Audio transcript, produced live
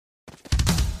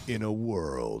In a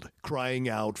world crying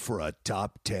out for a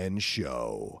top 10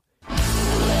 show,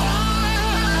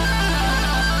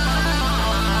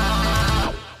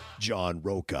 John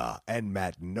Roca and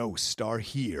Matt Nost are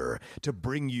here to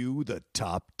bring you the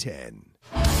top 10.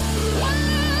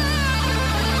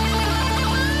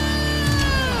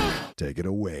 Take it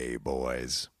away,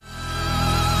 boys.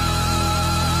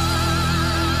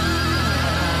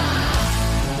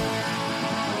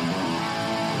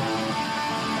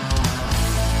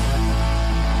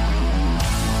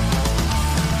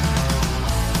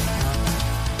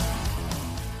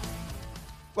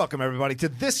 Welcome, everybody, to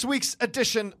this week's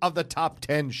edition of the Top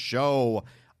 10 Show.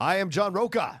 I am John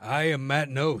Roca. I am Matt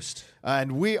Nost.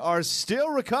 And we are still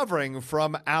recovering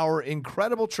from our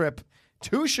incredible trip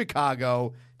to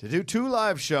Chicago to do 2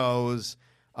 live shows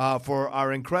for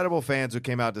our incredible fans who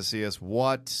came out to see us.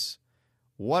 What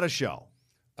a show.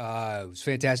 It was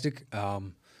fantastic.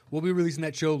 We'll be releasing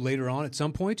that show later on at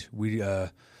some point.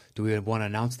 Do we want to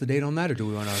announce the date on that, or do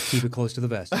we want to keep it close to the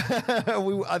vest?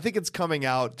 I think it's coming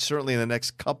out certainly in the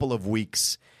next couple of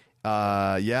weeks.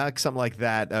 Something like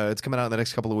that. It's coming out in the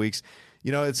next couple of weeks.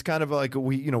 You know, it's kind of like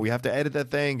we have to edit that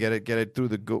thing, get it through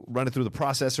run it through the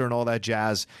processor and all that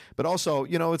jazz. But also,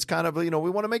 it's kind of, we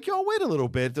want to make you all wait a little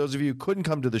bit. Those of you who couldn't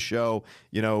come to the show,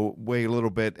 wait a little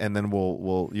bit, and then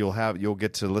you'll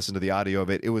get to listen to the audio of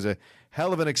it. It was a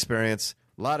hell of an experience.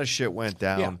 A lot of shit went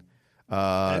down. Yeah.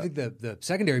 I think the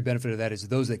secondary benefit of that is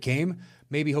those that came,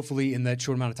 maybe hopefully in that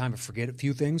short amount of time, forget a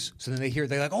few things. So then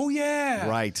they're like, oh, yeah.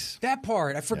 Right. That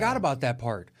part. I forgot about that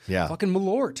part. Yeah. Fucking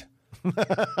Malort.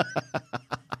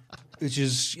 Which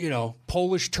is,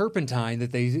 Polish turpentine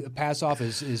that they pass off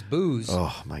as booze.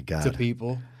 Oh, my God. To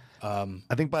people. I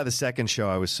think by the second show,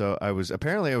 I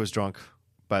was drunk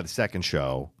by the second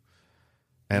show.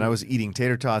 And I was eating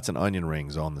tater tots and onion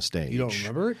rings on the stage. You don't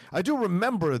remember it? I do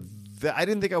remember that. I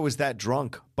didn't think I was that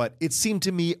drunk, but it seemed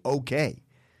to me okay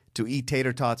to eat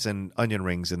tater tots and onion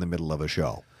rings in the middle of a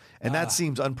show. And that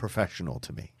seems unprofessional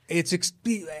to me. It's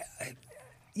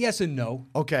yes and no.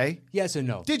 Okay. Yes and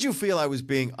no. Did you feel I was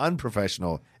being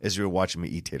unprofessional as you were watching me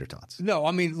eat tater tots? No,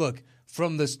 I mean, look,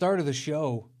 from the start of the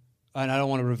show, and I don't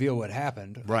want to reveal what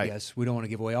happened. Right. I guess we don't want to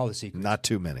give away all the secrets. Not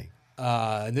too many.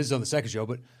 And this is on the second show,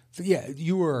 but yeah,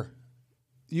 you were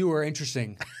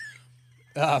interesting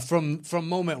from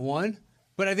moment one.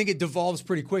 But I think it devolves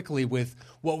pretty quickly with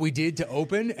what we did to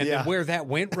open and then where that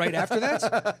went right after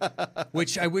that,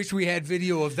 which I wish we had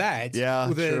video of that. Yeah,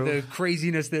 the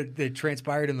craziness that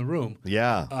transpired in the room.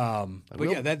 Yeah.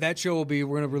 That show will be,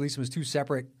 we're going to release them as 2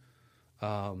 separate.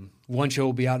 One show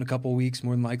will be out in a couple of weeks,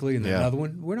 more than likely, and then another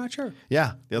one, we're not sure.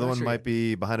 Yeah, the other one might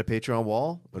be behind a Patreon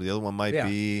wall, or the other one might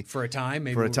be for a time.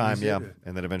 Maybe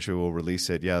and then eventually we'll release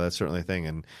it. Yeah, that's certainly a thing.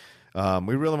 And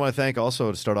we really want to thank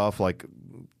also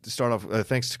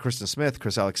thanks to Kristen Smith,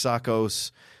 Chris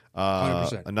Alexakos,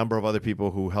 a number of other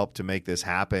people who helped to make this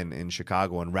happen in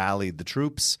Chicago and rallied the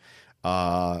troops.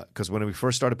 Because when we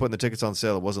first started putting the tickets on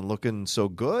sale, it wasn't looking so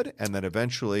good, and then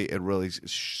eventually it really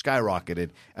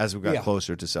skyrocketed as we got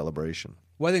closer to Celebration.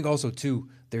 Well, I think also too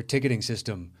their ticketing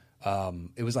system,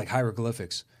 it was like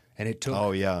hieroglyphics, and it took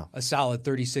a solid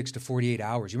 36 to 48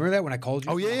 hours. You remember that when I called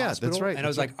you? Oh yeah, that's right. And I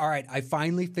was like, all right, I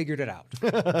finally figured it out.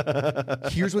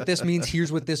 Here's what this means.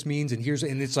 Here's what this means, and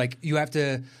it's like you have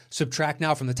to subtract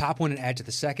now from the top one and add to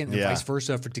the second, and vice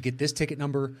versa to get this ticket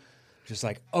number. Just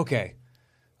like okay.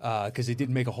 Because it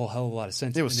didn't make a whole hell of a lot of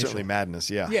sense. It was certainly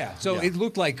madness, yeah. Yeah, so it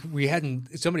looked like we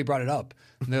hadn't. Somebody brought it up,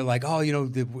 and they're like, "Oh,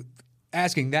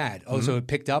 asking that." Oh, so it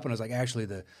picked up, and I was like, "Actually,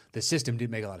 the system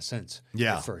didn't make a lot of sense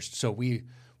at first." So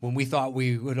when we thought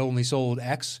we had only sold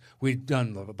X, we'd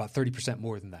done about 30%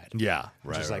 more than that. Yeah,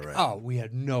 right. Just right. Oh, we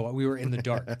were in the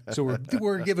dark. So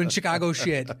we're giving Chicago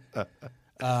shit.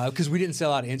 Because we didn't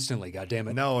sell out instantly. God damn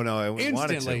it! No, we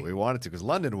wanted to. We wanted to because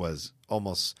London was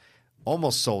almost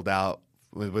sold out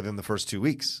within the first 2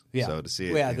 weeks. Yeah. So to see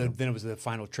it. Yeah, then it was the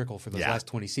final trickle for those last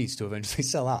 20 seats to eventually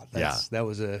sell out. That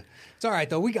was it's all right,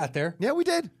 though. We got there. Yeah, we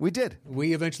did.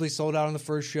 We eventually sold out on the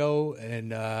first show,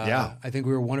 and I think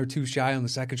we were 1 or 2 shy on the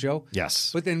second show.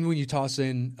 Yes. But then when you toss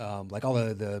in like all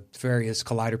the various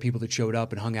Collider people that showed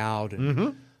up and hung out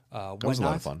and that was a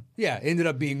lot of fun. Yeah, it ended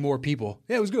up being more people.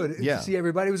 Yeah, it was good to see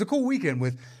everybody. It was a cool weekend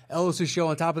with Ellis's show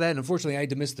on top of that, and unfortunately I had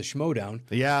to miss the Schmodown.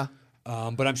 Yeah.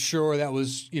 But I'm sure that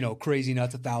was, crazy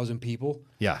nuts, 1,000 people.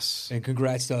 Yes. And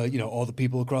congrats to, all the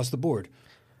people across the board.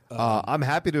 I'm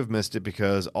happy to have missed it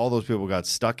because all those people got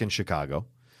stuck in Chicago.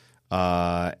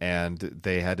 And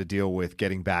they had to deal with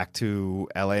getting back to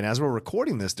LA. And as we're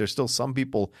recording this, there's still some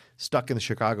people stuck in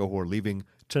Chicago who are leaving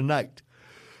tonight.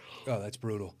 Oh, that's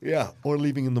brutal. Yeah. Or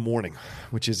leaving in the morning,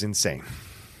 which is insane.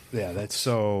 Yeah, that's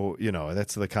So,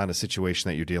 that's the kind of situation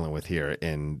that you're dealing with here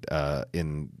in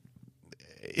the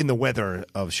weather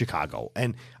of Chicago.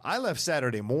 And I left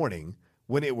Saturday morning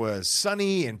when it was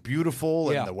sunny and beautiful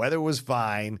and Yeah. the weather was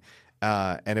fine.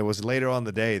 And it was later on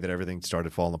the day that everything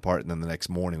started falling apart. And then the next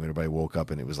morning, when everybody woke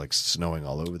up and it was like snowing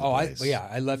all over the place.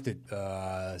 I left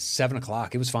at 7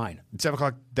 o'clock. It was fine. 7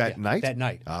 o'clock that night? That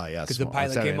night. Oh, yeah. Because the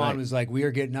pilot Saturday came on night. and was like, we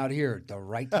are getting out of here at the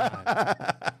right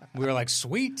time. We were like,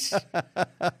 sweet. It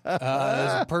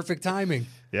was perfect timing.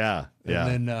 Yeah. Yeah.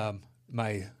 And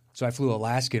then so I flew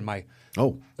Alaskan.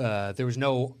 There was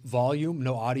no volume,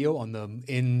 no audio on the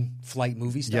in-flight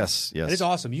movie stuff. Yes. And it's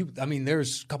awesome.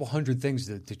 There's a couple hundred things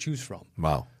to choose from.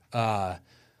 Wow.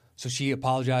 So she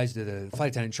apologized to the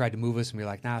flight attendant, tried to move us, and we were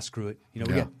like, nah, screw it. We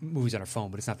Yeah. get movies on our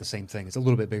phone, but it's not the same thing. It's a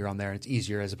little bit bigger on there, and it's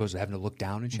easier as opposed to having to look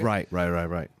down and shit. Right.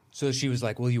 So she was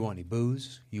like, well, you want any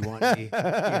booze? You want any...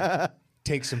 Here,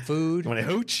 take some food. You want a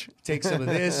hooch? Take some of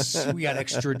this. We got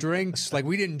extra drinks. Like,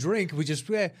 we didn't drink. We just,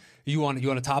 you want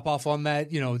to top off on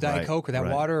that, Diet Right, Coke or that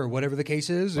right. water or whatever the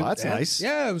case is. Oh, that's nice.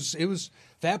 Yeah, it was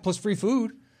that plus free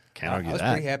food. Can't argue I was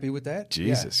that. pretty happy with that.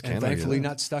 Jesus, yeah. can't And argue thankfully that.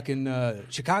 not stuck in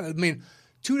Chicago. I mean,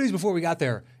 2 days before we got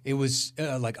there, it was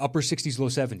like upper 60s, low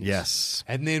 70s. Yes.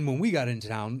 And then when we got into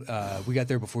town, we got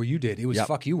there before you did. It was Yep.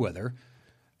 fuck you weather.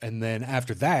 And then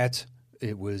after that,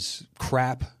 it was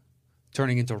crap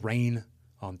turning into rain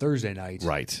on Thursday night.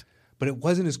 Right. But it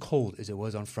wasn't as cold as it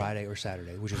was on Friday or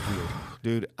Saturday, which is weird.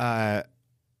 Dude, I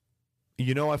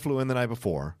flew in the night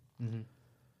before,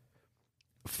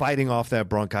 fighting off that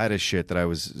bronchitis shit that I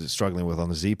was struggling with on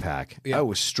the Z-Pack. Yeah. I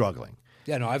was struggling.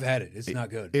 Yeah, no, I've had it. It's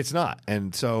not good. It's not.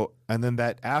 And then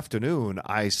that afternoon,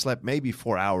 I slept maybe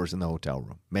 4 hours in the hotel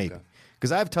room. Maybe.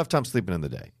 Because I have a tough time sleeping in the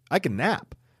day. I can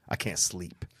nap. I can't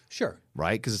sleep, Sure.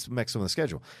 right? Because it's mixed with the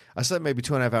schedule. I slept maybe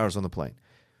 2.5 hours on the plane.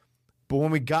 But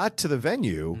when we got to the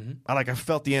venue, I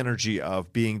felt the energy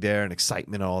of being there and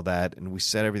excitement and all that, and we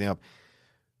set everything up.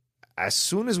 As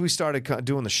soon as we started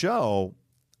doing the show,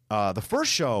 the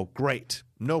first show, great,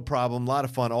 no problem, a lot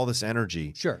of fun, all this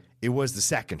energy. Sure. It was the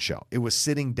second show. It was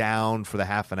sitting down for the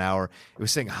half an hour. It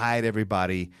was saying hi to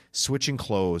everybody, switching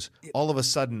clothes. All of a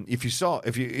sudden, if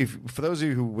for those of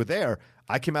you who were there,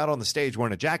 I came out on the stage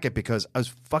wearing a jacket because I was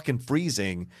fucking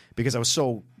freezing because I was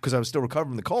still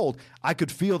recovering from the cold. I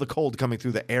could feel the cold coming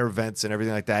through the air vents and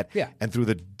everything like that. Yeah. And through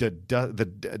the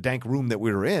dank room that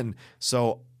we were in.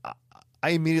 So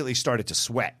I immediately started to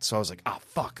sweat. So I was like, oh,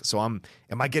 fuck. So am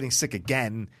I getting sick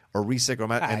again or re-sick? Or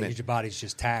Your body's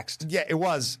just taxed. yeah, it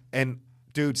was. And,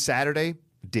 dude, Saturday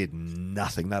did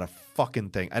nothing, not a fucking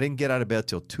thing. I didn't get out of bed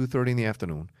till 2:30 in the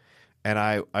afternoon. And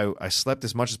I slept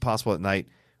as much as possible at night,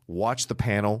 watched the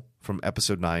panel from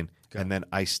episode 9, and then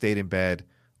I stayed in bed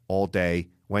all day,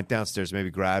 went downstairs, maybe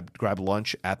grabbed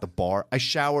lunch at the bar. I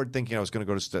showered thinking I was going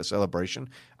to go to Celebration.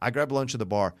 I grabbed lunch at the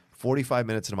bar. 45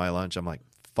 minutes into my lunch, I'm like,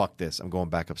 fuck this. I'm going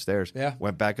back upstairs. Yeah.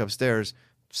 Went back upstairs,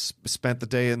 spent the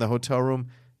day in the hotel room,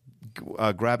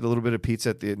 grabbed a little bit of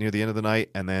pizza near the end of the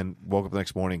night, and then woke up the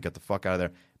next morning, got the fuck out of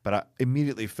there. But I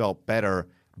immediately felt better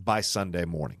by Sunday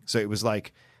morning. So it was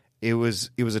like, it was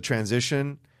a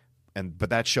transition, but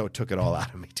that show took it all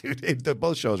out of me, dude.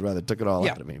 Both shows rather took it all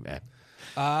out of me, man.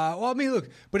 Well, I mean, look,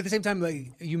 but at the same time,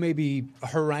 like, you may be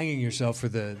haranguing yourself for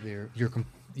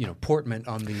your portment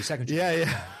on the second show.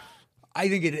 Yeah. I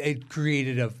think it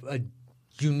created a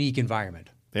unique environment.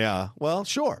 Yeah. Well,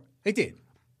 sure. It did.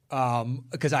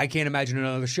 Because I can't imagine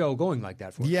another show going like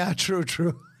that for you. Yeah, true.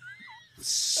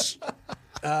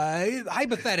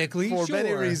 Hypothetically, For sure.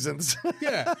 many reasons.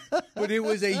 Yeah. But it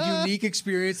was a unique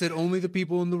experience that only the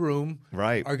people in the room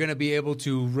Right. are going to be able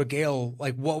to regale,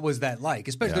 like, what was that like?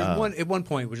 Especially at one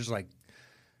point, which is like,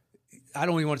 I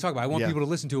don't even want to talk about it. I want Yeah. people to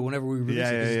listen to it whenever we release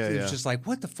it. 'Cause it's just like,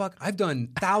 what the fuck? I've done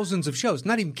thousands of shows.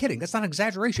 Not even kidding. That's not an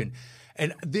exaggeration.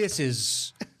 And this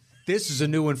is a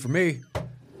new one for me.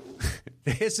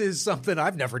 This is something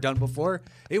I've never done before.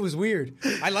 It was weird.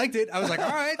 I liked it. I was like, all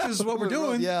right, this is what we're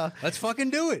doing. Yeah. Let's fucking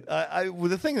do it. Well,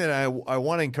 the thing that I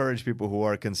want to encourage people who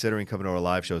are considering coming to our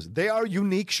live shows, they are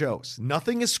unique shows.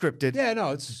 Nothing is scripted. Yeah,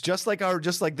 no, it's Just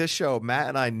like this show, Matt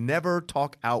and I never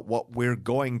talk out what we're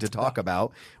going to talk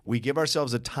about. We give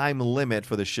ourselves a time limit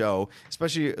for the show,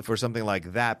 especially for something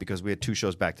like that, because we had 2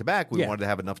 shows back to back. We Yeah. wanted to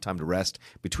have enough time to rest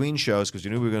between shows because we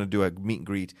knew we were going to do a meet and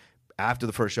greet after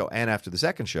the first show and after the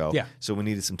second show. Yeah. So we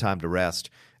needed some time to rest.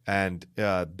 And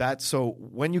so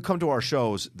when you come to our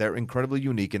shows, they're incredibly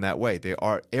unique in that way.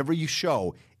 Every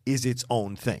show is its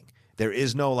own thing. There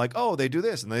is no like, oh, they do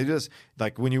this and they do this.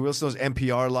 Like when you listen to those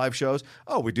NPR live shows,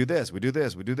 oh, we do this, we do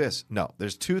this, we do this. No,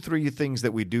 there's 2-3 things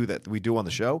that we do on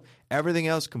the show. Everything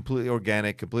else completely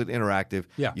organic, completely interactive.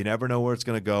 Yeah. You never know where it's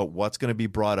going to go, what's going to be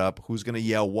brought up, who's going to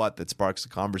yell what that sparks the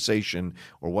conversation,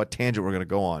 or what tangent we're going to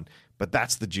go on. But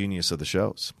that's the genius of the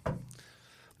shows.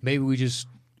 Maybe we just,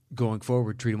 going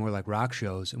forward, treat them more like rock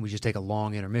shows, and we just take a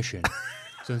long intermission.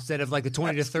 So instead of like the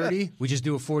 20 to 30, we just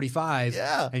do a 45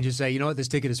 and just say, you know what, this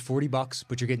ticket is $40,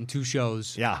 but you're getting 2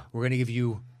 shows. Yeah. We're going to give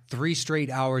you 3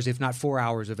 straight hours, if not 4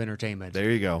 hours of entertainment.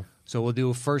 There you go. So we'll do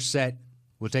a first set.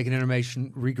 We'll take an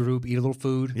intermission, regroup, eat a little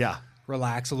food. Yeah.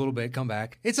 Relax a little bit, come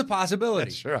back. It's a possibility.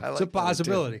 Sure, I like it's a that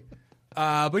possibility.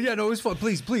 But yeah, no, it was fun.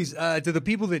 Please, to the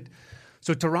people that...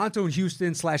 So Toronto and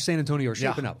Houston / San Antonio are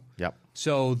shaping up. Yep.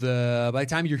 So by the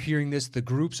time you're hearing this, the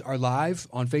groups are live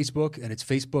on Facebook, and it's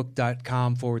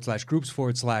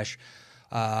facebook.com/groups/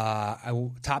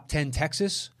 top 10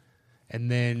 Texas,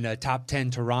 and then top 10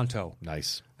 Toronto.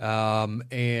 Nice.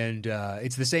 And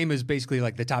it's the same as basically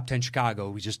like the top 10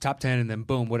 Chicago. We just top 10 and then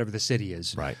boom, whatever the city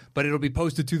is. Right. But it'll be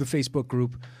posted to the Facebook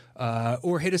group,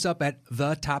 or hit us up at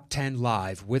the top 10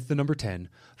 live with the number 10,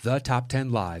 the top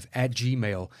 10 live at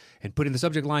Gmail, and put in the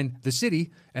subject line the city,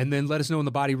 and then let us know in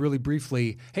the body really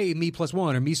briefly, hey, me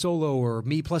 +1 or me solo or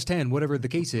me +10, whatever the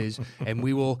case is, and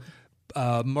we will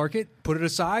mark it, put it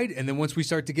aside, and then once we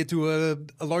start to get to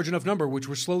a large enough number, which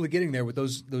we're slowly getting there with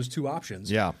those 2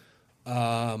 options. Yeah.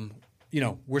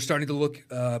 We're starting to look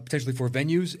potentially for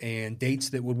venues and dates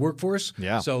that would work for us.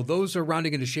 Yeah. So those are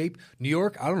rounding into shape. New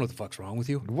York, I don't know what the fuck's wrong with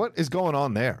you. What is going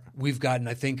on there? We've gotten,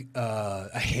 I think,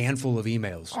 a handful of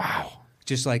emails. Wow.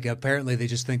 Just like apparently they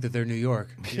just think that they're New York.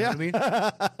 You know what I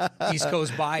mean? East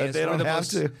Coast bias. They don't have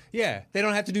to. Yeah, they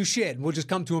don't have to do shit. We'll just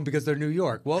come to them because they're New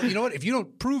York. Well, you know what? If you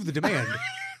don't prove the demand,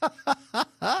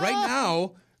 right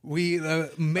now we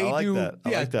may I like do. that. I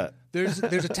like that. There's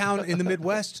a town in the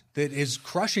Midwest that is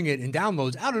crushing it in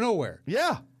downloads out of nowhere.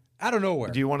 Yeah. Out of nowhere.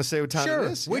 Do you want to say what town Sure.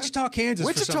 it is? Wichita, Kansas.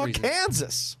 for some Wichita, reason,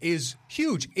 Kansas. is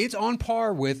huge. It's on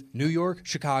par with New York,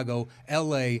 Chicago,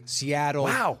 L.A., Seattle.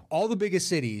 Wow. All the biggest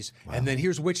cities. Wow. And then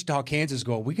here's Wichita, Kansas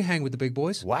going, we can hang with the big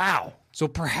boys. Wow. So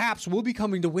perhaps we'll be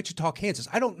coming to Wichita, Kansas.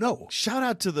 I don't know. Shout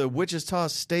out to the Wichita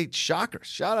State Shockers.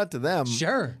 Shout out to them.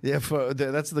 Sure. Yeah,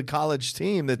 that's the college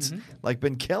team that's like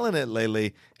been killing it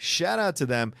lately. Shout out to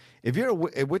them. If you're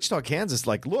at Wichita, Kansas,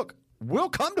 like, look, we'll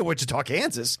come to Wichita,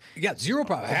 Kansas. Yeah, zero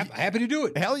problem. Happy to do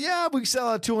it. Hell yeah, we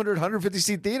sell a 200, 150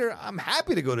 seat theater. I'm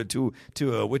happy to go to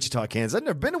Wichita, Kansas. I've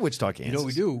never been to Wichita, Kansas. You know what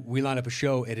we do? We line up a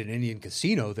show at an Indian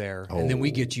casino there, and then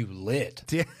we get you lit.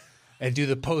 Yeah. And do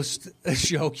the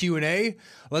post-show Q&A.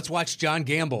 Let's watch John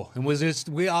Gamble, and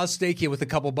I'll stake you with a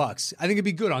couple bucks. I think it'd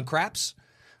be good on craps.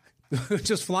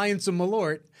 Just fly in some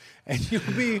Malort, and you'll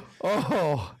be...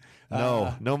 Oh,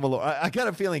 no Malort. I got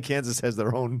a feeling Kansas has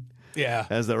their own... Yeah.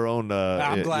 Has their own...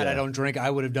 I'm glad I don't drink. I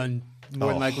would have done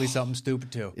more than likely something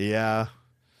stupid, too. Yeah.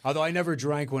 Although I never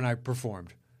drank when I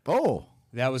performed. Oh.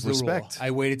 That was the respect. rule.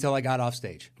 I waited till I got off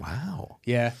stage. Wow.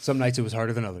 Yeah, some nights it was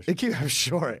harder than others. I'm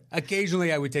sure.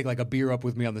 Occasionally I would take like a beer up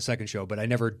with me on the second show, but I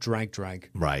never drank.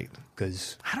 Right.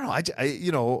 Because... I don't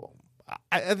know.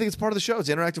 I think it's part of the show. It's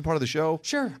an interactive part of the show.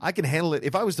 Sure. I can handle it.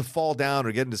 If I was to fall down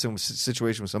or get into some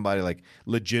situation with somebody, like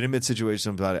legitimate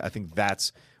situation with somebody, I think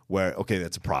that's where, okay,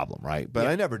 that's a problem, right? But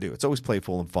I never do. It's always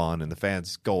playful and fun, and the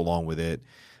fans go along with it.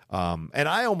 And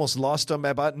I almost lost them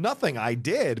about nothing I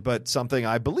did, but something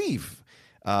I believe,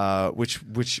 which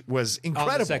was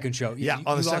incredible. On the second show. Yeah,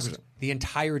 on the second show. The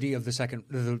entirety of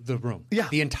the room. Yeah.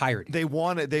 The entirety.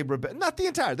 Not the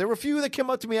entire. There were a few that came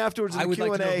up to me afterwards in the I would Q&A.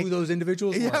 like to know who those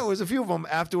individuals were. Yeah, it was a few of them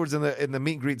afterwards in the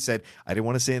meet and greet said, I didn't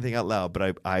want to say anything out loud,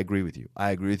 but I agree with you.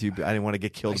 I agree with you. But I didn't want to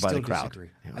get killed by the crowd.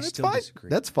 Disagree. Yeah, I that's still fine. disagree.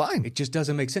 That's fine. It just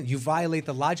doesn't make sense. You violate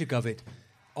the logic of it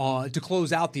to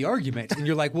close out the argument. And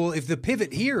you're like, well, if the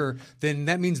pivot here, then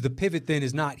that means the pivot then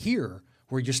is not here,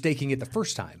 where you're staking it the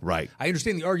first time. Right. I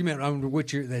understand the argument under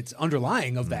which that's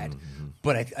underlying of that,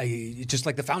 but I just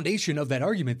like the foundation of that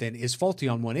argument then is faulty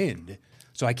on one end.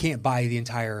 So I can't buy the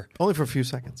entire... Only for a few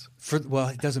seconds. Well,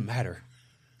 it doesn't matter.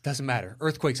 Doesn't matter.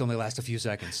 Earthquakes only last a few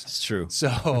seconds. It's true.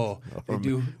 So they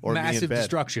do or massive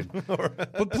destruction.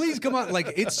 But please come on.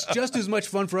 Like, it's just as much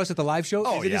fun for us at the live show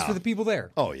as it is for the people there.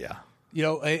 Oh, yeah. You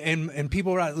know, and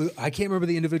people are, I can't remember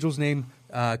the individual's name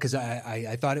because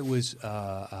I thought it was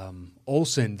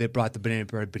Olson that brought the banana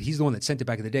bread, but he's the one that sent it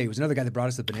back in the day. It was another guy that brought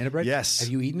us the banana bread. Yes. Have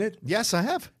you eaten it? Yes, I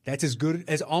have.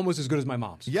 That's almost as good as my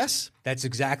mom's. Yes. That's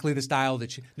exactly the style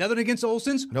that nothing against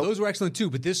Olson's. Nope. Those were excellent too,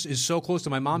 but this is so close to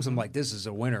my mom's. I'm like, this is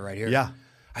a winner right here. Yeah.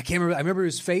 I can't remember. I remember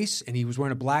his face, and he was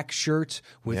wearing a black shirt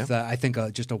with, I think,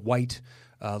 just a white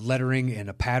lettering and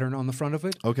a pattern on the front of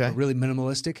it. Okay. Really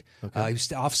minimalistic. He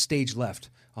was off stage left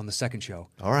on the second show.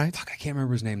 All right. Fuck, I can't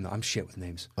remember his name though. I'm shit with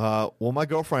names. Well, my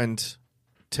girlfriend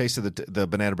tasted the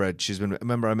banana bread.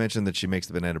 Remember I mentioned that she makes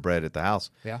the banana bread at the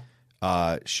house. Yeah.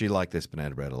 She liked this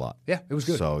banana bread a lot. Yeah, it was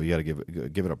good. So you got to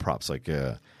give it a props. Like,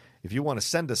 if you want to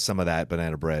send us some of that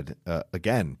banana bread,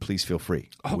 again, please feel free.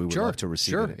 Oh, we would sure, love to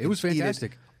receive sure. it. It was Eat it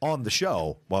fantastic. on the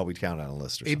show while we count on a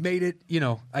list or It something. made it,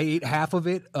 I ate half of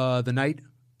it the night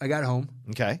I got home,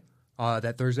 Okay.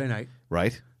 that Thursday night.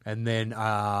 Right. And then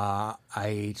I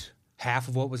ate half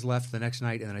of what was left the next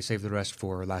night, and then I saved the rest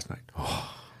for last night.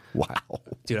 Wow.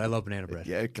 Dude, I love banana bread.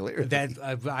 Yeah, clearly. That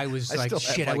I was I like, still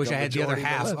have, shit, I like, wish a I had the other majority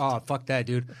half. left. Oh, fuck that,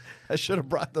 dude. I should have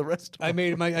brought the rest. I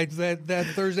made that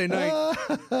Thursday night.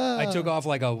 I took off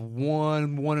like a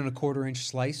 1.25 inch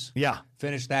slice. Yeah.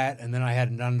 Finished that, and then I had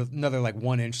another like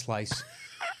 1 inch slice.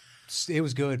 It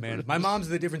was good, man. My mom's,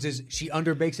 the difference is she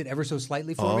underbakes it ever so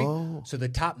slightly for me. So the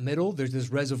top middle, there's this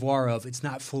reservoir of it's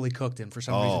not fully cooked, and for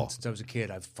some reason, since I was a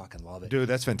kid, I fucking love it. Dude,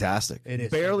 that's fantastic. It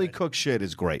is Barely so good. cooked shit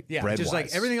is great. Yeah, bread-wise. just like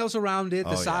everything else around it,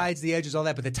 the yeah. sides, the edges, all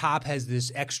that, but the top has this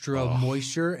extra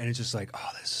moisture, and it's just like, oh,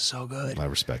 this is so good. I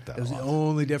respect that It was a the lot.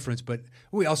 only difference, but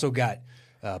we also got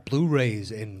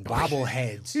Blu-rays and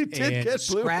bobbleheads You did and get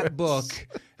Blu-rays. scrapbook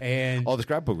and Oh, the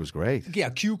scrapbook was great. yeah,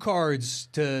 cue cards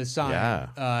to sign, Yeah.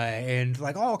 and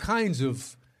like all kinds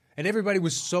of, and everybody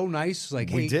was so nice. Like,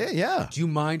 We hey, did, yeah. do you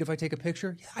mind if I take a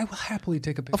picture? Yeah, I will happily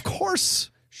take a picture. Of course.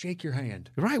 Shake your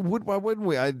hand. Right? Why wouldn't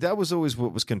we? That was always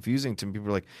what was confusing to me. People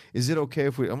were like, "Is it okay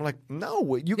if we?" I'm like,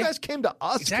 "No, you guys came to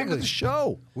us, came to Exactly. the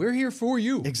show." We're here for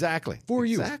you. Exactly. For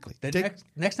you. Exactly. The Take-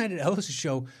 next night at Ellis's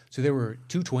show, so there were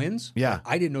two twins. Yeah.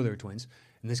 I didn't know they were twins.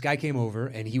 And this guy came over,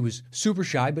 and he was super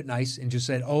shy but nice, and just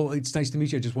said, "Oh, it's nice to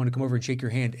meet you. I just wanted to come over and shake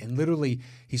your hand." And literally,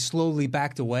 he slowly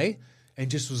backed away,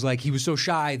 and just was like, he was so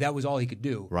shy that was all he could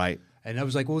do. Right. And I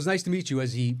was like, "Well, it's nice to meet you."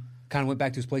 As he kind of went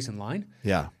back to his place in line.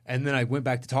 Yeah. And then I went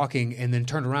back to talking, and then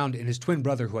turned around, and his twin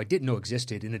brother, who I didn't know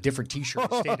existed, in a different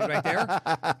T-shirt, standing right there.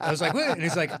 I was like, "What?" And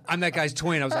he's like, "I'm that guy's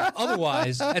twin." I was like,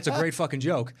 "Otherwise, that's a great fucking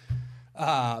joke."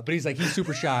 But he's like, he's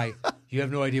super shy. You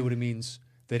have no idea what it means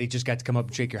that he just got to come up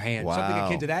and shake your hand. Something Wow.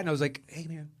 akin to that. And I was like, hey,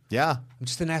 man, Yeah. I'm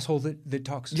just an asshole that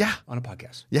talks Yeah. on a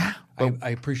podcast. Yeah. But I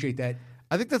appreciate that.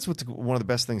 I think that's what's one of the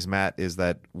best things, Matt, is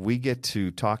that we get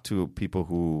to talk to people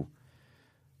who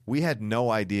we had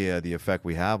no idea the effect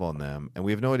we have on them, and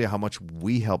we have no idea how much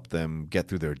we help them get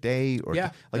through their day. Or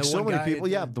Yeah, like the so one many guy people.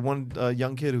 at Yeah, the- the one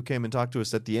young kid who came and talked to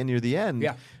us at the end, near the end.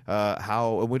 Yeah.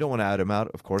 How and we don't want to add him out,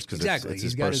 of course, because Exactly. it's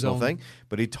He's his got his personal own- thing.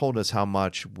 But he told us how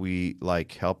much we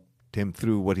helped him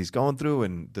through what he's going through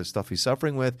and the stuff he's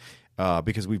suffering with.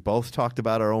 Because we both talked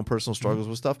about our own personal struggles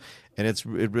with stuff, and it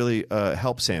really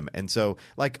helps him. And so,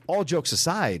 like, all jokes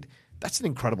aside, that's an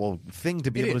incredible thing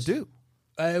to be It able is. to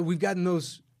do. We've gotten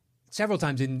those several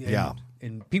times. Yeah.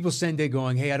 And people send it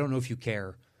going, hey, I don't know if you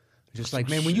care. Just like,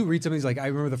 man, when you read something, it's like, I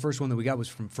remember the first one that we got was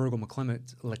from Fergal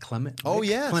McClement. Oh,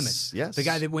 yes. Clement. Yes. The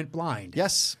guy that went blind.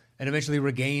 Yes. And eventually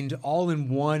regained all in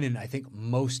one and I think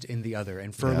most in the other.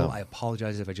 And Fergal, Yeah. I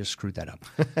apologize if I just screwed that up.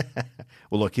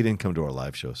 Well, look, he didn't come to our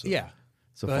live show, so Yeah.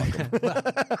 So fuck him.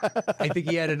 I think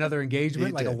he had another engagement,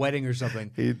 He like a did. wedding or something.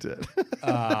 He did.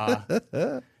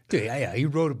 Dude, yeah, he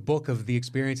wrote a book of the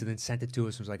experience and then sent it to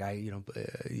us. It was like, you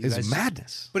It's guys-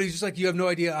 madness. But he's just like, you have no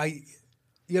idea.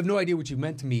 You have no idea what you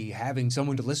meant to me having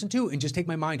someone to listen to and just take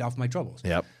my mind off my troubles.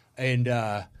 Yep. And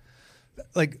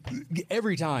like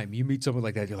every time you meet someone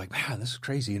like that, you're like, man, this is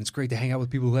crazy. And it's great to hang out with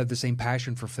people who have the same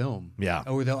passion for film. Yeah.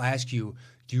 Or they'll ask you,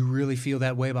 do you really feel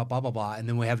that way about blah, blah, blah? And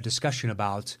then we have a discussion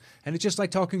about, and it's just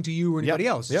like talking to you or anybody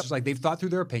else. It's Yep. just like they've thought through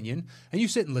their opinion and you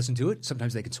sit and listen to it.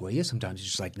 Sometimes they can sway you. Sometimes you're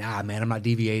just like, nah, man, I'm not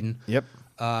deviating. Yep.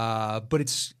 But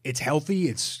it's healthy.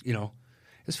 It's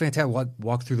fantastic.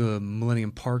 Walk through the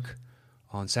Millennium Park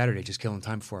on Saturday, just killing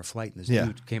time before our flight, and this Yeah.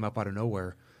 dude came up out of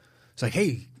nowhere. It's like,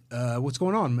 hey, what's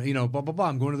going on? Blah blah blah.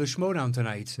 I'm going to the Schmodown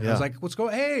tonight. And I was Yeah. like, what's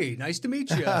going? Hey, nice to meet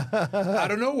you.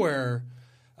 Out of nowhere.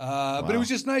 But it was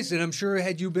just nice, and I'm sure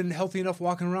had you been healthy enough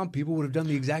walking around, people would have done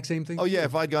the exact same thing. Oh yeah,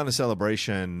 if I'd gone to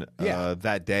Celebration Yeah.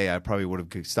 that day, I probably would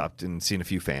have stopped and seen a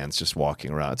few fans just walking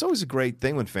around. It's always a great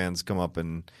thing when fans come up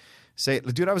and say,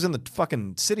 "Dude, I was in the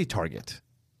fucking City Target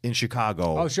in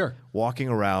Chicago. Oh, sure. Walking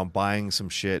around buying some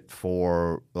shit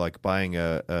for like buying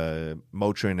a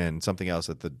Motrin and something else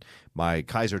that my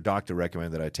Kaiser doctor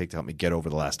recommended I take to help me get over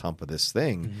the last hump of this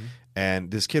thing." Mm-hmm.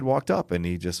 And this kid walked up and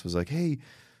he just was like, "Hey."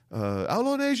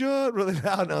 Outlaw Nation, really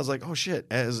loud. And I was like, oh shit.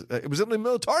 It was in the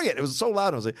middle of Target. It was so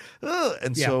loud. I was like, ugh.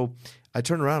 And so I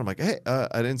turned around. I'm like, hey,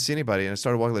 I didn't see anybody. And I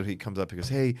started walking. He comes up. He goes,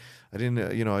 hey, I didn't,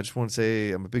 I just want to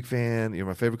say I'm a big fan. You're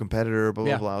my favorite competitor, blah,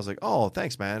 blah, blah. I was like, oh,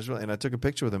 thanks, man. And I took a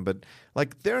picture with him. But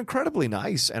like, they're incredibly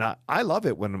nice. And I love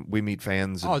it when we meet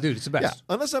fans. Oh, dude, it's the best.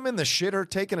 Yeah, unless I'm in the shitter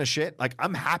taking a shit, like,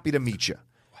 I'm happy to meet you.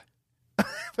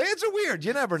 Fans are weird.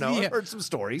 You never know. Yeah. I've heard some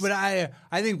stories. But I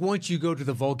think once you go to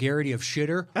the vulgarity of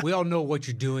shitter, we all know what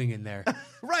you're doing in there.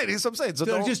 Right, that's what I'm saying. So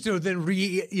Just to then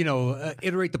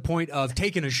iterate the point of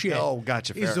taking a shit. Oh,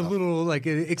 gotcha. Fair is enough. a little like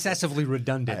excessively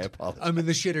redundant. I apologize. I'm in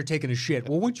the shitter taking a shit.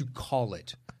 Well, once you call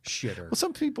it shitter, Well,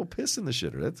 some people piss in the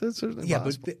shitter. That's certainly yeah,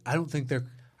 possible. but I don't think they're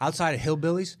outside of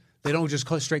hillbillies. They don't just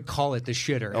straight call it the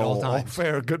shitter at all times.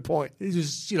 fair. Good point. It's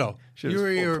just, Shitter's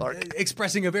you're full park.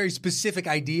 expressing a very specific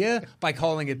idea by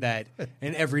calling it that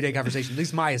in everyday conversation. At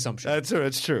least my assumption.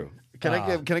 That's true. Can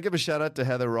I give a shout out to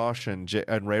Heather Roche and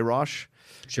Ray Roche?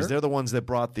 Sure. Because they're the ones that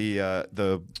brought the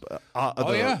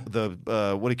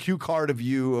what a cue card of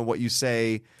you and what you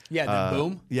say. Yeah, then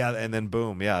boom. Yeah, and then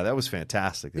boom. Yeah, that was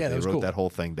fantastic. Yeah, they that was wrote cool. that whole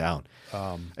thing down.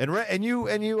 And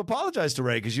you apologized to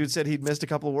Ray because you had said he'd missed a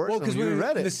couple of words. Well, because when you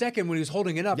read it. the second when he was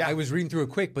holding it up, Yeah. I was reading through it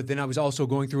quick, but then I was also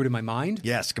going through it in my mind.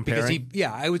 Yes, comparing.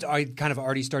 Because I kind of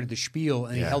already started the spiel,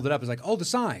 and he Yeah. held it up. I was like, oh, the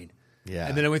sign. Yeah.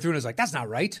 And then I went through and I was like, that's not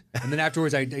right. And then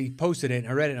afterwards, I posted it and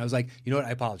I read it, and I was like, you know what?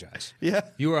 I apologize. Yeah.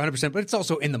 You were 100%, but it's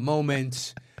also in the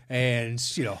moment, and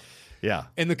Yeah.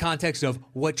 in the context of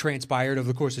what transpired over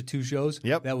the course of 2 shows.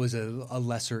 Yep. That was a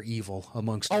lesser evil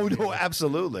amongst. Oh them. no,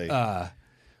 absolutely.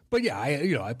 But yeah,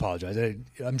 I apologize.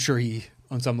 I'm sure he,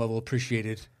 on some level,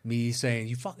 appreciated me saying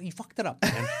you fucked it up,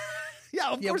 man.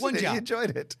 Yeah, of course one he did. job. He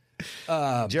enjoyed it.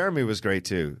 Jeremy was great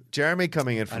too. Jeremy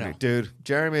coming in for me, dude.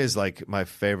 Jeremy is like my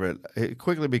favorite.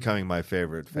 Quickly becoming my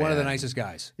favorite fan. One of the nicest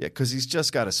guys. Yeah, because he's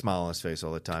just got a smile on his face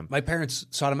all the time. My parents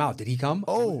sought him out. Did he come?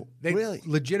 Oh, really?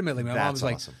 Legitimately, my mom That's was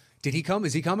like, awesome. "Did he come?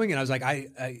 Is he coming?" And I was like,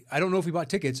 "I don't know if he bought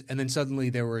tickets." And then suddenly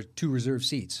there were 2 reserved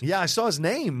seats. Yeah, I saw his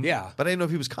name. Yeah. but I didn't know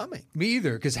if he was coming. Me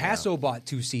either, because Hasso bought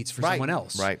 2 seats for Right, someone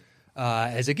else, right.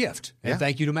 as a gift. And Yeah.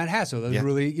 thank you to Matt Hasso. That was Yeah.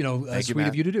 really Thank you, sweet of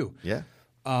Matt. you to do. Yeah.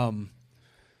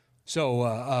 So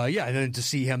and then to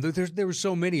see him, there were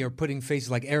so many are putting faces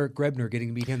like Eric Grebner getting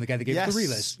to meet him, the guy that gave Yes, the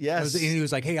relist. yes. And he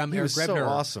was like, "Hey, I'm Eric was so Grebner."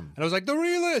 awesome. And I was like, "The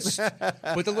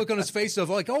relist," with the look on his face of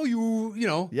like, "Oh, you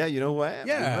know." Yeah, you know what?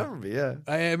 Yeah. You remember me, yeah.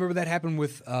 I remember that happened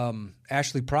with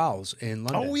Ashley Prowse in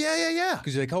London. Oh, yeah.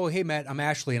 Because you're like, "Oh, hey, Matt, I'm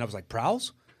Ashley," and I was like,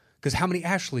 "Prowse?" Because how many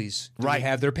Ashleys do Right. we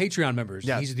have? They're Patreon members.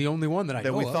 Yeah. He's the only one that I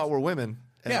That know we of. thought were women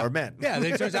and are men. Yeah, and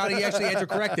it turns out he actually had to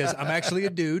correct us. I'm actually a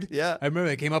dude. Yeah. I remember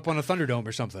it came up on a Thunderdome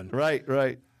or something. Right.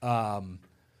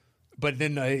 But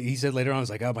then he said later on, I was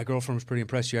like, "Oh, my girlfriend was pretty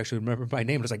impressed. You actually remember my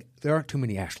name." And I was like, "There aren't too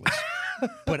many Ashleys."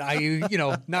 But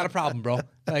not a problem, bro.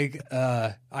 Like,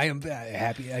 I am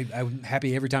happy. I'm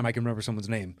happy every time I can remember someone's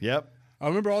name. Yep. I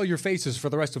remember all your faces for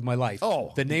the rest of my life.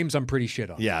 Oh. The names I'm pretty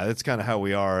shit on. Yeah, that's kind of how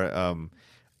we are.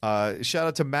 Shout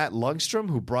out to Matt Lundstrom,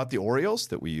 who brought the Oreos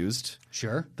that we used.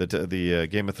 Sure. The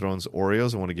Game of Thrones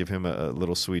Oreos. I want to give him a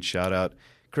little sweet shout out.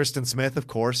 Kristen Smith, of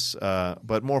course,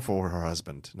 but more for her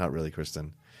husband. Not really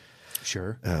Kristen.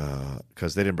 Sure.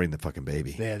 Because they didn't bring the fucking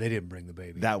baby. Yeah, they didn't bring the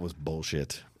baby. That was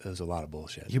bullshit. It was a lot of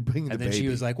bullshit. You bring the and then she baby.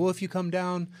 was like, "Well, if you come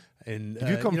down and If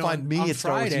you come find me on at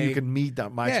Star Wars, Friday, you can meet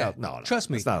my Yeah, child. No, trust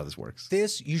me. That's not how this works.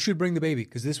 you should bring the baby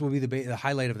because this will be the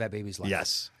highlight of that baby's life."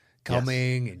 Yes.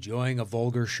 Coming, enjoying a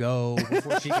vulgar show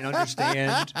before she can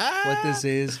understand what this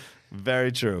is.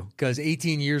 Very true. Because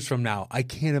 18 years from now, I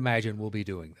can't imagine we'll be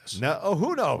doing this. No,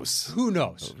 who knows? Who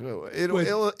knows?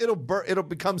 It'll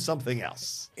become something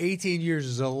else. 18 years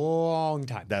is a long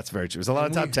time. That's very true. There's a lot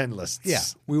of top 10 lists. Yeah,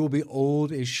 we will be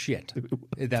old as shit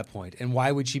at that point. And why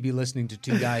would she be listening to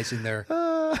 2 guys in their...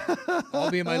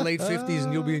 I'll be in my late 50s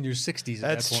and you'll be in your 60s at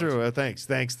That's that point. true.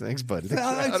 Thanks, buddy.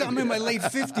 I'm in my late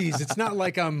 50s. It's not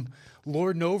like I'm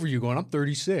lording over you going, I'm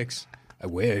 36. I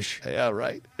wish. Yeah,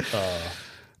 right.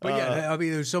 But yeah, I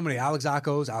mean, there's so many. Alex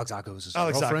Zakos. Alex Zakos is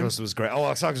Alex girlfriend. Zakos was great. Oh,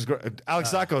 Alex Zakos was great. Alex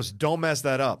Zakos, don't mess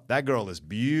that up. That girl is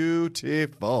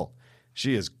beautiful.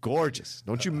 She is gorgeous.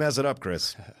 Don't you mess it up,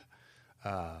 Chris.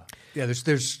 Yeah,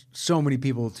 there's so many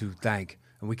people to thank,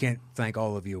 and we can't thank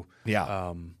all of you.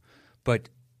 Yeah. But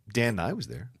Dan Nye was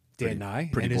there. Dan Nye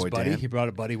Pretty and his boy buddy, Dan. he brought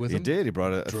a buddy with He him. did. He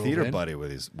brought a Drove theater in. buddy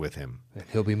with him.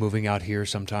 He'll be moving out here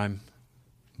sometime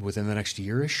within the next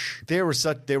year-ish. They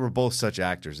were both such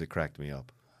actors that cracked me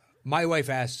up. My wife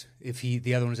asked if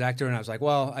the other one was actor, and I was like,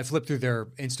 well, I flipped through their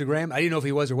Instagram. I didn't know if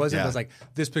he was or wasn't. Yeah. I was like,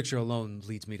 this picture alone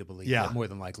leads me to believe Yeah. that more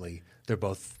than likely they're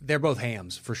both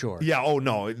hams for sure. Yeah. Oh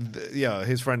no. Yeah.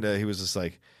 His friend, he was just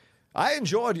like, I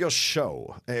enjoyed your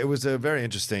show. It was very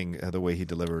interesting the way he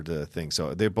delivered things.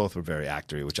 So they both were very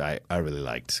actory, which I really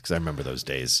liked because I remember those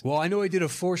days. Well, I know I did a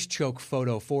force choke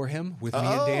photo for him with me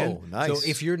and Dan. Nice. So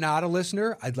if you're not a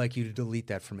listener, I'd like you to delete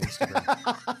that from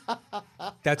Instagram.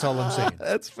 That's all I'm saying.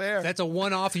 That's fair. That's a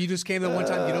one-off. You just came the one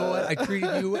time. You know what? I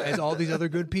treated you as all these other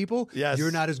good people. Yes.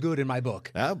 You're not as good in my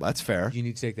book. Yeah, that's fair. You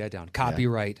need to take that down.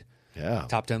 Copyright. Yeah.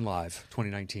 Top 10 Live,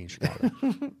 2019, Chicago.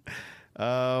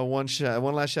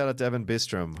 One last shout out to Evan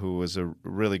Bistrom, who was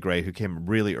really great, who came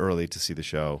really early to see the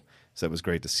show. So it was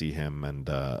great to see him, and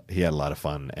he had a lot of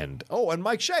fun. And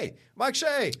Mike Shea.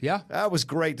 Yeah. That was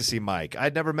great to see Mike.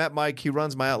 I'd never met Mike. He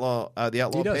runs my the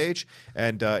Outlaw page,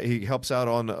 and he helps out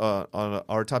on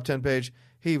our top 10 page.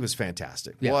 He was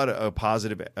fantastic. Yeah. What a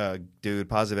positive dude,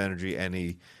 positive energy, and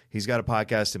he's got a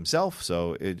podcast himself,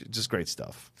 so just great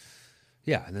stuff.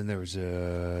 Yeah, and then there was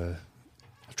I'll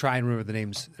try and remember the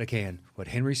names that I can.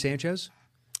 Henry Sanchez?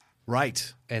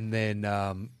 Right. And then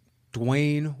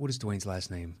Dwayne, what is Dwayne's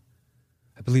last name?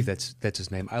 I believe that's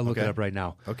his name. I'll look it up right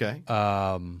now. Okay.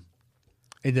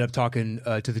 Ended up talking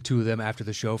to the two of them after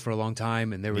the show for a long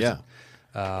time, and there was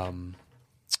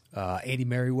Andy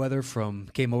Merriweather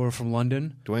came over from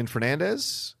London. Dwayne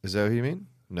Fernandez? Is that who you mean?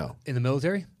 No. In the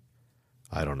military?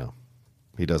 I don't know.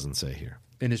 He doesn't say here.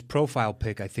 In his profile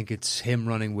pic, I think it's him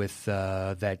running with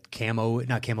that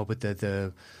not camo, but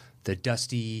the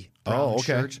dusty brown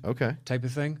shirt type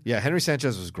of thing. Yeah, Henry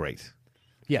Sanchez was great.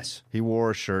 Yes. He wore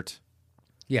a shirt.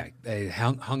 Yeah,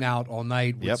 hung out all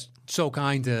night. Was so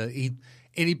kind to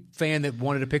any fan that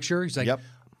wanted a picture. He's like,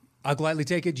 I'll gladly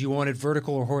take it. Do you want it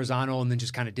vertical or horizontal? And then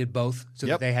just kind of did both so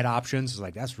that they had options. It's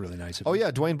like, that's really nice. Oh,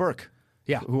 yeah, Dwayne Burke.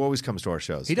 Yeah. Who always comes to our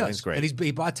shows. He does. Dwayne's great. And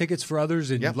he bought tickets for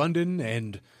others in London.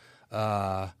 And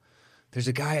there's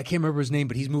a guy, I can't remember his name,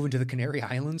 but he's moving to the Canary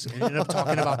Islands and ended up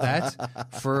talking about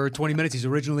that for 20 minutes. He's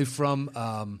originally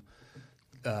from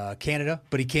Canada,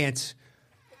 but he can't.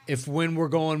 When we're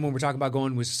talking about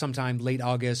going was sometime late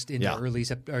August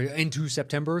into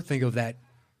September, think of that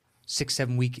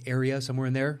 6-7 week area somewhere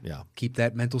in there. Yeah. Keep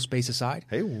that mental space aside.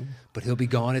 Hey. But he'll be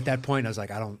gone at that point. I was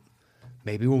like,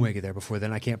 maybe we'll make it there before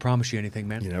then. I can't promise you anything,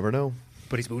 man. You never know.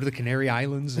 But he's moved to the Canary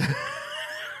Islands.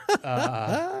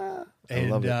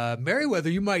 And Merriweather,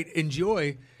 you might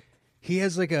enjoy. He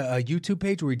has like a YouTube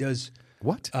page where he does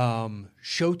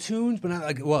show tunes, but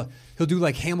not he'll do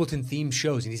like Hamilton themed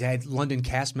shows, and he's had London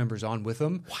cast members on with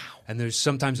him. Wow! And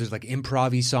sometimes there's like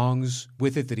improv-y songs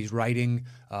with it that he's writing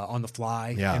on the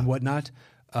fly and whatnot.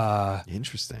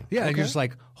 Interesting. Yeah, and you're just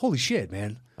like, holy shit,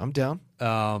 man! I'm down.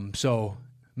 So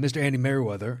Mr. Andy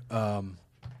Merriweather,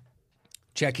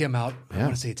 check him out. I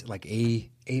want to say it's like A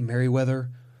Merriweather.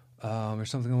 Or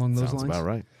something along those lines.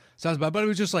 Sounds about right. But it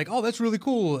was just like, oh, that's really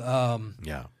cool.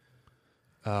 Yeah.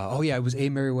 It was A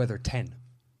Merriweather 10.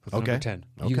 Number 10.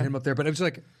 You can hit him up there. But it was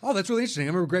like, oh, that's really interesting. I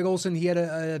remember Greg Olson, he had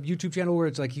a YouTube channel where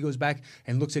it's like he goes back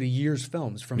and looks at a year's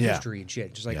films from history and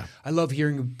shit. Just like, I love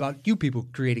hearing about you people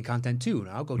creating content too. And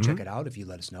I'll go check it out if you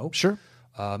let us know. Sure.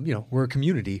 We're a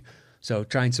community. So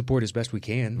try and support as best we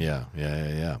can. Yeah.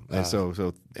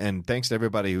 And thanks to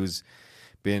everybody who's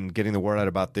been getting the word out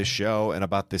about this show and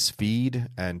about this feed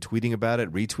and tweeting about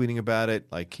it, retweeting about it.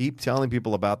 Like, keep telling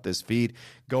people about this feed.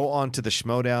 Go on to the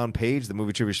Schmodown page, the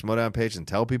Movie Trivia Schmodown page, and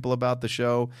tell people about the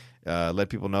show. Let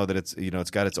people know that it's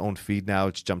got its own feed now.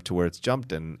 It's jumped to where it's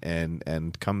jumped,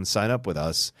 and come sign up with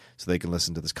us so they can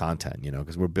listen to this content.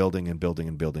 Because we're building and building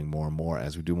and building more and more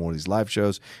as we do more of these live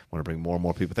shows. Want to bring more and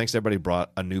more people. Thanks to everybody who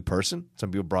brought a new person.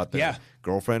 Some people brought their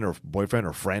girlfriend or boyfriend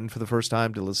or friend for the first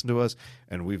time to listen to us,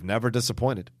 and we've never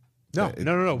disappointed. No.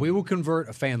 We will convert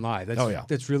a fan live.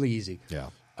 That's really easy. Yeah.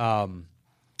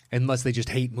 Unless they just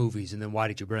hate movies, and then why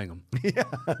did you bring them? Yeah.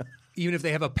 Even if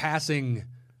they have a passing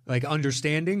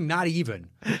understanding, not even.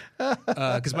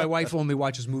 Because my wife only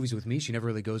watches movies with me. She never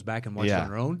really goes back and watches on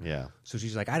her own. Yeah. So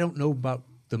she's like, I don't know about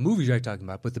the movies you're talking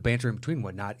about, but the banter in between and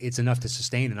whatnot, it's enough to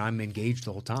sustain, and I'm engaged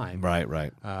the whole time. Right.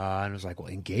 And I was like, well,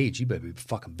 engaged? You better be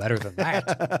fucking better than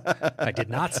that. I did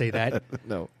not say that.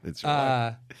 No, it's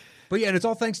right. But yeah, and it's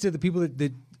all thanks to the people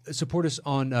that support us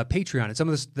on Patreon. And some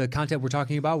of the content we're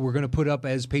talking about, we're going to put up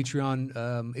as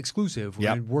Patreon exclusive. We're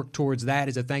going to work towards that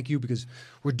as a thank you, because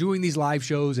we're doing these live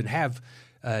shows and have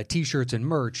T-shirts and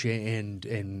merch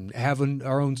and having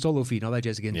our own solo feed and all that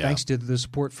jazz. Again, thanks to the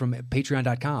support from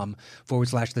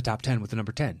patreon.com/the top 10 with the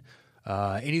number 10.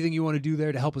 Anything you want to do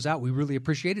there to help us out, we really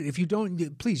appreciate it. If you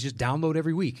don't, please just download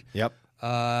every week. Yep.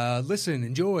 Listen,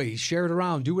 enjoy, share it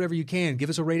around, do whatever you can. Give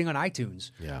us a rating on iTunes.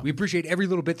 Yeah. We appreciate every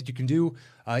little bit that you can do,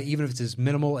 even if it's as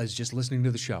minimal as just listening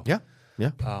to the show. Yeah.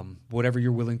 Yeah. Whatever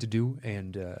you're willing to do,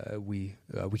 and we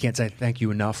can't say thank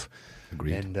you enough.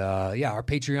 Agreed. And our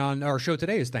Patreon, our show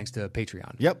today is thanks to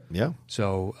Patreon. Yep. Yeah.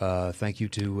 So thank you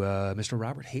to Mr.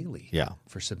 Robert Haley. Yeah.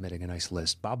 For submitting a nice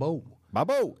list. Babo.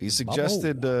 He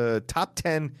suggested top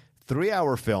 10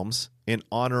 3-hour films in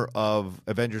honor of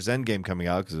Avengers Endgame coming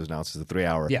out because it was announced as a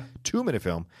 3-hour, 2-minute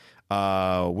film.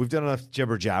 We've done enough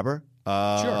jibber jabber.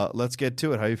 Sure. Let's get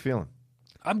to it. How you feeling?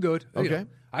 I'm good. Okay. You know,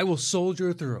 I will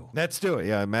soldier through. Let's do it.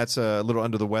 Yeah, Matt's a little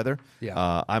under the weather.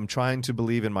 Yeah. I'm trying to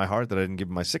believe in my heart that I didn't give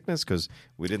him my sickness because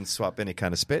we didn't swap any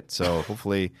kind of spit. So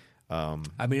hopefully. I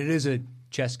mean, it is a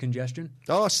chest congestion.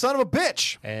 Oh, son of a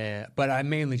bitch. But I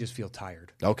mainly just feel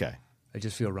tired. Okay. I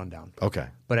just feel run down. Okay.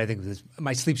 But I think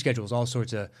my sleep schedule is all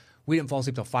sorts of. We didn't fall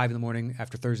asleep till 5 in the morning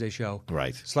after Thursday's show.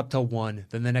 Right. Slept till 1.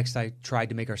 Then the next I tried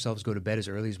to make ourselves go to bed as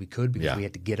early as we could because we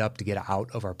had to get up to get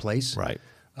out of our place. Right.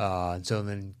 And so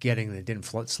then didn't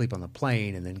sleep on the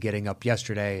plane, and then getting up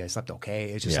yesterday, I slept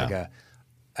okay. It's just I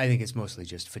think it's mostly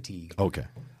just fatigue. Okay.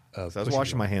 So I was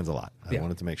washing my hands a lot. I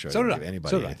wanted to make sure I didn't give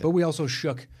anybody anything. But we also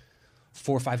shook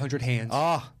 400 or 500 hands.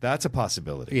 Oh, that's a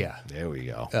possibility. Yeah. There we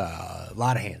go. A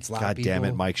lot of hands. God damn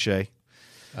it, Mike Shea.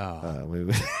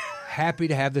 Happy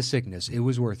to have the sickness. It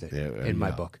was worth it in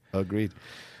my book. Agreed.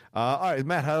 All right,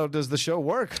 Matt, how does the show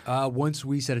work? Once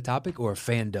we set a topic, or a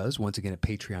fan does, once again at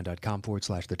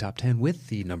patreon.com/the top 10 with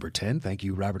the number 10. Thank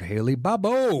you, Robert Haley.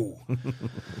 Babo!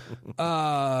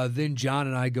 Then John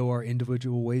and I go our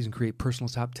individual ways and create personal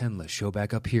top 10 lists. Show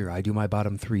back up here. I do my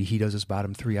bottom 3. He does his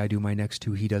bottom 3. I do my next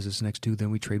 2. He does his next 2.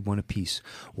 Then we trade one apiece.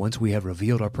 Once we have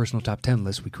revealed our personal top 10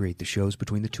 list, we create the shows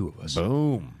between the two of us.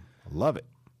 Boom. Love it.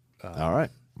 All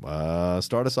right.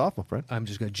 Start us off, my friend. I'm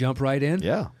just going to jump right in.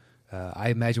 Yeah. I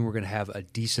imagine we're going to have a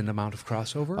decent amount of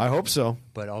crossover. I hope so.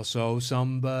 But also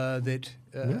some that,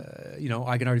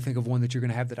 I can already think of one that you're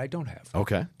going to have that I don't have.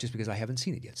 Okay. Just because I haven't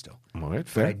seen it yet still. All right, But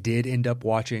fair. I did end up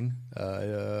watching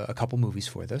a couple movies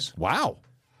for this. Wow.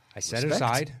 I set it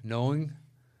aside knowing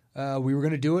we were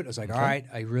going to do it. I was like, all right,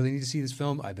 I really need to see this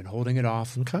film. I've been holding it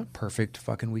off. Okay. Perfect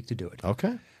fucking week to do it.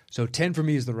 Okay. So 10 for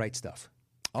me is the right stuff.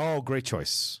 Oh, great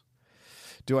choice.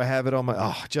 Do I have it on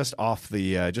my just off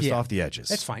the off the edges?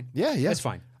 That's fine. Yeah. That's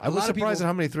fine. I was surprised at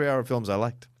how many 3-hour films I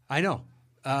liked. I know.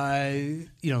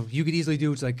 You could easily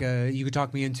do. It's like you could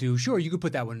talk me into. Sure, you could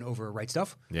put that one over Right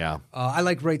Stuff. Yeah. I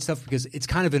like Right Stuff because it's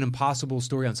kind of an impossible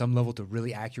story on some level to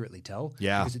really accurately tell.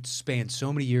 Yeah. Because it spans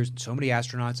so many years, so many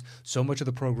astronauts, so much of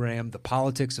the program, the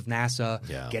politics of NASA,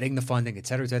 getting the funding, et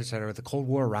cetera, et cetera, et cetera, the Cold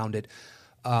War around it,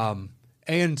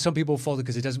 and some people fault it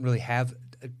because it doesn't really have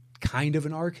kind of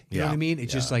an arc, you know what I mean?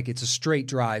 It's just like it's a straight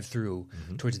drive through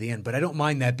towards the end. But I don't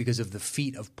mind that because of the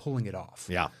feat of pulling it off.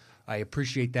 Yeah. I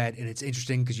appreciate that, and it's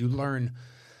interesting because you learn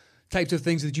types of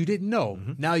things that you didn't know.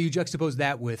 Now you juxtapose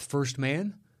that with First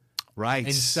Man, Right.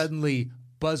 and suddenly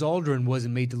Buzz Aldrin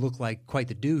wasn't made to look like quite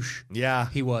the douche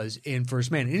he was in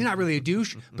First Man. And he's not really a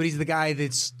douche, but he's the guy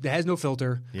that has no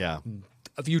filter. Yeah.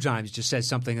 A few times just says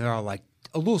something, and they're all like,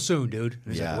 a little soon, dude.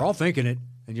 And he's like, we're all thinking it.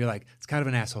 And you're like, it's kind of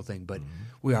an asshole thing, but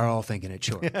we are all thinking it,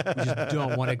 sure. We just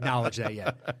don't want to acknowledge that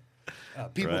yet.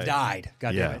 People died,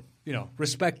 God damn it.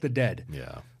 Respect the dead.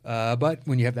 Yeah. But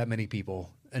when you have that many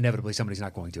people, inevitably somebody's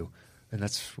not going to, and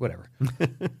that's whatever.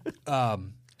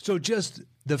 So just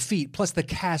the feat, plus the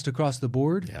cast across the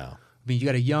board. Yeah. I mean, you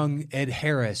got a young Ed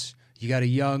Harris. You got a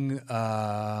young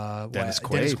Dennis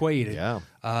Quaid. Yeah.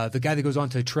 The guy that goes on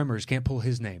to Tremors, can't pull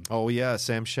his name. Oh, yeah.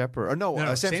 Sam Shepard. Or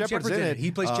no, Sam Shepard's in it.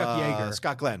 He plays Chuck Yeager.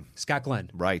 Scott Glenn. Scott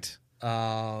Glenn. Right.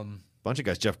 Bunch of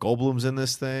guys. Jeff Goldblum's in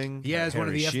this thing. Yeah, he's one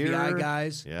of the Shearer. FBI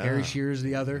guys. Yeah. Harry Shearer's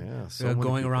the other. Yeah, so many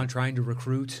going people. around trying to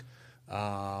recruit.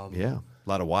 Yeah. A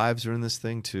lot of wives are in this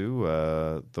thing, too.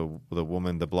 The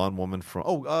woman, the blonde woman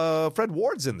from... Fred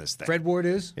Ward's in this thing. Fred Ward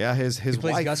is. Yeah, his He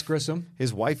plays wife. Gus Grissom.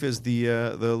 His wife is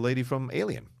the lady from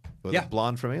Alien. The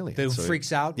blonde from Alien. Who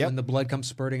freaks out when the blood comes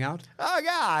spurting out. Oh,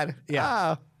 God.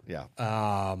 Yeah. Yeah.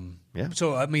 Yeah.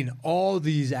 So, I mean, all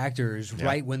these actors,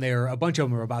 right when a bunch of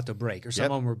them are about to break, or some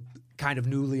of them were kind of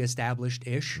newly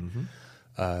established-ish,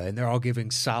 and they're all giving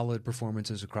solid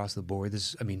performances across the board.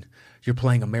 You're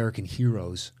playing American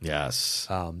heroes. Yes.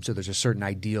 So there's a certain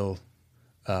ideal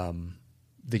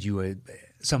that you would,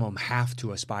 some of them have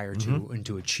to aspire to and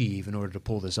to achieve in order to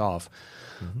pull this off.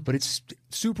 But it's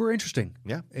super interesting.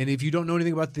 Yeah. And if you don't know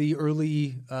anything about the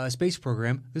early space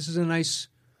program, this is a nice,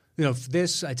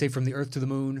 this, I'd say from the Earth to the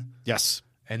Moon. Yes.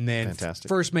 And then Fantastic.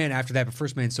 First Man after that, but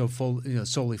First Man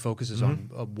solely focuses on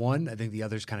one. I think the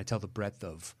others kind of tell the breadth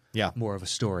of more of a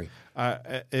story.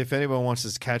 If anyone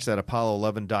wants to catch that Apollo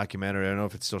 11 documentary, I don't know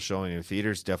if it's still showing in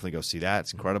theaters. Definitely go see that.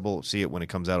 It's incredible. See it when it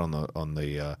comes out on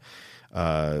the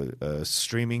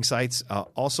streaming sites.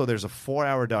 Also, there's a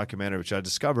 4-hour documentary which I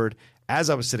discovered as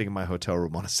I was sitting in my hotel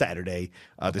room on a Saturday.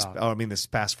 This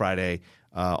past Friday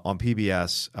on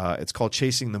PBS. It's called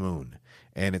Chasing the Moon,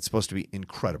 and it's supposed to be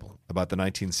incredible about the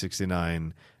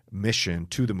 1969 mission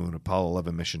to the moon, Apollo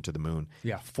 11 mission to the moon.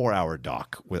 Yeah. 4-hour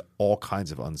doc with all kinds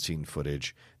of unseen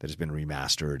footage that has been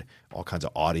remastered, all kinds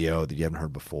of audio that you haven't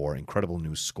heard before, incredible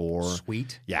new score.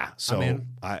 Sweet. Yeah. So I'm in.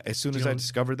 as soon as I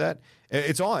discovered that,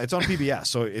 it's on PBS.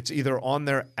 So it's either on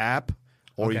their app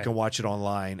or you Okay. can watch it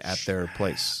online at their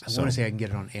place. I want to say I can get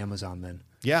it on Amazon then.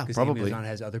 Yeah, because probably. Amazon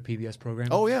has other PBS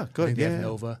programs. Oh, yeah, good. I think they Yeah, have yeah.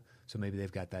 Nova, so maybe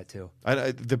they've got that too.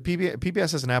 The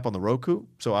PBS has an app on the Roku,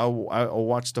 so I'll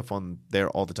watch stuff on there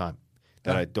all the time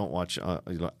that I don't watch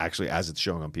actually as it's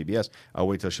showing on PBS. I'll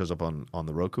wait till it shows up on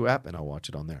the Roku app and I'll watch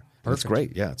it on there. It's Perfect.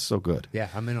 great. Yeah, it's so good. Yeah,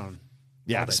 I'm in on.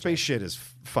 Yeah, all the that space shit is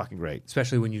fucking great.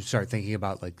 especially when you start thinking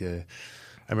about like I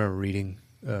remember reading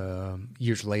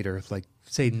years later, like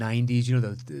say 90s,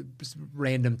 the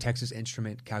random Texas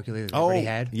Instrument calculator that everybody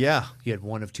had. yeah. You had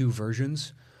one of two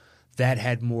versions that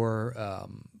had more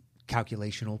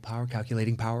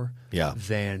calculating power Yeah.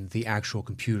 than the actual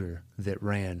computer that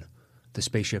ran the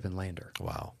spaceship and lander.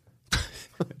 Wow.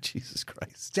 Jesus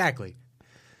Christ. Exactly.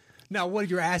 Now, what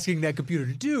you're asking that computer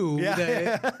to do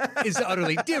is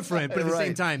utterly different, but at the same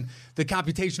Right. time, the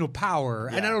computational power,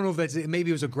 and I don't know if maybe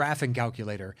it was a graphing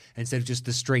calculator instead of just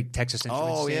the straight Texas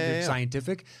Instruments standard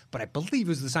scientific, but I believe it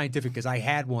was the scientific because I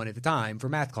had one at the time for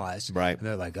math class. Right. And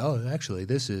they're like, oh, actually,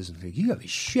 this is, you got to be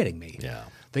shitting me. Yeah.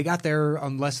 They got there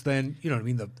on less than,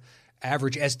 the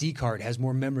average SD card has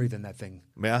more memory than that thing.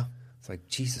 Yeah. It's like,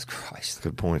 Jesus Christ.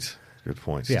 Good point. Good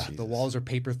point. Yeah, Jesus. the walls are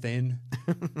paper thin.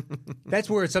 That's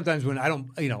where sometimes when I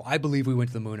don't, I believe we went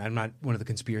to the moon. I'm not one of the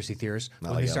conspiracy theorists.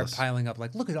 When like they start Ellis. piling up,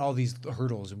 like, look at all these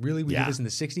hurdles. And really, we did this in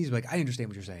the 60s? Like, I understand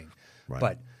what you're saying. Right.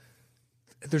 But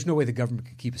there's no way the government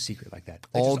can keep a secret like that.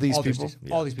 All these their people?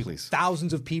 systems, all Yeah, these people. please.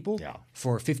 Thousands of people Yeah.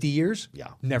 for 50 years? Yeah.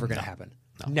 Never going to happen.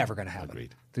 Never going to happen.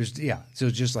 Agreed. So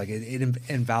it's just like it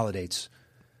invalidates.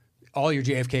 All your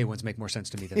JFK ones make more sense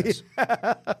to me than this.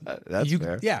 That's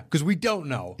fair. Yeah, because we don't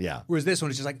know. Yeah. Whereas this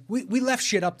one is just like, we left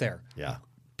shit up there. Yeah.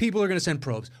 People are going to send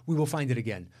probes. We will find it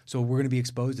again. So we're going to be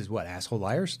exposed as what? Asshole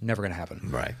liars? Never going to happen.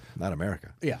 Right. Not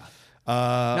America. Yeah.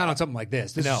 Not on something like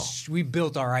this. We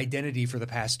built our identity for the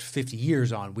past 50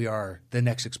 years on. We are the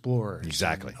next explorers.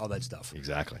 Exactly. and all that stuff.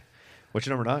 Exactly. What's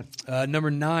your number 9? Number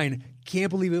 9. Can't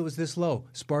believe it was this low.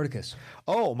 Spartacus.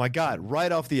 Oh my God!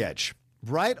 Right off the edge.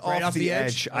 Right off the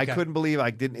edge. I Okay. couldn't believe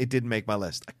it didn't make my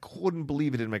list. I couldn't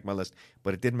believe it didn't make my list,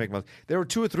 but it didn't make my list. There were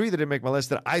 2 or 3 that didn't make my list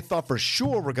that I thought for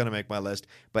sure were going to make my list,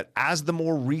 but as the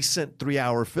more recent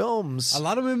 3-hour films, A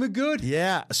lot of them are good.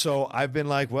 yeah, so I've been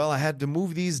like, well, I had to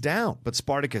move these down. But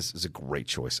Spartacus is a great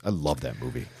choice. I love that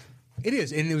movie. It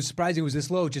is. And it was surprising it was this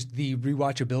low, just the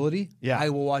rewatchability. Yeah. I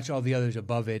will watch all the others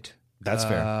above it. That's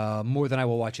fair. More than I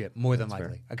will watch it, more than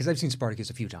likely. Because I've seen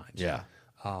Spartacus a few times. Yeah.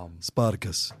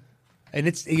 Spartacus. And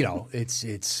it's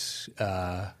it's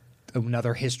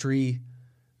another history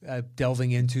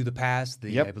delving into the past.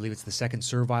 Yep. I believe it's the Second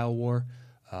Servile War.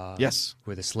 Yes.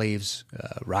 Where the slaves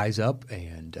rise up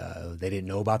and they didn't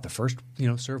know about the first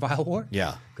Servile War.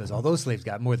 Yeah. Because all those slaves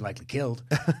got more than likely killed.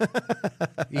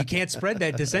 You can't spread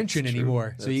that dissension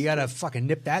anymore. So you got to fucking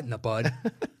nip that in the bud.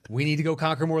 We need to go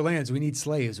conquer more lands. We need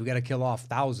slaves. We got to kill off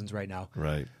thousands right now.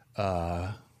 Right.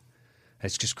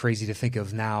 It's just crazy to think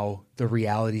of now the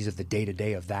realities of the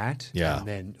day-to-day of that. Yeah. And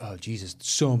then, oh, Jesus,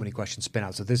 so many questions spin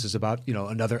out. So this is about,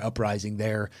 another uprising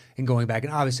there and going back.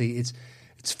 And obviously it's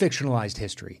fictionalized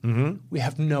history. Mm-hmm. We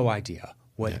have no idea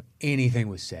what anything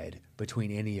was said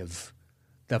between any of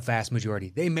the vast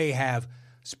majority. They may have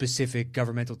specific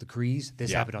governmental decrees.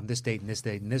 This happened on this date and this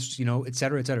date and this, et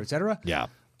cetera, et cetera, et cetera. Yeah.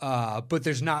 But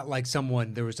there's not like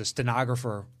there was a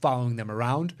stenographer following them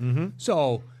around. Mm-hmm.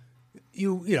 So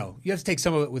you have to take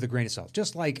some of it with a grain of salt,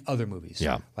 just like other movies.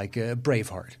 Yeah. Like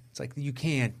Braveheart. It's like you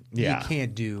can't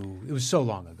do. It was so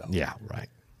long ago. Yeah. Right.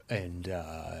 And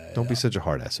Don't be such a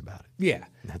hard ass about it. yeah.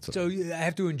 So I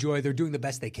have to enjoy. They're doing the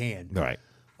best they can. Right.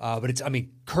 But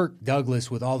Kirk Douglas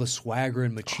with all the swagger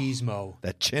and machismo.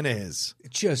 That chin is.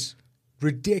 It's just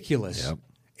ridiculous. Yep.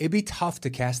 It'd be tough to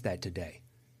cast that today.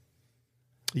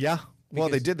 Yeah. Well,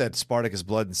 they Because- did that Spartacus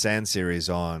Blood and Sand series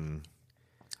on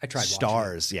I tried watching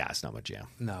Stars. Yeah, it's not my jam.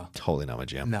 it. No. Totally not my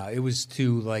jam. No, it was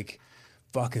to like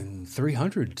fucking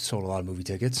 300 sold a lot of movie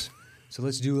tickets. So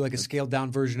let's do like a scaled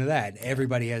down version of that.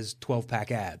 Everybody has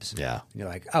 12-pack abs. Yeah. And you're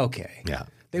like, okay. Yeah.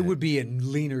 They would be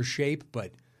in leaner shape,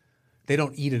 but they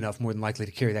don't eat enough more than likely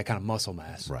to carry that kind of muscle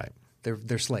mass. Right.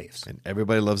 They're slaves. And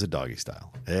everybody loves a doggy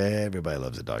style. Everybody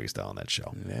loves a doggy style on that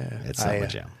show. Yeah. It's not my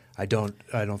jam. I don't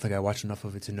think I watched enough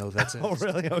of it to know that's Oh,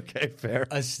 really? Okay, fair.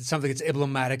 something that's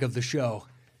emblematic of the show.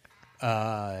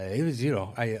 It was,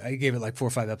 I gave it like 4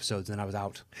 or 5 episodes and I was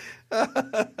out.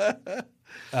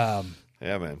 Yeah,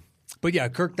 man. But yeah,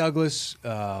 Kirk Douglas,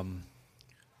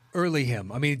 early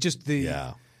him. I mean, just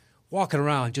the walking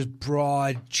around, just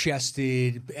broad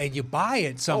chested, and you buy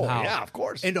it somehow. Oh, yeah, of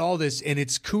course. And all this, and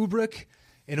it's Kubrick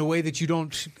in a way that you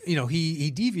don't, he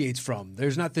deviates from.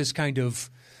 There's not this kind of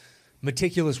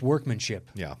meticulous workmanship.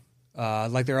 Yeah.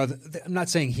 Like there are other, I'm not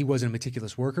saying he wasn't a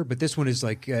meticulous worker, but this one is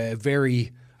like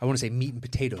very, I want to say meat and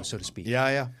potatoes, so to speak.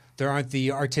 Yeah. There aren't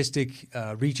the artistic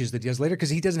reaches that he does later because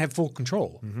he doesn't have full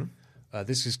control. Mm-hmm.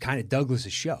 This is kind of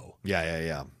Douglas's show.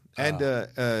 Yeah. And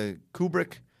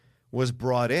Kubrick was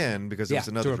brought in because there was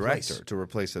another director to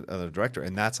replace another director,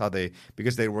 and that's how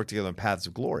because they worked together in Paths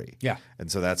of Glory. Yeah,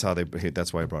 and so that's why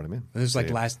I brought him in. And this is like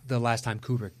the last time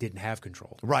Kubrick didn't have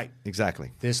control. Right,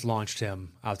 exactly. This launched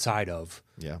him outside of.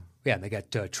 Yeah, and they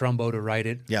got Trumbo to write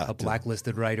it. Yeah, a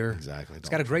blacklisted writer. Exactly. It's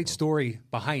got a great story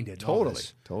behind it. Totally.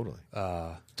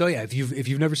 So yeah, if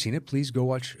you've never seen it, please go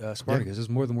watch Spartacus. It's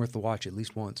more than worth the watch at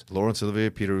least once. Laurence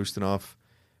Olivier, Peter Ustinov,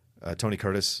 Tony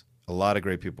Curtis. A lot of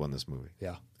great people in this movie.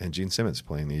 Yeah. And Gene Simmons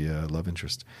playing the love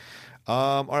interest.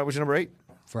 All right, what's your number 8?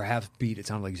 For a half beat, it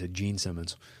sounded like you said Gene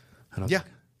Simmons.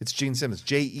 It's Gene Simmons.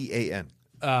 Jean.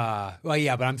 Well,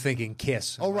 yeah, but I'm thinking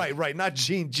Kiss. Oh, right. Not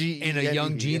Gene. G. And a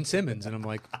young Gene Simmons. And I'm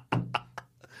like,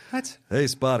 what? Hey,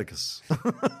 Spartacus.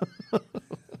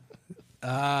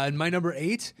 And my number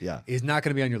 8 is not going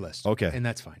to be on your list. Okay. And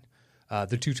that's fine.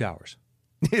 The Two Towers.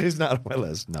 It is not on my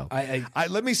list, no.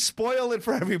 Let me spoil it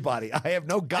for everybody. I have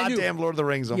no goddamn Lord of the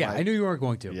Rings on my... Yeah, I knew you weren't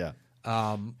going to. Yeah.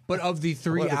 But of the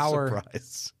 3-hour...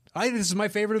 surprise. This is my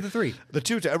favorite of the 3. The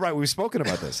two... Right, we've spoken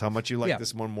about this. How much you like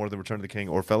this one more than Return of the King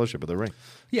or Fellowship of the Ring.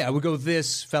 Yeah, I would go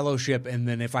this, Fellowship, and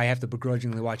then if I have to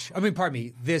begrudgingly watch...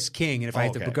 this King, and if I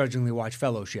have to begrudgingly watch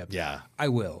Fellowship, I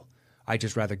will. I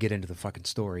just rather get into the fucking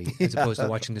story as opposed to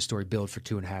watching the story build for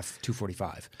 2.5,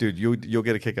 2:45. Dude, you'll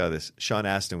get a kick out of this. Sean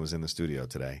Astin was in the studio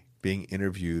today being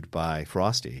interviewed by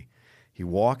Frosty. He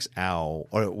walks out,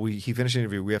 he finished the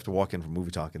interview. We have to walk in from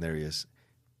Movie Talk, and there he is.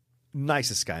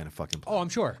 Nicest guy in a fucking place. Oh, I'm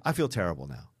sure. I feel terrible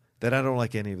now that I don't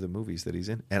like any of the movies that he's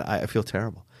in, and I feel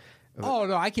terrible. Oh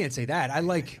no, I can't say that.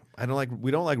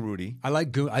 We don't like Rudy. I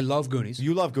love Goonies.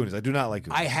 You love Goonies. I do not like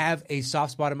Goonies. I have a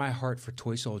soft spot in my heart for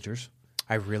Toy Soldiers.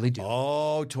 I really do.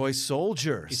 Oh, Toy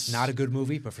Soldiers. It's not a good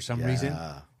movie, but for some reason,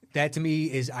 that to me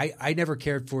is I never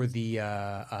cared for the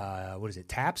what is it,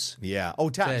 Taps? Yeah. Oh,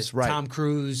 Taps. Right. Tom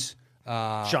Cruise,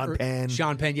 Sean Penn.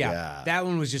 Sean Penn. Yeah. That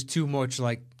one was just too much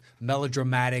like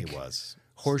melodramatic. It was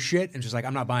horseshit, and just like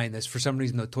I'm not buying this. For some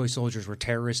reason, the toy soldiers were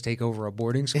terrorists take over a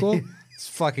boarding school. It's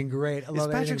fucking great. I love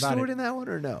Is Patrick Stewart it. in that one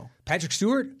or no? Patrick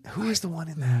Stewart? Who is the one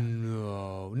in that?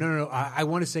 No. I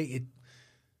want to say it.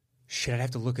 Shit, I'd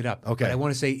have to look it up. Okay. But I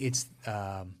want to say it's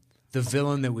the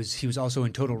villain he was also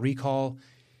in Total Recall.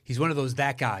 He's one of those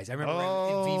guys. I remember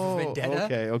in V for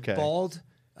Vendetta. Okay. Bald,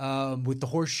 with the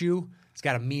horseshoe. He's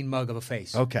got a mean mug of a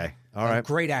face. Okay. All right.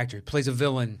 Great actor. He plays a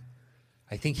villain.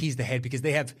 I think he's the head because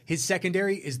they have his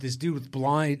secondary is this dude with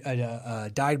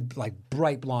dyed like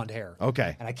bright blonde hair.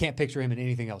 Okay. And I can't picture him in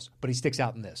anything else, but he sticks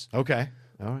out in this. Okay.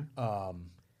 All right.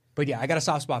 But yeah, I got a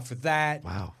soft spot for that.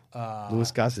 Wow. Louis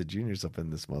Gossett Jr.'s up in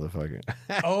this motherfucker.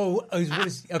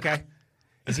 Okay.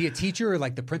 Is he a teacher or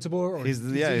like the principal? Or he's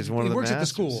one of the He works masters. at the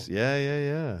school.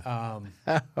 Yeah.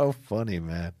 How funny,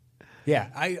 man.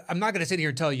 Yeah, I'm not going to sit here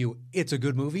and tell you it's a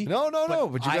good movie. No,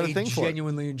 but you got to think for it. I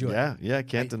genuinely enjoyed it. Yeah,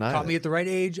 can't deny it. Caught me at the right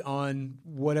age on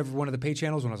whatever one of the pay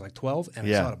channels when I was like 12, and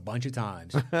I saw it a bunch of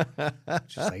times.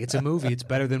 Just like, it's a movie. It's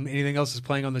better than anything else that's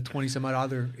playing on the 20-some-odd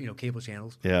other cable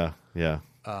channels. Yeah.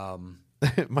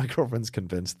 My girlfriend's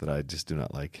convinced that I just do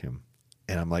not like him.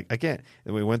 And I'm like, I can't.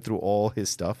 And we went through all his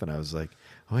stuff, and I was like,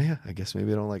 oh, yeah, I guess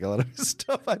maybe I don't like a lot of his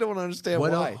stuff. I don't understand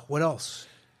why. What else?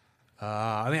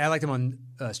 I liked him on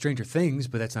Stranger Things,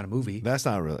 but that's not a movie. That's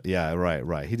not really. Yeah,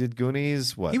 right. He did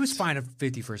Goonies. What? He was fine at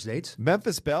 50 First Dates.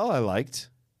 Memphis Belle, I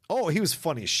liked. Oh, he was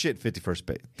funny as shit.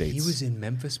 51st Dates. He was in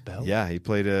Memphis Belle. Yeah, he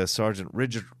played Sergeant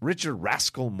Richard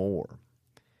Rascal Moore.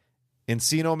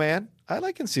 Encino Man. I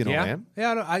like Encino Man.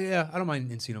 Yeah, I don't mind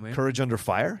Encino Man. Courage Under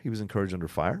Fire. He was in Courage Under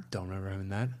Fire. Don't remember him in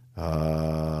that.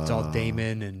 It's all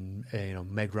Damon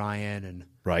and Meg Ryan and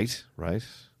right.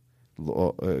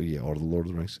 Or the Lord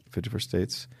of the Rings, 51st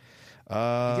Dates. He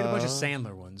did a bunch of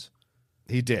Sandler ones.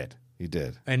 He did.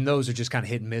 And those are just kind of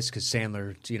hit and miss because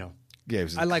Sandler, Yeah, he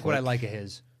was in I like Click. what I like of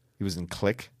his. He was in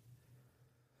Click.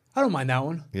 I don't mind that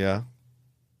one. Yeah.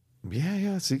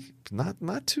 See,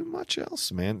 not too much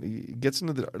else, man. He gets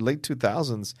into the late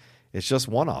 2000s. It's just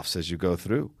one-offs as you go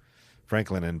through.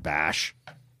 Franklin and Bash.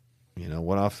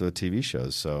 one-off the TV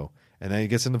shows. So, and then he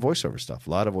gets into voiceover stuff, a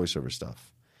lot of voiceover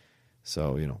stuff.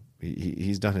 So,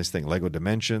 he's done his thing. Lego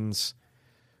Dimensions,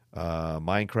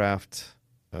 Minecraft,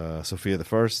 Sophia the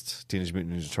First, Teenage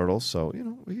Mutant Ninja Turtles. So,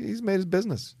 he's made his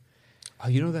business. Oh,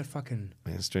 you know that fucking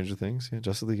Stranger Things,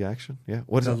 Justice League Action,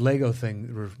 What is the it? Lego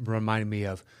thing reminded me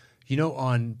of,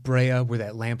 on Brea where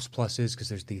that Lamps Plus is, because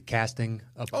there's the casting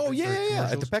up. Oh yeah,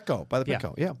 at the commercials. Petco, by the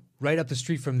Petco, yeah. Right up the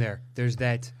street from there, there's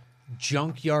that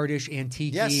junkyardish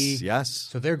antique. Yes.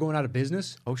 So they're going out of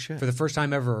business. Oh, shit. For the first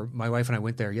time ever, my wife and I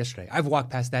went there yesterday. I've walked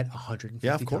past that 150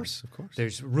 Yeah, of times. course, of course.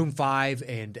 There's Room 5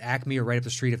 and Acme are right up the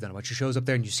street of them. A bunch of shows up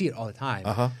there, and you see it all the time.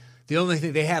 Uh-huh. The only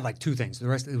thing, they had like two things. The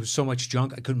rest, it was so much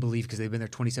junk, I couldn't believe, because they've been there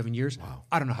 27 years. Wow.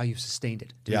 I don't know how you've sustained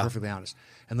it, to be perfectly honest.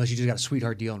 Unless you just got a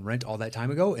sweetheart deal and rent all that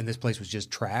time ago, and this place was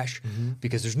just trash,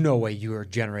 because there's no way you are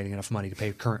generating enough money to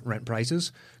pay current rent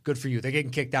prices. Good for you. They're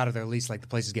getting kicked out of their lease like the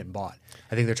place is getting bought.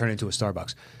 I think they're turning into a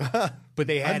Starbucks. But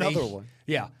they had Another one.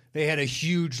 Yeah. They had a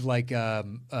huge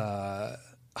Han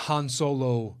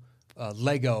Solo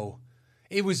Lego.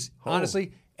 It was,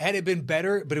 honestly, had it been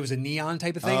better, but it was a neon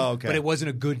type of thing. Oh, okay. But it wasn't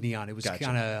a good neon. It was Gotcha.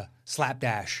 kind of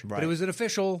slapdash. Right. But it was an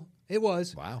official. It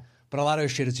was. Wow. But a lot of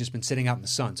shit has just been sitting out in the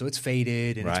sun. So it's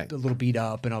faded and Right. it's a little beat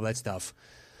up and all that stuff.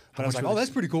 But I was like, oh,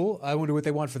 that's pretty cool. I wonder what they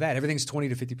want for that. Everything's 20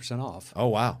 to 50% off. Oh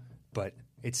wow. But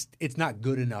it's not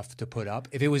good enough to put up.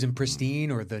 If it was in pristine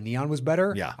or the neon was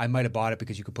better, Yeah. I might have bought it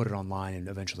because you could put it online and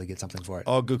eventually get something for it.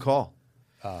 Oh, good call.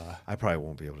 I probably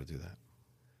won't be able to do that.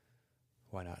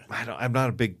 Why not?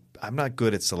 I'm not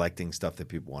good at selecting stuff that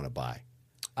people want to buy.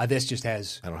 This just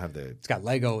has. I don't have the. It's got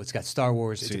Lego. It's got Star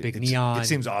Wars. It's a big neon. It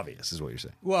seems obvious, is what you're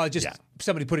saying. Well, just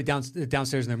somebody put it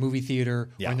downstairs in their movie theater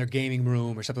Yeah. or in their gaming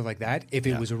room or something like that. If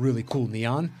it was a really cool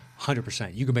neon,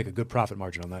 100%. You can make a good profit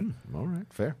margin on that. All right,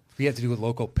 fair. If you have to do a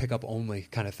local pickup only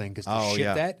kind of thing, because to Oh, ship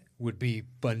yeah. that would be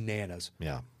bananas.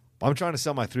 Yeah. I'm trying to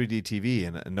sell my 3D TV,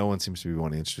 and no one seems to be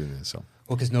wanting interested in it. So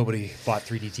Well, because nobody bought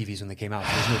 3D TVs when they came out.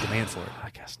 So there's no demand for it. I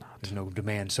guess not. There's no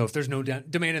demand. So if there's no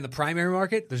demand in the primary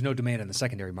market, there's no demand in the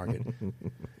secondary market.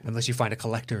 Unless you find a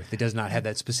collector that does not have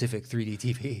that specific 3D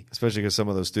TV. Especially because some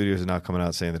of those studios are now coming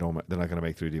out saying they're not going to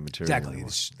make 3D material. Exactly. anymore.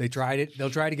 They tried it.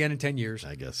 They'll try it again in 10 years.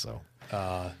 I guess so.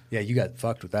 Yeah, you got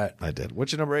fucked with that. I did.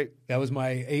 What's your number 8? That was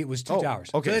my 8 was Two Oh, Towers.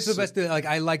 okay. So that's the best. Like,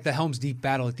 I like the Helm's Deep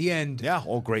battle at the end. Yeah.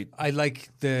 Oh, great. I like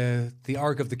the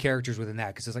arc of the characters within that,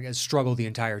 because it's like a struggle the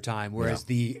entire time. Whereas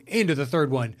the end of the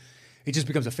third one, it just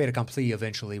becomes a fait accompli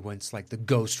eventually when it's like the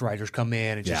Ghost Riders come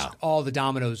in and just all the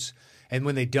dominoes. And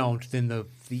when they don't, then the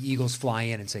Eagles fly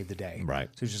in and save the day. Right.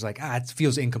 So it's just like, it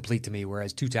feels incomplete to me.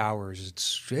 Whereas Two Towers,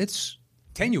 it's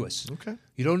tenuous. Okay.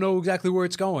 You don't know exactly where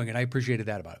it's going, and I appreciated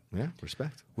that about it. Yeah.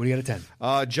 Respect. What do you got at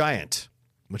 10? Giant,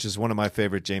 which is one of my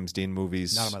favorite James Dean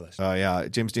movies. Not on my list. Yeah.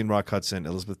 James Dean, Rock Hudson,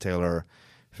 Elizabeth Taylor.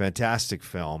 Fantastic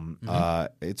film.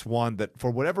 It's one that,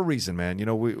 for whatever reason, man,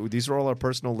 these are all our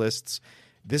personal lists.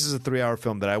 This is a 3-hour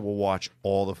film that I will watch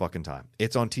all the fucking time.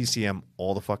 It's on TCM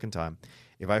all the fucking time.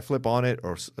 If I flip on it,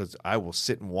 or I will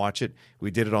sit and watch it. We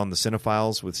did it on the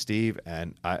Cinephiles with Steve,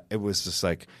 and it was just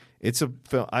like, it's a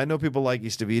film. I know people like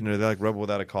East of Eden, or they like Rebel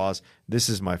Without a Cause. This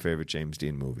is my favorite James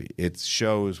Dean movie. It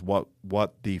shows what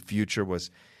the future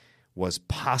was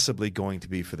possibly going to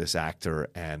be for this actor,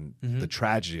 and the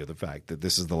tragedy of the fact that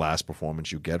this is the last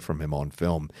performance you get from him on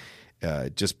film.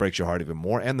 It just breaks your heart even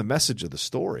more. And the message of the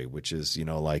story, which is,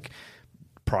 like,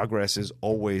 progress is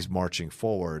always marching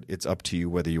forward. It's up to you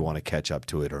whether you want to catch up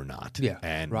to it or not. Yeah,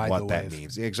 and ride what the that wave.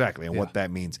 means. Exactly. And what that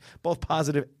means, both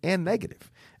positive and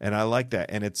negative. And I like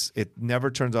that. And it never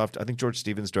turns off. I think George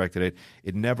Stevens directed it.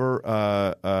 It never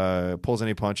pulls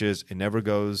any punches. It never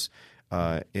goes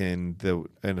in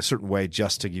a certain way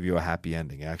just to give you a happy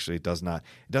ending. Actually, it doesn't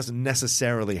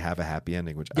necessarily have a happy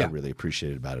ending, which I really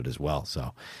appreciated about it as well.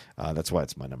 So that's why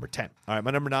it's my number 10. All right,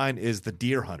 my number 9 is The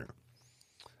Deer Hunter.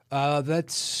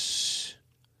 That's.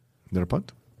 Did I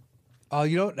punt? Oh,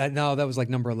 no, that was like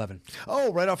number 11.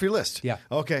 Oh, right off your list. Yeah.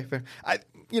 Okay, fair.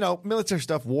 Military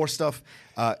stuff, war stuff,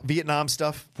 Vietnam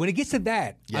stuff. When it gets to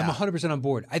that, Yeah. I'm 100% on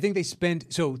board. I think they spend.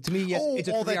 So to me, yes, it's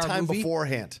a all that 3-hour time movie.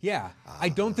 beforehand. Yeah, I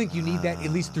don't think you need that,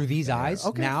 at least through these eyes.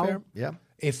 Okay, now, fair. Yeah.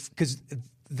 because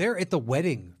they're at the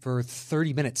wedding for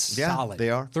 30 minutes Yeah, solid. they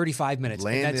are. 35 minutes.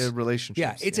 Laying and that's- the relationships,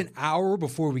 Yeah, it's an hour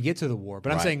before we get to the war.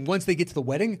 But I'm Right. saying once they get to the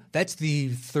wedding, that's the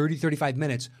 30, 35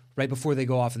 minutes right before they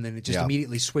go off, and then it just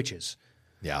immediately switches.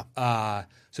 Yeah.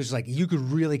 So it's like you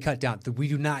could really cut down. We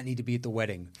do not need to be at the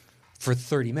wedding for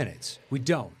 30 minutes. We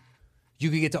don't. You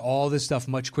could get to all this stuff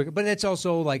much quicker. But it's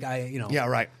also like Yeah,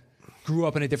 right. grew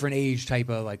up in a different age type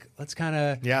of like, let's kind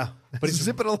of Yeah. But it's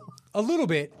zip it a little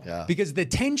bit Yeah. because the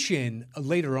tension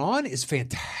later on is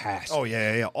fantastic. Oh,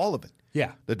 yeah. All of it.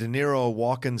 Yeah. The De Niro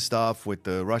walking stuff with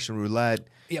the Russian roulette.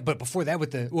 Yeah, but before that,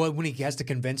 when he has to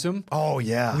convince him, Oh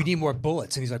yeah, we need more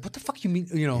bullets, and he's like, "What the fuck you mean?"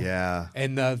 You know? Yeah.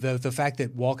 And the fact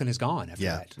that Walken is gone after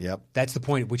Yeah, that. yep. That's the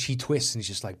point at which he twists, and he's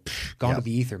just like, gone to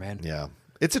the ether, man. Yeah,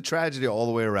 it's a tragedy all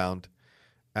the way around,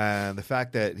 and the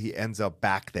fact that he ends up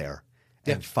back there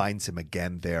and finds him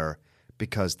again there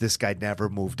because this guy never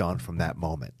moved on from that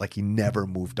moment. Like he never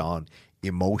moved on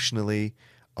emotionally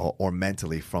or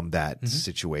mentally from that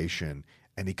situation.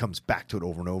 And he comes back to it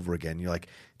over and over again. You're like,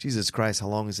 Jesus Christ, how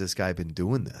long has this guy been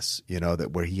doing this? You know,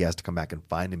 that where he has to come back and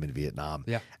find him in Vietnam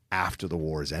after the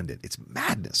war has ended. It's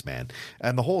madness, man.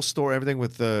 And the whole story, everything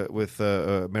with Meryl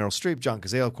Streep, John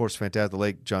Cazale, of course, fantastic. The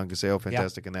late John Cazale,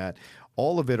 fantastic in that.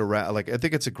 All of it around, like, I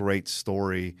think it's a great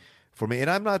story for me. And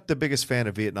I'm not the biggest fan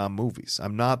of Vietnam movies.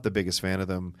 I'm not the biggest fan of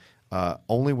them.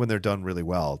 Only when they're done really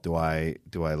well do I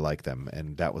like them,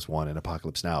 and that was one. And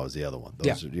Apocalypse Now is the other one.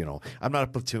 Those are, you know, I'm not a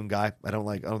Platoon guy. I don't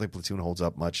think Platoon holds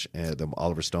up much. The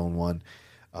Oliver Stone one,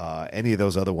 any of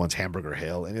those other ones, Hamburger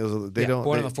Hill, and they don't.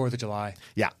 Born on the 4th of July.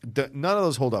 Yeah, none of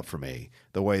those hold up for me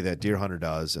the way that Deer Hunter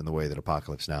does, and the way that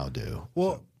Apocalypse Now do.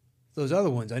 Well, those other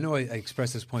ones, I know I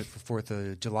expressed this point for 4th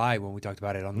of July when we talked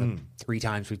about it on the 3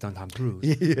 times we've done Tom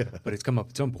Cruise. Yeah, but it's come up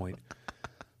at some point.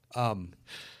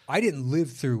 I didn't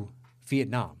live through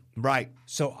Vietnam. Right.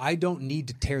 So I don't need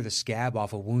to tear the scab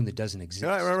off a wound that doesn't exist.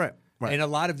 Right. And a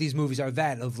lot of these movies are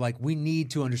that of like, we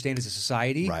need to understand as a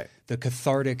society the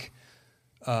cathartic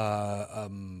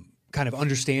kind of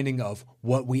understanding of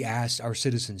what we asked our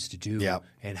citizens to do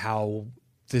and how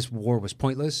this war was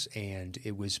pointless and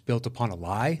it was built upon a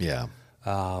lie. Yeah.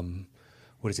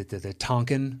 What is it? The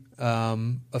Tonkin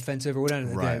offensive or whatever?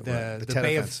 The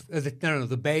Bay offense. of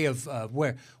the Bay of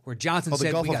where Johnson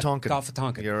said Gulf we of got Tonkin. Gulf of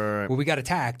Tonkin. You're right. Where we got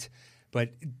attacked, but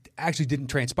it actually didn't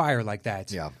transpire like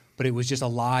that. Yeah. But it was just a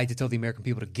lie to tell the American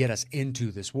people to get us into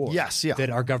this war. Yes, yeah.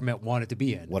 That our government wanted to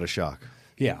be in. What a shock.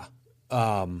 Yeah.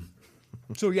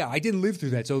 So yeah, I didn't live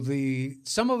through that. So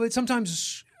some of it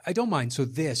sometimes I don't mind. So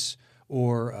this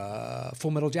or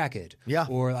Full Metal Jacket. Yeah.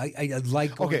 Or I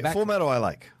like going back. Full Metal I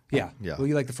like. Yeah. Yeah. Well,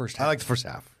 you like the first half. I like the first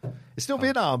half. It's still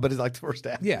Vietnam, but it's like the first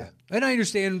half. Yeah. And I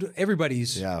understand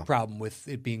everybody's problem with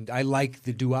it being, I like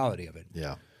the duality of it.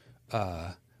 Yeah.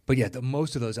 But yeah,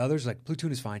 most of those others, like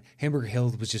Platoon is fine. Hamburger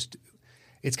Hill was just,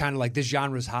 it's kind of like this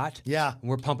genre's hot. Yeah. And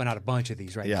we're pumping out a bunch of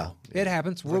these right now. Yeah. It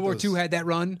happens. World War II had that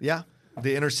run. Yeah.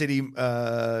 The inner city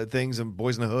things and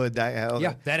Boys in the Hood. That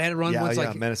had a run once. Yeah,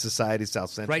 like Menace Society,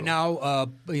 South Central. Right now,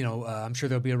 I'm sure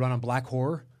there'll be a run on Black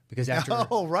Horror. Because after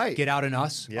Get Out and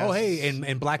Us, Yes.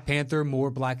 and Black Panther,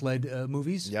 more black-led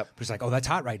movies. Yep. But it's like, that's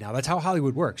hot right now. That's how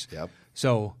Hollywood works. Yep.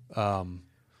 So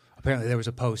apparently there was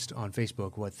a post on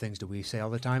Facebook, what things do we say all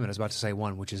the time? And I was about to say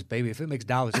one, which is, baby, if it makes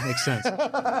dollars, it makes sense.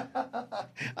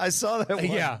 I saw that one.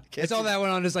 Yeah. I saw that one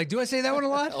on. It's like, do I say that one a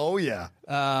lot? Oh, yeah.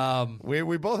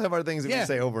 We both have our things that we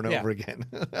say over and over again.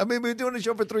 I mean, we've been doing the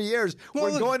show for 3 years.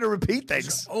 Well, We're going to repeat things.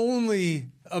 There's only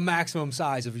a maximum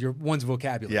size of one's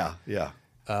vocabulary. Yeah.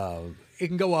 It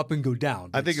can go up and go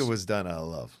down. I think it was done out of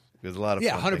love. There's a lot of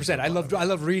 100%. I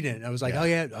love reading it. I was like,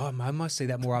 I must say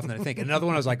that more often than I think. And another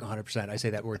one, I was like, 100%. I say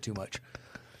that word too much.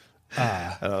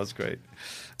 That was great.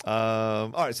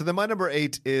 All right, so then my number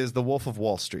 8 is The Wolf of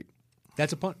Wall Street.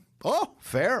 That's a punt. Oh,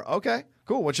 fair. Okay,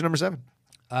 cool. What's your number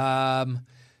 7?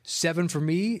 7 for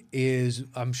me is,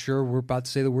 I'm sure we're about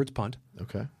to say the words punt.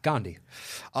 Okay. Gandhi.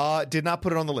 Did not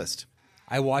put it on the list.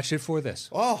 I watched it for this.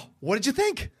 Oh, what did you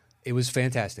think? It was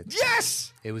fantastic.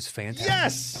 Yes! It was fantastic.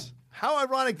 Yes! How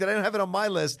ironic that I didn't have it on my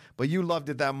list, but you loved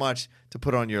it that much to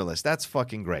put on your list. That's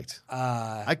fucking great.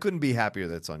 I couldn't be happier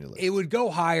that it's on your list. It would go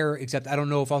higher, except I don't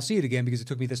know if I'll see it again because it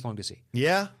took me this long to see.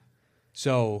 Yeah?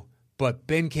 So, but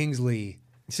Ben Kingsley,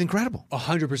 It's incredible.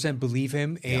 100% believe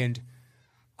him, and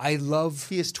I love...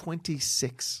 He is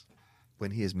 26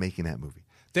 when he is making that movie.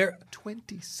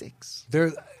 26.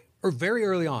 Or very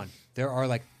early on, there are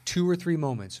like 2 or 3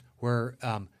 moments where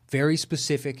very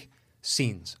specific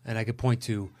scenes, and I could point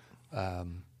to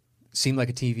seemed like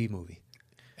a TV movie,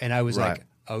 and I was like,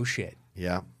 "Oh shit!"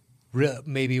 Yeah,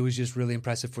 maybe it was just really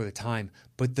impressive for the time,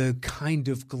 but the kind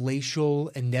of glacial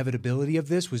inevitability of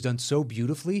this was done so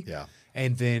beautifully. Yeah,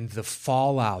 and then the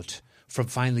fallout from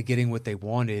finally getting what they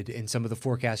wanted, and some of the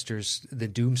forecasters, the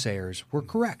doomsayers, were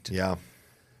correct. Yeah.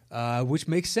 Which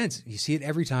makes sense. You see it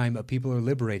every time people are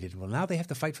liberated. Well, now they have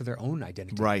to fight for their own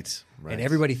identity. Right. And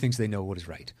everybody thinks they know what is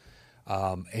right.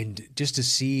 And just to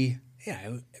see,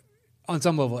 on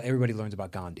some level, everybody learns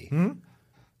about Gandhi. Mm-hmm.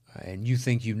 And you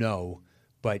think you know,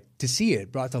 but to see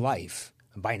it brought to life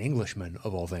by an Englishman,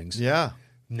 of all things, Yeah.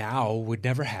 now would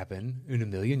never happen in a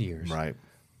million years. Right.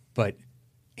 But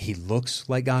He looks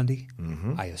like Gandhi.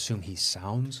 I assume he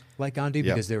sounds like Gandhi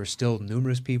Yep. because there were still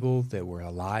numerous people that were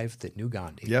alive that knew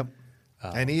Gandhi. Yep.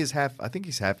 And he is half. I think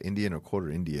he's half Indian or quarter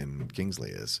Indian.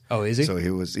 Kingsley is. Oh, is he? So it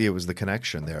was the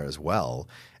connection there as well.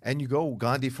 And you go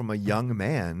Gandhi from a young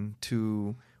man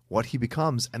to what he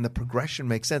becomes, and the progression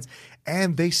makes sense.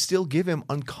 And they still give him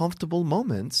uncomfortable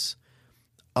moments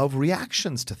of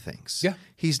reactions to things. Yeah.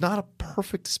 He's not a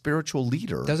perfect spiritual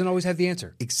leader. Doesn't always have the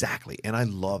answer. Exactly, and I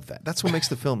love that. That's what makes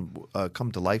the film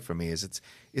come to life for me. Is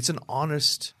it's an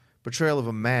honest portrayal of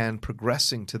a man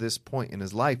progressing to this point in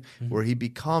his life where he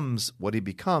becomes what he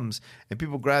becomes, and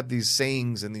people grab these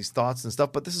sayings and these thoughts and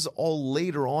stuff. But this is all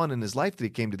later on in his life that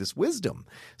he came to this wisdom.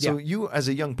 So you, as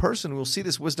a young person, will see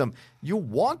this wisdom. You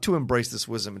want to embrace this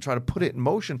wisdom and try to put it in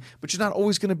motion, but you're not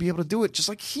always going to be able to do it. Just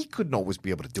like he couldn't always be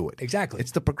able to do it. Exactly.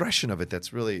 It's the progression of it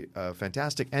that's really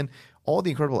fantastic, and all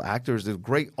the incredible actors. There's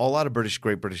a lot of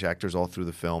great British actors all through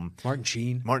the film. Martin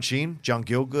Sheen. John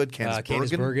Gielgud,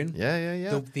 Candice Bergen.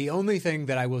 Yeah. The only thing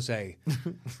that I will say,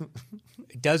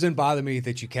 it doesn't bother me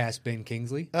that you cast Ben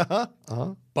Kingsley,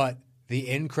 but the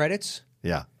end credits,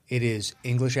 Yeah. it is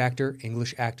English actor,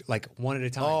 like one at a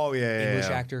time. Oh, yeah,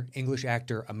 English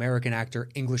actor, American actor,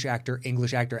 English actor,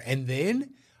 and then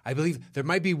I believe there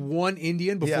might be one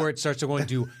Indian before it starts to go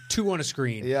into two on a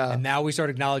screen. Yeah. And now we start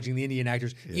acknowledging the Indian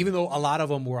actors, even though a lot of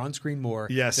them were on screen more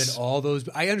Yes. than all those.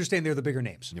 I understand they're the bigger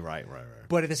names. You're right.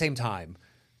 But at the same time,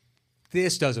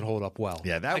 this doesn't hold up well.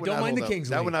 Yeah, that I would don't not mind the hold up.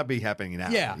 Kingsley. That would not be happening now.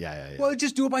 Yeah. Well,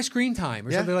 just do it by screen time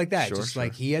or something like that. Sure, just sure.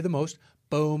 like he had the most.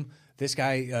 Boom. This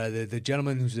guy, the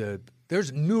gentleman who's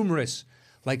there's numerous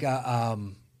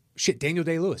Daniel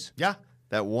Day-Lewis. Yeah.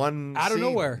 That one Out of scene.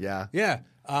 nowhere. Yeah.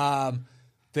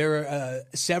 There are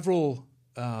several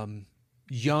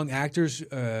young actors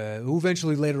who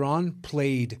eventually later on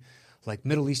played like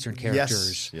Middle Eastern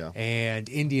characters and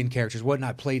Indian characters,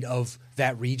 whatnot, played of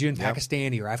that region,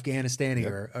 Pakistani or Afghanistani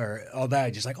or all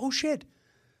that. Just like, oh shit,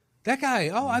 that guy.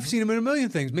 Oh, I've seen him in a million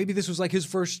things. Maybe this was like his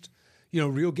first,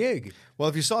 real gig. Well,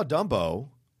 if you saw Dumbo,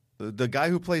 the guy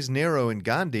who plays Nero in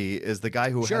Gandhi is the guy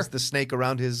who has the snake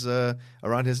around his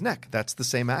neck. That's the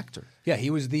same actor. Yeah, he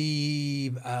was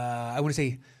the I want to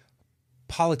say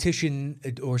politician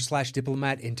or /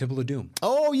 diplomat in Temple of Doom.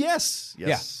 Oh yes.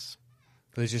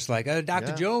 It was just like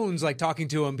Dr. Jones, like talking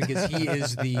to him because he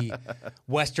is the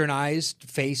westernized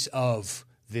face of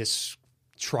this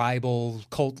tribal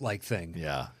cult-like thing.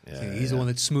 Yeah. He's the one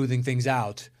that's smoothing things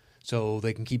out so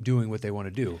they can keep doing what they want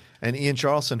to do. And Ian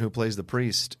Charleson, who plays the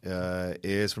priest,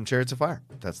 is from Chariots of Fire.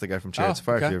 That's the guy from Chariots of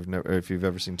Fire. Okay. If you've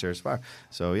ever seen Chariots of Fire,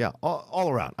 so yeah, all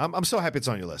around. I'm so happy it's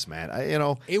on your list, man.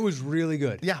 It was really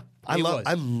good. Yeah, I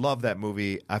love that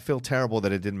movie. I feel terrible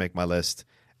that it didn't make my list,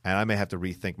 and I may have to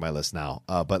rethink my list now.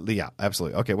 But yeah,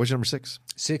 absolutely. Okay, what's your number 6?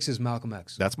 6 is Malcolm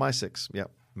X. That's my 6. Yep,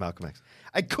 Malcolm X.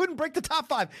 I couldn't break the top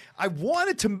 5. I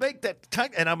wanted to make that,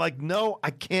 and I'm like, no,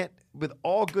 I can't. With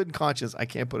all good conscience, I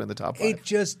can't put it in the top 5. It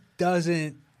just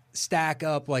doesn't stack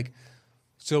up. One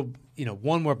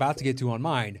we're about to get to on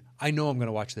mine, I know I'm going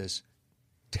to watch this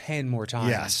 10 more times.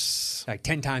 Yes. Like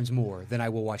 10 times more than I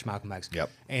will watch Malcolm X. Yep.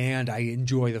 And I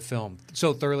enjoy the film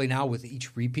so thoroughly now with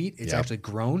each repeat. It's actually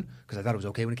grown because I thought it was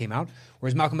okay when it came out.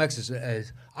 Whereas Malcolm X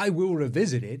is I will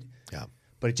revisit it. Yeah.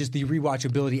 But it's just the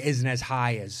rewatchability isn't as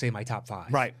high as, say, my top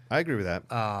 5. Right. I agree with that.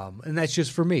 And that's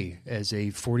just for me as a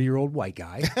 40-year-old white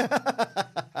guy.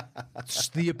 It's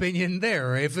the opinion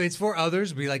there. If it's for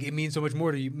others, be like, it means so much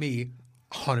more to me.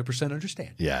 100%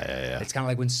 understand. Yeah. It's kind of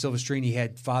like when Silvestrini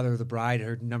had Father of the Bride,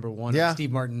 her number 1,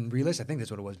 Steve Martin re-list. I think that's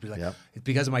what it was. Be like, it's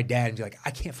because of my dad. And be like, I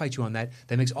can't fight you on that.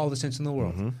 That makes all the sense in the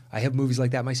world. I have movies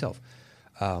like that myself.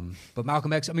 But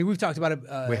Malcolm X, I mean, we've talked about it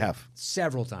we have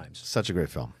several times. Such a great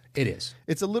film. It is.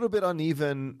 It's a little bit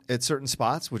uneven at certain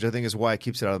spots, which I think is why it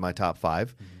keeps it out of my top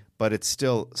 5. But it's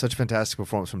still such a fantastic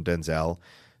performance from Denzel.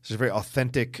 It's a very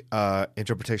authentic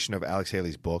interpretation of Alex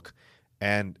Haley's book.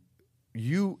 And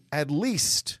you at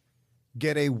least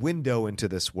get a window into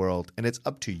this world, and it's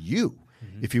up to you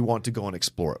if you want to go and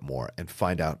explore it more and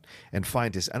find out and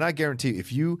find his. And I guarantee you,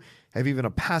 if you have even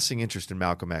a passing interest in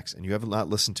Malcolm X and you have not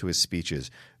listened to his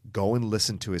speeches, go and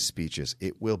listen to his speeches.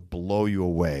 It will blow you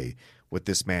away what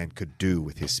this man could do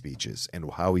with his speeches and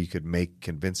how he could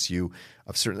convince you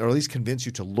of certain, or at least convince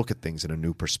you to look at things in a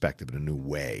new perspective, in a new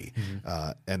way.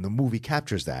 And the movie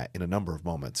captures that in a number of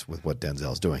moments with what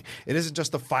Denzel's doing. It isn't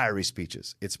just the fiery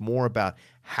speeches. It's more about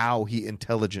how he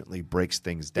intelligently breaks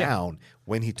things down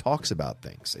when he talks about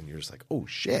things. And you're just like, oh,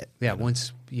 shit. Yeah,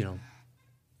 once,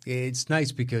 it's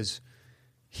nice because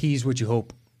he's what you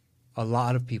hope a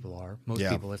lot of people are, most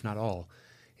people, if not all,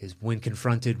 is when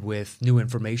confronted with new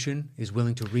information, is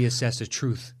willing to reassess a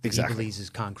truth that Exactly. he believes is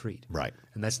concrete. Right.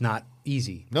 And that's not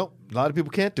easy. Nope. A lot of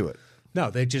people can't do it. No,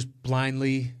 they just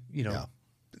blindly, Yeah.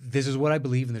 this is what I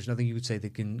believe, and there's nothing you would say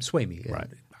that can sway me. And Right.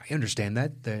 I understand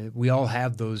that. We all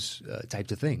have those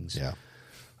types of things. Yeah.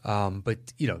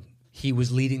 But, he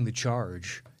was leading the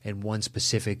charge in one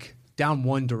specific, down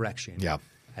one direction. Yeah.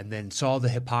 And then saw the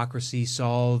hypocrisy,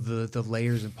 saw the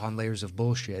layers upon layers of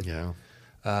bullshit. Yeah.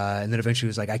 And then eventually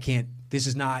was like, this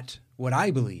is not what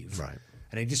I believe. Right.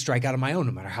 And I just strike out on my own,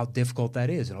 no matter how difficult that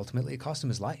is. And ultimately, it cost him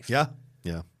his life. Yeah.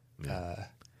 Yeah.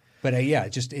 But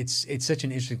it's such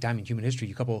an interesting time in human history.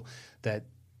 You couple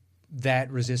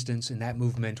that resistance and that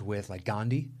movement with like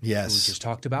Gandhi, Yes. who we just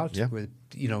talked about, Yeah. where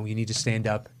you need to stand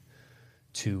up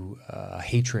to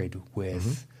hatred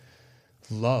with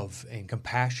love and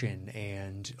compassion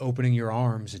and opening your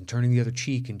arms and turning the other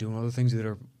cheek and doing other things that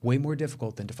are way more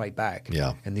difficult than to fight back.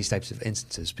 Yeah. In these types of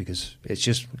instances, because it's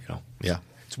just Yeah.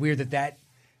 it's weird that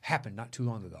happened not too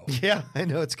long ago. Yeah, I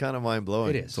know. It's kind of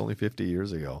mind-blowing. It is. It's only 50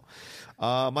 years ago.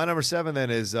 My number 7 then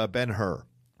is Ben-Hur.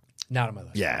 Not on my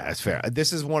list. Yeah, that's fair.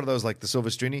 This is one of those, like the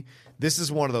Silvestrini. This is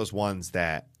one of those ones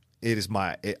that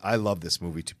I love this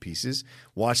movie to pieces.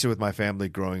 Watched it with my family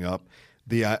growing up.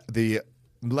 The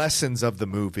lessons of the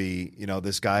movie,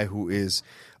 this guy who is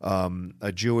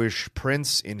a Jewish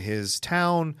prince in his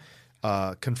town,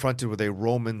 confronted with a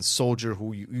Roman soldier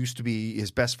who used to be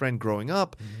his best friend growing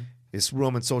up. Mm-hmm. This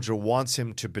Roman soldier wants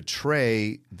him to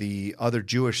betray the other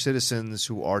Jewish citizens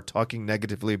who are talking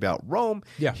negatively about Rome.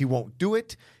 Yeah. He won't do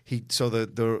it. So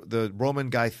the Roman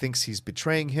guy thinks he's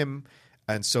betraying him,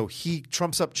 and so he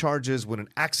trumps up charges when an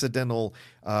accidental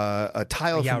a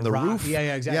tile from the roof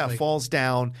exactly. falls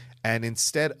down. And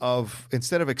instead of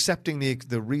accepting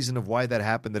the reason of why that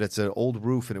happened, that it's an old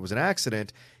roof and it was an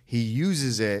accident, he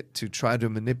uses it to try to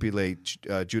manipulate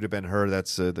Judah Ben-Hur,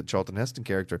 that's the Charlton Heston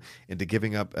character, into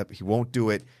giving up. He won't do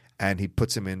it, and he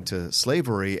puts him into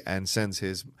slavery and sends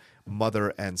his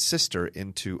mother and sister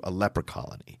into a leper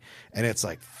colony. And it's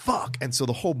like, fuck. And so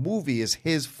the whole movie is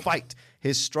his fight,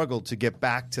 his struggle to get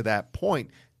back to that point,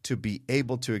 to be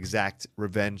able to exact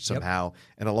revenge somehow. Yep.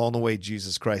 And along the way,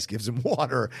 Jesus Christ gives him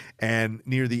water. And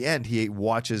near the end, he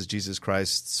watches Jesus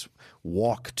Christ's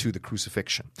walk to the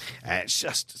crucifixion. And it's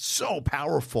just so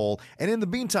powerful. And in the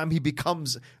meantime, he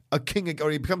becomes a king,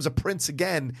 or he becomes a prince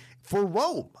again for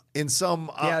Rome in some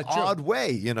odd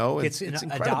way, It's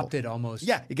incredible. adopted almost.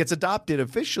 Yeah, he gets adopted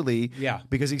officially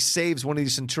because he saves one of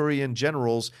these centurion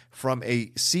generals from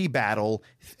a sea battle,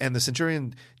 and the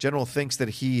centurion general thinks that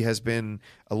he has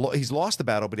he's lost the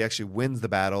battle, but he actually wins the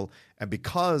battle, and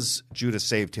because Judah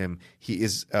saved him, he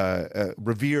is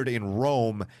revered in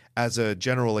Rome as a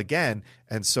general again,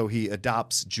 and so he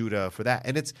adopts Judah for that.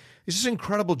 And it's just an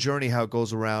incredible journey how it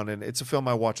goes around, and it's a film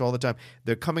I watch all the time.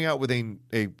 They're coming out with a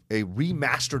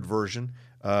remastered version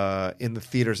in the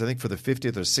theaters, I think for the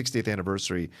 50th or 60th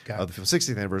anniversary of the film,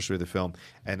 60th anniversary of the film,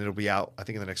 and it'll be out, I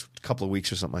think, in the next couple of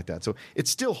weeks or something like that. So it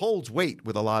still holds weight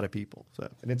with a lot of people.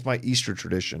 And it's my Easter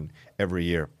tradition every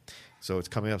year. So it's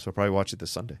coming up, so I'll probably watch it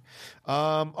this Sunday.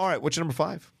 All right, what's your number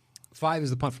 5? 5 is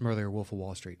the punt from earlier, Wolf of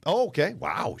Wall Street. Oh, okay.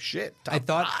 Wow, shit. Top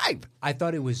 5. I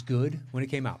thought it was good when it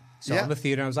came out. So in the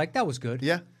theater, I was like, that was good.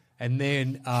 Yeah. And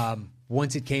then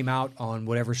once it came out on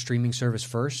whatever streaming service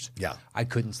first, I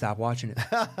couldn't stop watching it.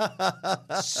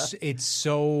 It's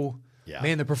so... Yeah.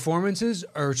 Man, the performances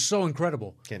are so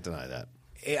incredible. Can't deny that.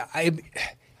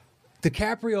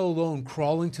 DiCaprio alone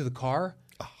crawling to the car,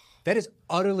 that is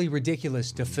utterly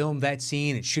ridiculous to film that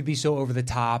scene. It should be so over the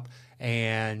top.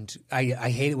 And I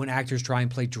hate it when actors try and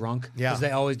play drunk because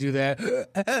they always do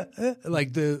that.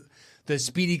 Like the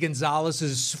Speedy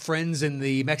Gonzalez's friends in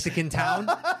the Mexican town.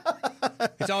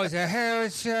 It's always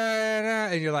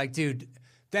and you're like, dude,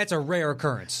 that's a rare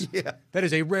occurrence. Yeah. That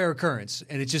is a rare occurrence.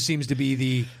 And it just seems to be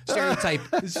the stereotype,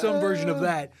 some version of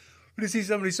that. To see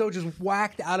somebody so just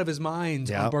whacked out of his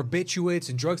mind on barbiturates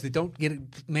and drugs that don't get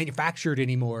manufactured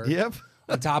anymore. Yep.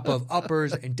 On top of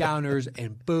uppers and downers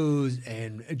and booze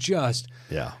and just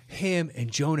him and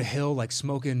Jonah Hill like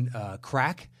smoking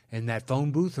crack in that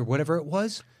phone booth or whatever it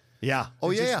was. Yeah. Oh,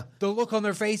 yeah. The look on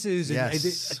their faces. And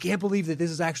Yes. I can't believe that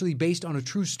this is actually based on a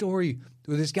true story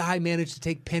where this guy managed to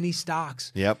take penny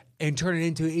stocks and turn it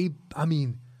into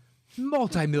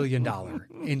multi-million-dollar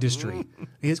industry.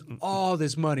 He has all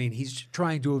this money, and he's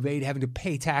trying to evade having to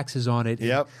pay taxes on it.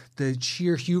 Yep. The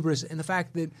sheer hubris and the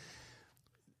fact that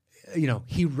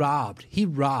he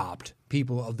robbed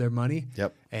people of their money.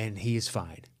 Yep. And he is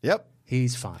fine. Yep.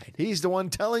 He's fine. He's the one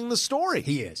telling the story.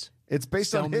 He is. It's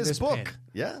based Sell on me his this book. pen.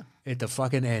 Yeah. At the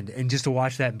fucking end. And just to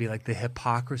watch that and be like, the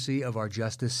hypocrisy of our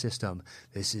justice system.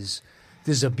 This is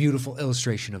This is a beautiful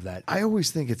illustration of that. I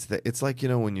always think it's like,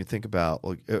 when you think about,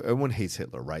 like, everyone hates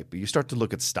Hitler, right? But you start to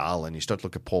look at Stalin, you start to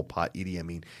look at Pol Pot, Idi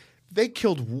Amin. They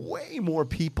killed way more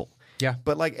people. Yeah.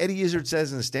 But like Eddie Izzard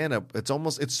says in the stand-up,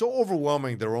 it's so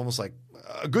overwhelming. They're almost like,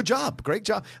 good job, great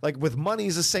job. Like with money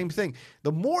is the same thing.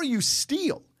 The more you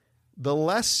steal, the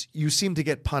less you seem to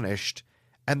get punished,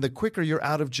 and the quicker you're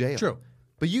out of jail. True.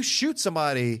 But you shoot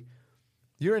somebody,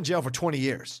 you're in jail for 20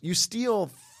 years. You steal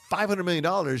 $500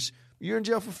 million, you're in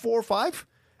jail for 4 or 5,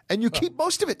 and you keep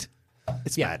most of it.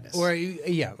 It's madness.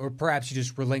 Or perhaps you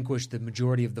just relinquish the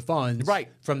majority of the funds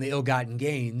from the ill-gotten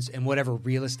gains, and whatever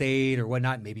real estate or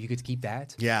whatnot, maybe you get to keep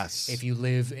that. Yes. If you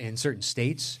live in certain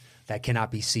states, that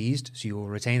cannot be seized, so you will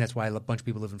retain. That's why a bunch of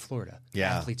people live in Florida.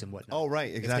 Yeah. Athletes and whatnot. Oh,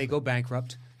 right, exactly. If they go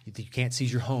bankrupt, you can't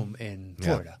seize your home in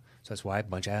Florida. So that's why a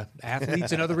bunch of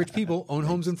athletes and other rich people own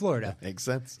homes in Florida. Makes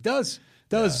sense. It does.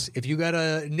 If you got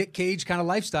a Nick Cage kind of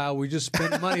lifestyle where you just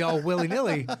spend money all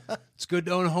willy-nilly, it's good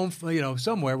to own a home,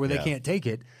 somewhere where they can't take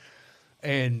it.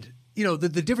 And,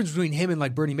 the difference between him and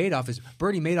like Bernie Madoff is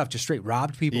Bernie Madoff just straight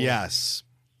robbed people. Yes.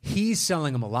 He's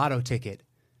selling them a lotto ticket,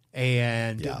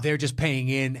 and they're just paying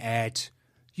in at,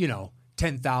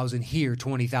 10,000 here,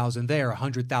 20,000 there,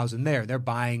 100,000 there. They're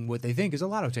buying what they think is a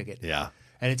lotto ticket. Yeah.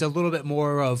 And it's a little bit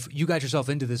more of you got yourself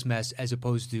into this mess as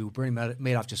opposed to Bernie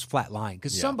Madoff just flat lying.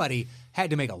 Because somebody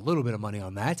had to make a little bit of money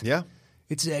on that. Yeah.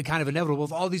 It's kind of inevitable.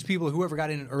 If all these people, whoever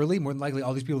got in early, more than likely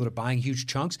all these people that are buying huge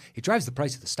chunks, it drives the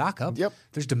price of the stock up. Yep.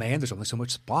 There's demand. There's only so much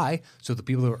supply. So the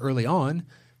people who are early on,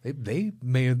 they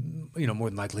may have, more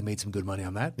than likely made some good money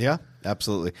on that. Yeah,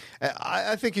 absolutely.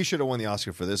 I think he should have won the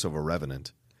Oscar for this over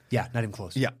Revenant. Yeah, not even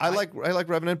close. Yeah, I like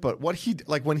Revenant, but when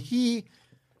he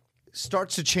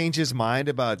starts to change his mind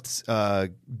about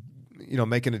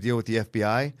making a deal with the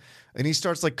FBI, and he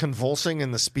starts like convulsing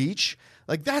in the speech,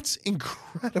 like that's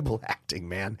incredible acting,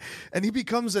 man. And he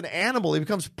becomes an animal. He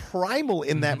becomes primal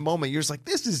in that moment. You're just like,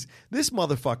 this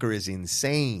motherfucker is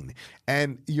insane.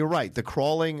 And you're right. The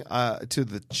crawling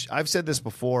I've said this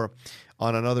before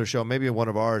on another show, maybe one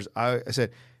of ours. I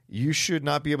said, you should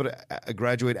not be able to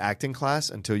graduate acting class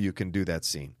until you can do that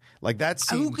scene. Like that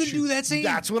scene. Who can do that scene?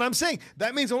 That's what I'm saying.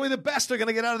 That means only the best are going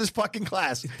to get out of this fucking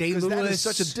class. Because that is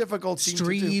such a difficult scene to do.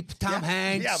 Streep, Tom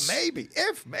Hanks. Yeah, maybe.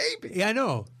 Maybe. Yeah, I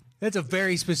know. That's a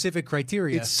very specific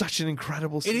criteria. It's such an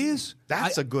incredible scene. It is.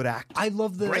 That's a good actor. I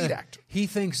love the great actor. He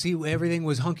thinks everything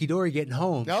was hunky dory getting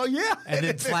home. Oh yeah, and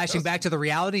then flashing back to the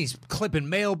reality, he's clipping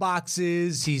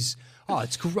mailboxes. It's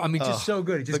just so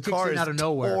good. It just kicks in out of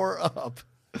nowhere. Tore up.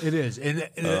 It is, and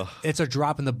it's a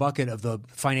drop in the bucket of the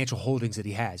financial holdings that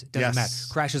he has. It doesn't matter.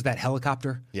 Crashes that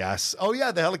helicopter. Yes. Oh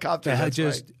yeah, the helicopter. That's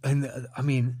right. And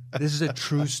this is a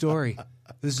true story.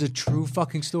 This is a true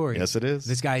fucking story. Yes, it is.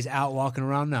 This guy's out walking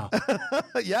around now.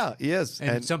 Yeah, he is.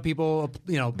 And some people,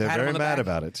 they're pat him very on the mad back,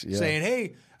 about it. Yeah. saying,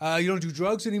 "Hey, you don't do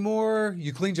drugs anymore.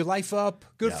 You cleaned your life up.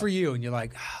 Good for you." And you're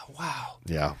like, "Wow,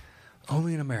 yeah,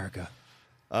 only in America."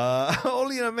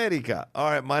 Only in America. All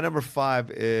right, my number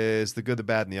 5 is The Good, the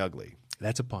Bad, and the Ugly.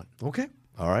 That's a punt. Okay.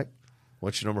 All right.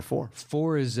 What's your number 4?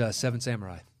 4 is Seven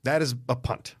Samurai. That is a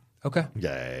punt. Okay.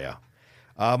 Yeah.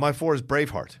 My 4 is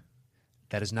Braveheart.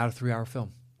 That is not a 3-hour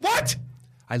film. What?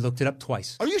 I looked it up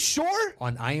twice. Are you sure?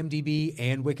 On IMDb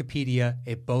and Wikipedia,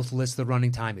 it both lists the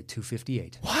running time at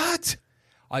 2:58. What?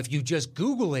 If you just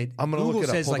Google it, I'm gonna Google look it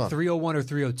up. says Hold like on. 301 or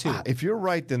 302. If you're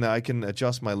right, then I can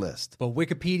adjust my list. But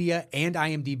Wikipedia and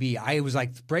IMDb, I was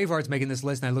like, Braveheart's making this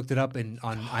list, and I looked it up, and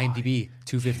on IMDb,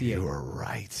 2:58. You were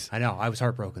right. I know. I was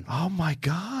heartbroken. Oh my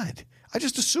God. I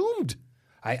just assumed.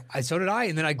 So did I,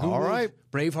 and then I Googled All right.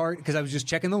 Braveheart because I was just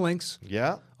checking the links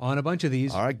Yeah. on a bunch of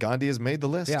these. All right. Gandhi has made the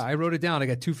list. Yeah, I wrote it down. I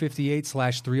got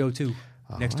 258/302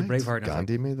 next to Braveheart. And I was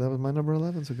Gandhi made that was my number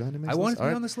 11, so Gandhi makes I the wanted list. to be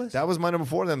All on this list. That was my number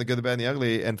 4, then The Good, the Bad, and the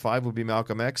Ugly, and 5 would be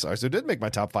Malcolm X. All right, so it did make my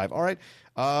top 5. All right.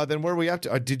 Then where are we up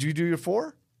to? Did you do your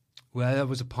 4? Well, that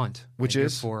was a punt. Which And your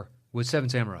is? 4 was Seven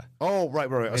Samurai. Oh,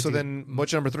 right. So do- then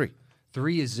what's your number 3?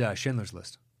 3 is Schindler's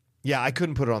List. Yeah, I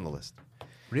couldn't put it on the list.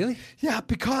 Really? Yeah,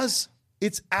 because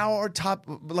it's our top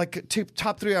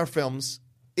 3-hour films.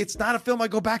 It's not a film I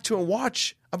go back to and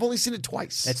watch. I've only seen it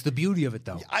twice. That's the beauty of it,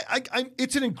 though.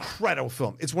 It's an incredible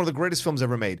film. It's one of the greatest films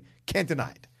ever made. Can't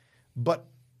deny it. But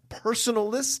personal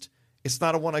list, it's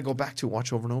not a one I go back to and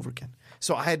watch over and over again.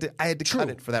 So I had to cut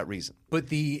it for that reason. But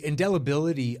the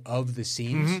indelibility of the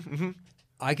scenes,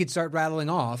 I could start rattling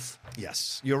off,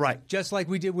 Yes, you're right. just like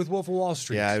we did with Wolf of Wall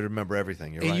Street. Yeah, I remember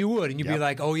everything. You're And right. you would, and you'd be Yep.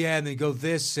 like, oh, yeah, and then go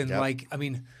this, and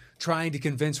Yep. trying to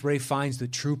convince Ray Fiennes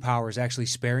that true power is actually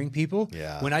sparing people.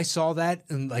 Yeah. When I saw that,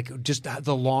 and just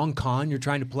the long con you're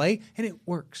trying to play, and it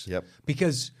works. Yep.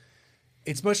 Because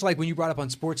It's much like when you brought up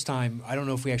on Sports Time. I don't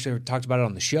know if we actually ever talked about it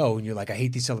on the show, and you're like, I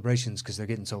hate these celebrations because they're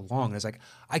getting so long. And I was like,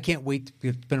 I can't wait.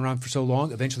 It's been around for so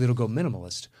long. Eventually it'll go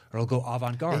minimalist or it'll go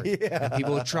avant-garde. Yeah. And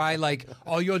people will try like,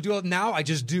 oh, you'll do it now? I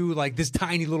just do like this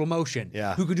tiny little motion.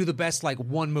 Yeah. Who could do the best like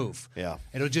one move? Yeah.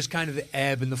 It'll just kind of the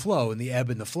ebb and the flow and the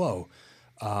ebb and the flow.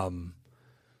 But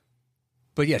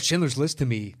yeah, Schindler's List to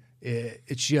me,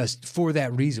 it's just for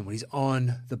that reason. When he's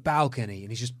on the balcony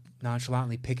and he's just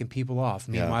nonchalantly picking people off.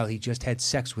 Meanwhile, he just had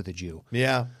sex with a Jew.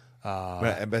 Yeah.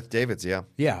 And Beth Davids, yeah.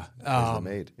 Yeah. the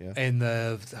maid, yeah. And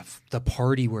the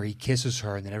party where he kisses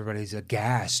her and then everybody's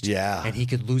aghast. Yeah. And he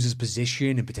could lose his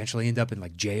position and potentially end up in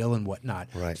like jail and whatnot.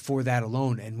 Right. For that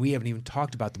alone. And we haven't even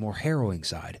talked about the more harrowing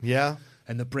side. Yeah.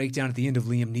 And the breakdown at the end of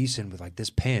Liam Neeson with like this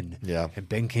pen. Yeah. And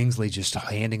Ben Kingsley just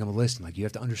handing him a list and like, you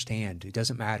have to understand, it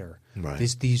doesn't matter. Right.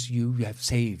 You have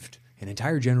saved an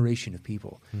entire generation of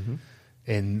people. Mm-hmm.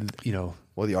 And, you know.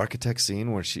 Well, the architect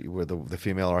scene where the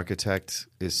female architect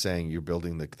is saying you're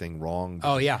building the thing wrong.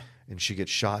 Oh, yeah. And she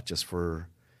gets shot just for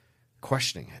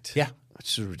questioning it. Yeah.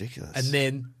 It's just ridiculous. And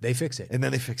then they fix it. And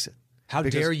then they fix it. How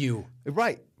dare you?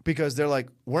 Right. Because they're like,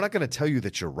 we're not going to tell you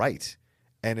that you're right.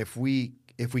 And if we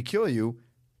kill you,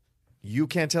 you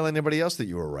can't tell anybody else that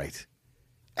you were right.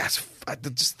 That's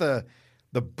just the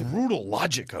brutal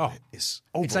logic of it is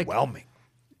overwhelming.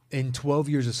 In 12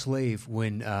 Years a Slave,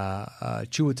 when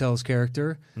Chiwetel's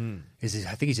character I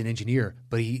think he's an engineer,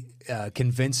 but he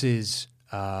convinces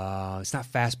it's not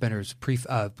Fassbender, it's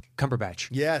Cumberbatch.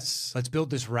 Yes. Let's build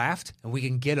this raft, and we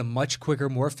can get them much quicker,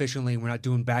 more efficiently, and we're not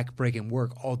doing back-breaking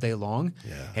work all day long.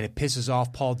 Yeah. And it pisses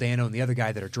off Paul Dano and the other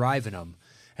guy that are driving them.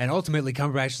 And ultimately,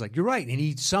 Cumberbatch is like, you're right. And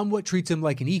he somewhat treats him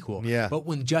like an equal. Yeah. But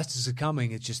when justice is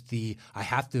coming, it's just you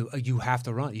have to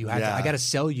run. I got to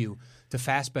sell you to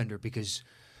Fassbender because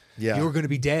you're going to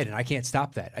be dead, and I can't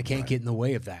stop that. I can't get in the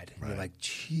way of that. And you're like,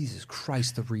 Jesus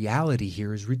Christ, the reality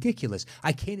here is ridiculous.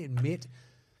 I can't admit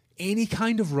any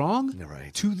kind of wrong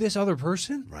to this other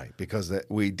person. Right, because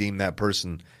we deem that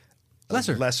person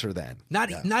lesser than.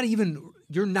 Not even,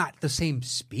 you're not the same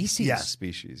species. Yeah,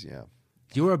 species, yeah.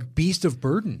 You're a beast of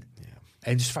burden. Yeah.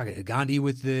 And just fucking Gandhi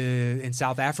in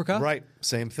South Africa. Right,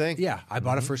 same thing. Yeah, I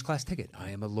bought a first-class ticket.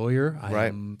 I am a lawyer. I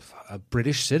am a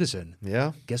British citizen.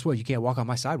 Yeah. Guess what? You can't walk on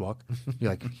my sidewalk. You're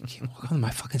like, you can't walk on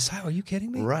my fucking sidewalk. Are you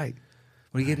kidding me? Right.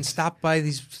 When you getting stopped by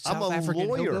these South African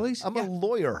hillbillies? I'm a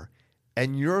lawyer.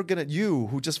 And you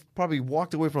who just probably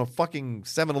walked away from a fucking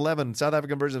 7-Eleven, South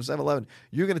African version of 7-Eleven,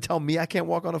 you're going to tell me I can't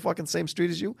walk on the fucking same street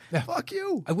as you? Yeah. Fuck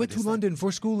you. I went to London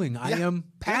for schooling. I am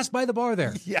passed by the bar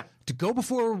there. Yeah. To go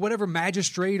before whatever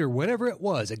magistrate or whatever it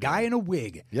was, a guy in a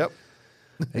wig. Yep.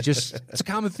 It's a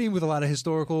common theme with a lot of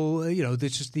historical,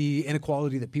 it's just the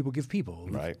inequality that people give people.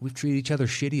 Right. We've treated each other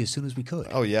shitty as soon as we could.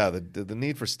 Oh, yeah. The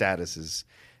need for status is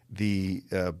the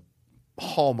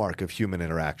hallmark of human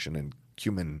interaction and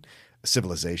human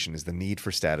civilization is the need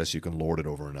for status. You can lord it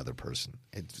over another person.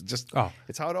 It's just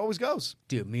it's how it always goes.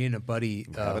 Dude, me and a buddy,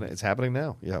 it's happening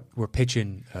now. Yeah, we're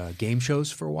pitching game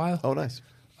shows for a while. Oh, nice.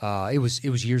 It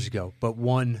was years ago, but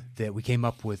one that we came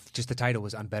up with, just the title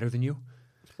was "I'm Better Than You."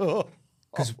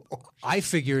 Because I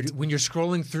figured when you're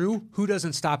scrolling through, who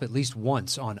doesn't stop at least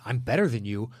once on "I'm better than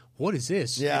you"? What is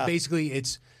this? Yeah. And basically,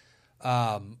 it's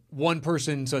one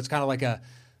person, so it's kind of like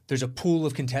there's a pool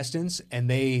of contestants, and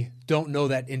they don't know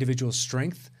that individual's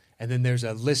strength. And then there's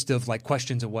a list of like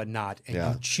questions and whatnot, and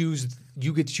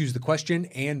you get to choose the question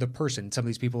and the person. Some of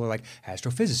these people are like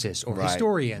astrophysicists or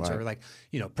historians or like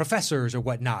professors or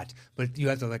whatnot. But you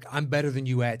have to I'm better than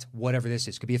you at whatever this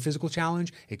is. It could be a physical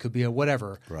challenge. It could be a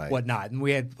whatever, whatnot. And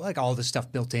we had like all this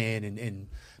stuff built in and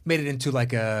made it into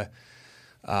like a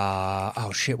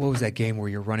what was that game where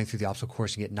you're running through the obstacle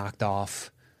course and get knocked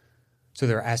off? So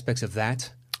there are aspects of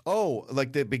that. Oh,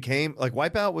 like they became like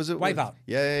Wipeout? Was it Wipeout?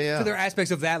 Yeah. So there are aspects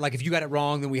of that. Like if you got it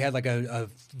wrong, then we had like a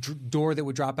door that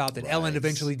would drop out that Ellen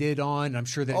eventually did on. And I'm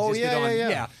sure that existed on.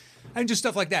 Yeah. And just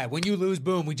stuff like that. When you lose,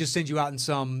 boom, we just send you out in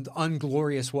some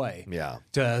unglorious way. Yeah.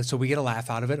 So we get a laugh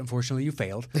out of it. Unfortunately, you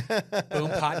failed. Boom,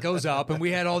 pot goes up. And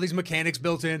we had all these mechanics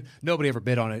built in. Nobody ever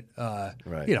bid on it.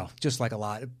 Just like a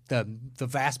lot. The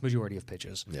vast majority of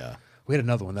pitches. Yeah. We had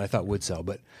another one that I thought would sell,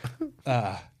 but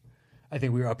I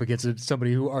think we were up against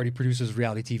somebody who already produces a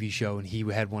reality TV show, and he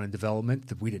had one in development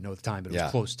that we didn't know at the time, but it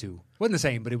was close to. Wasn't the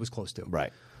same, but it was close to.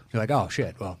 Right. You're like, oh,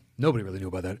 shit. Well, nobody really knew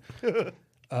about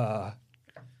that.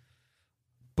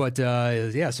 But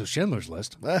so Schindler's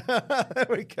List. There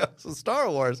we go. So Star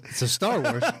Wars. So Star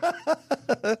Wars.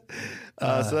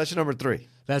 So that's your number 3.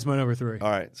 That's my number 3.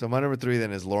 All right. So my number 3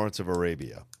 then is Lawrence of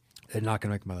Arabia. It's not going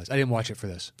to make my list. I didn't watch it for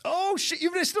this. Oh, shit.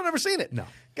 You've still never seen it? No.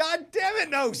 God damn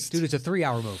it, Nost. Dude, it's a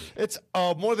 3-hour movie. It's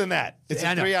more than that. It's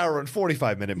I a know. 3-hour and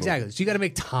 45-minute movie. Exactly. So you got to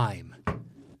make time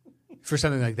for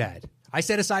something like that. I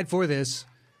set aside for this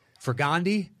for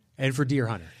Gandhi and for Deer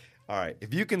Hunter. All right.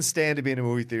 If you can stand to be in a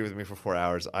movie theater with me for 4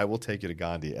 hours, I will take you to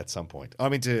Gandhi at some point. I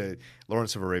mean, to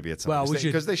Lawrence of Arabia at some Well, point. we should-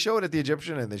 Because they show it at the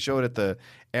Egyptian and they show it at the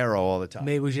Arrow all the time.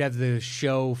 Maybe we should have the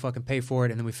show fucking pay for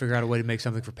it, and then we figure out a way to make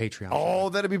something for Patreon. Oh,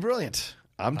 that'd be brilliant.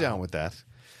 I'm down with that.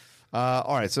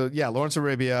 All right. So, yeah, Lawrence of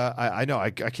Arabia. I know. I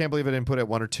can't believe I didn't put it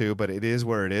 1 or 2, but it is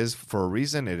where it is for a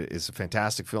reason. It is a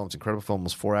fantastic film. It's an incredible film.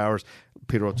 Almost 4 hours.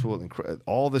 Peter O'Toole,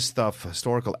 all this stuff,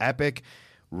 historical epic,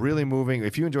 really moving.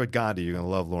 If you enjoyed Gandhi, you're going to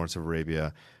love Lawrence of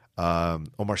Arabia.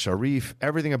 Omar Sharif,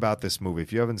 everything about this movie.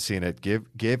 If you haven't seen it, give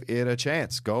it a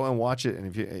chance. Go and watch it.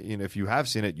 And if you have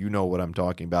seen it, you know what I'm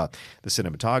talking about. The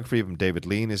cinematography from David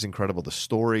Lean is incredible. The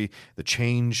story, the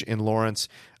change in Lawrence,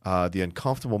 the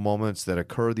uncomfortable moments that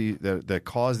occur, that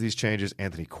cause these changes.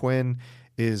 Anthony Quinn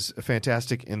is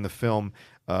fantastic in the film,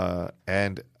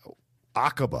 and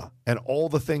Aqaba and all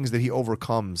the things that he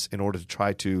overcomes in order to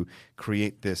try to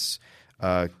create this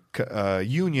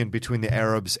union between the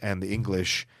Arabs and the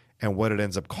English, and what it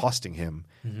ends up costing him,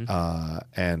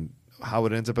 and how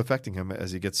it ends up affecting him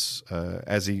as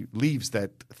he leaves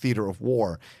that theater of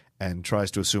war and tries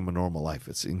to assume a normal life.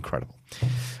 It's incredible.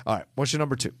 All right, what's your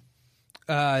number 2?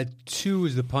 2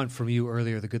 is the punt from you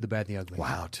earlier, The Good, the Bad, and the Ugly.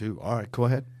 Wow, 2. All right, go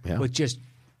ahead. Yeah, But just,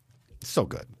 so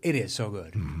good. it is so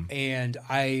good. And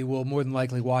I will more than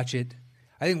likely watch it.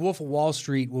 I think Wolf of Wall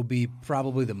Street will be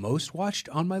probably the most watched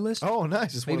on my list. Oh,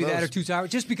 nice. It's Maybe one of that or those. 2 Towers,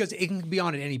 just because it can be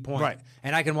on at any point. Right.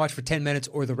 And I can watch for 10 minutes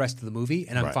or the rest of the movie,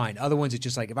 and I'm Right. fine. Other ones, it's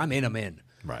just like, if I'm in, I'm in.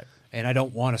 Right. And I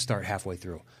don't want to start halfway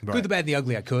through. Right. Good, the Bad, and the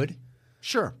Ugly, I could.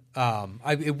 Sure.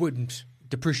 It wouldn't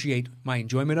depreciate my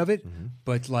enjoyment of it,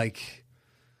 but like,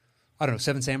 I don't know,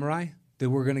 Seven Samurai that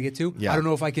we're going to get to. Yeah. I don't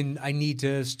know if I need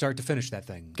to start to finish that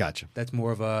thing. Gotcha. That's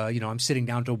more of a, I'm sitting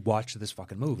down to watch this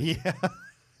fucking movie. Yeah.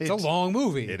 It's a long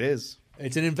movie. It is.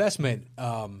 It's an investment.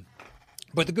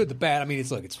 But the good, the bad, I mean,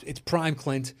 it's prime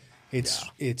Clint.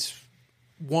 It's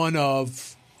one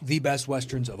of the best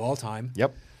Westerns of all time.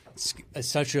 Yep. It's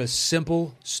such a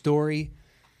simple story,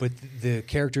 but the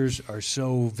characters are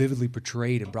so vividly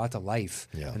portrayed and brought to life,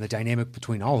 Yeah. and the dynamic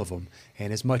between all of them.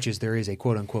 And as much as there is a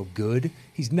quote-unquote good,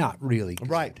 he's not really good.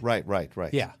 Right.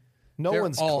 Yeah. No They're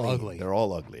one's all clean. ugly. They're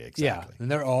all ugly. Exactly. Yeah,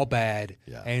 and they're all bad.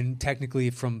 Yeah. And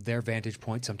technically, from their vantage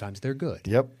point, sometimes they're good.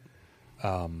 Yep.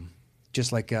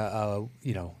 Just like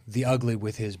the ugly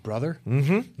with his brother.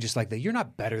 Mm-hmm. Just like that, you're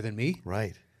not better than me.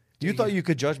 Right. You thought you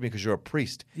could judge me because you're a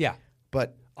priest. Yeah,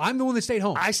 But I'm the one that stayed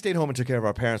home. I stayed home and took care of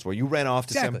our parents while you ran off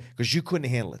to Exactly. because you couldn't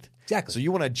handle it. Exactly. So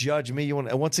you want to judge me.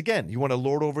 And once again, you want to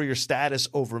lord over your status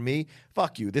over me.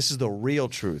 Fuck you. This is the real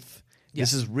truth.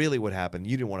 This is really what happened.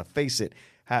 You didn't want to face it.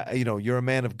 You're a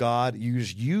man of God. You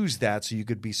just use that so you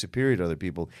could be superior to other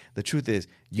people. The truth is,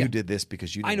 you did this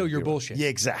because you. I know didn't you're do it. bullshit. Yeah,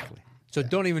 exactly. So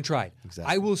don't even try it.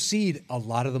 Exactly. I will cede a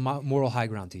lot of the moral high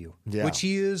ground to you, Yeah. which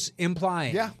he is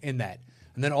implying Yeah. in that.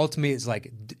 And then ultimately, it's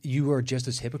like you are just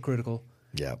as hypocritical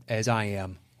Yeah. as I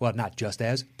am. Well, not just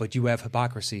as, but you have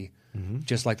hypocrisy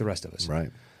just like the rest of us.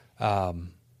 Right.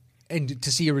 And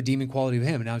to see a redeeming quality of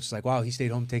him, and now it's just like, wow, he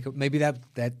stayed home. Maybe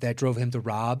that drove him to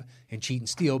rob and cheat and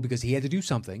steal because he had to do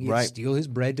something. He had to Right. steal his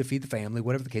bread to feed the family,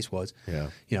 whatever the case was. Yeah.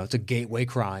 It's a gateway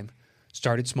crime.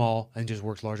 Started small and just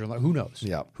works larger and larger. Who knows?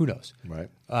 Yeah. Who knows? Right.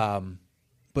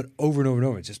 But over and over and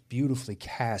over, it's just beautifully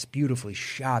cast, beautifully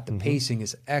shot. The pacing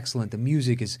is excellent. The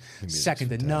music is second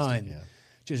to none. yeah.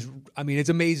 Just, I mean, it's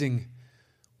amazing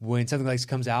when something like this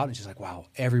comes out. It's just like, wow,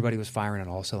 everybody was firing on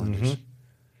all cylinders.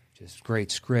 Just great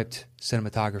script,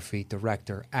 cinematography,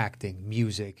 director, acting,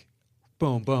 music.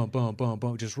 Boom, boom, boom, boom,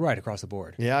 boom, just right across the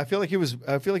board. Yeah, I feel like he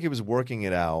was working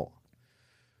it out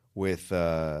with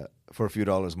for a few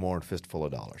dollars more and Fistful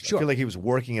of Dollars. Sure. I feel like he was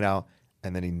working it out,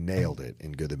 and then he nailed it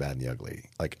in Good, the Bad, and the Ugly.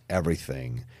 Like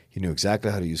everything, he knew exactly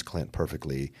how to use Clint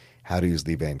perfectly, how to use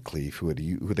Lee Van Cleef, who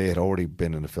they had already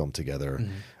been in a film together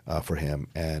for him,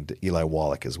 and Eli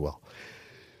Wallach as well.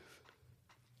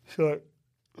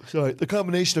 So the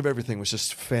combination of everything was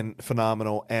just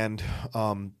phenomenal, and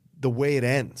the way it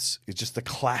ends is just the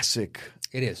classic.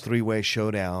 It is. Three-way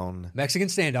showdown. Mexican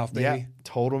standoff, baby. Yeah,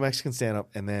 total Mexican stand-up.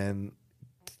 And then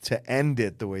to end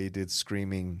it the way he did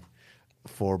Screaming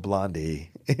for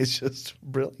Blondie, it's just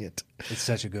brilliant. It's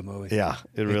such a good movie. Yeah,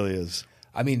 it really is.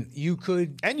 I mean, you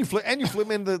could... And you flip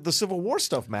in the Civil War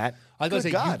stuff, Matt. I was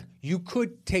Good going to say, God. you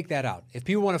could take that out. If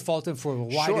people want to fault him for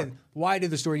Sure. why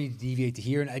did the story need to deviate to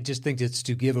here, and I just think it's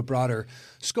to give a broader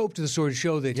scope to the story to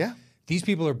show that Yeah. these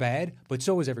people are bad, but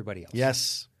so is everybody else.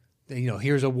 Yes.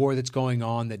 here's a war that's going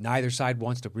on that neither side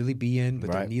wants to really be in,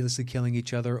 but they're Right. needlessly killing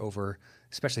each other over,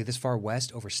 especially this far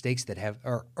west, over stakes that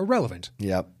are irrelevant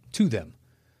Yep. to them.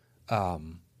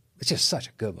 It's just such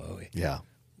a good movie. Yeah.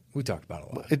 We talked about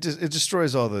it a lot. It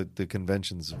destroys all the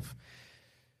conventions of,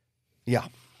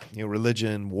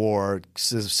 religion, war,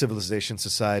 civilization,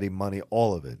 society, money,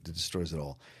 all of it. It destroys it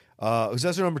all. So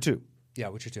that's our number 2, Yeah,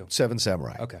 what's your 2? Seven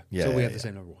Samurai. Okay. Yeah, So we yeah, have yeah. the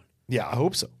same number 1. Yeah, I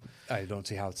hope so. I don't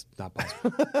see how it's not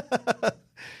possible.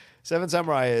 Seven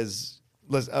Samurai is.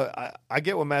 I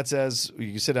get what Matt says.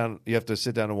 You sit down. You have to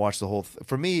sit down and watch the whole.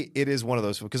 For me, it is one of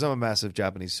those because I'm a massive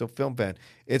Japanese film fan.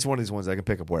 It's one of these ones I can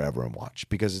pick up wherever and watch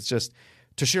because it's just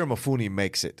Toshiro Mifune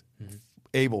makes it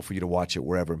able for you to watch it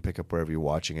wherever and pick up wherever you're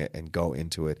watching it and go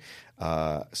into it.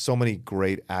 So many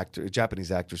great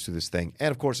Japanese actors through this thing,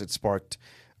 and of course, it sparked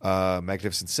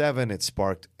Magnificent Seven. It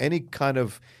sparked any kind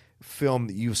of film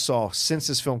that you saw since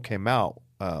this film came out.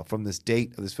 From this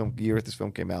date of this film year this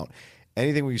film came out.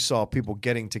 Anything where you saw people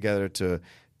getting together to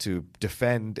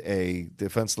defend a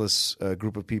defenseless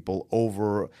group of people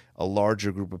over a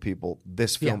larger group of people,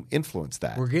 this film influenced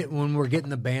that. When we're getting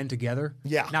the band together,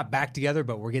 Yeah. not back together,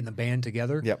 but we're getting the band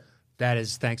together. Yep. That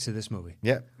is thanks to this movie.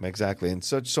 Yeah, exactly. And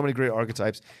so many great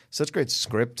archetypes, such great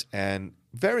script, and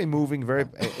very moving.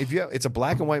 It's a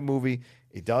black and white movie.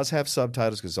 It does have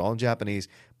subtitles because it's all in Japanese.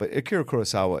 But Akira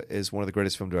Kurosawa is one of the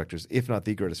greatest film directors, if not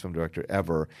the greatest film director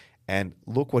ever. And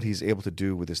look what he's able to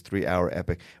do with this 3-hour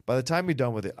epic. By the time you're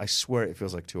done with it, I swear it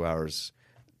feels like 2 hours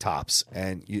tops.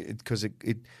 And because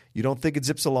you don't think it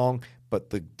zips along, but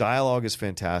the dialogue is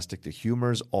fantastic. The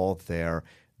humor's all there.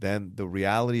 Then the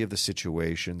reality of the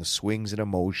situation, the swings in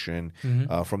emotion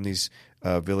from these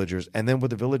villagers, and then what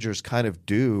the villagers kind of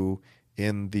do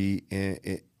in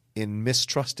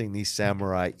mistrusting these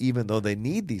samurai, even though they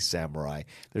need these samurai.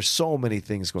 There's so many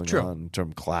things going on in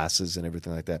terms of classes and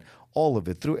everything like that. All of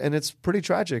it through, and it's pretty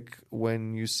tragic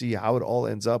when you see how it all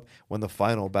ends up when the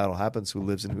final battle happens, who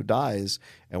lives and who dies,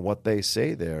 and what they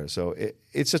say there. So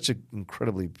it's such an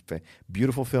incredibly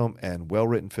beautiful film and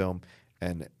well-written film,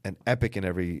 and an epic in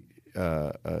every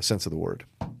sense of the word.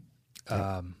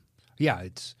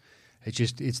 It's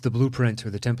the blueprint or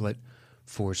the template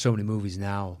for so many movies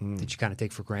now that you kind of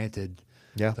take for granted.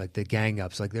 Yeah. Like the gang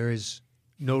ups. Like there is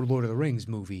no Lord of the Rings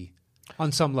movie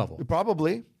on some level.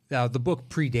 Probably. Now the book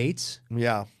predates,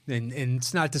 Yeah. and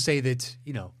it's not to say that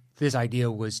this idea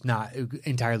was not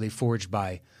entirely forged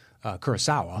by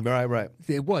Kurosawa. Right.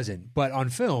 It wasn't, but on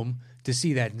film, to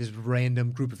see that this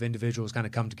random group of individuals kind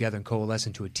of come together and coalesce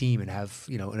into a team and have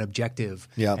an objective,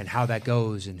 Yeah. and how that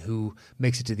goes and who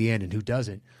makes it to the end and who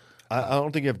doesn't. I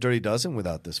don't think you have Dirty Dozen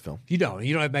without this film. You don't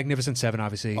have Magnificent Seven,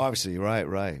 obviously. Obviously, right.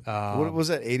 What was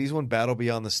that 80s one, Battle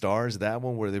Beyond the Stars? That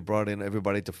one where they brought in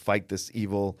everybody to fight this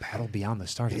evil. Battle Beyond the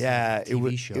Stars. Yeah,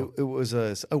 TV show. It was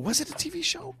was it a TV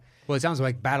show? Well, it sounds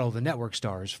like Battle of the Network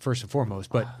Stars first and foremost,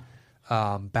 but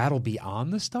Battle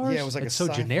Beyond the Stars. Yeah, it was like it's so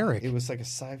generic. It was like a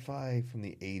sci-fi from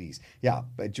the 80s. Yeah,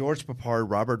 by George Papard,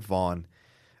 Robert Vaughn,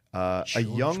 a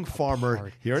young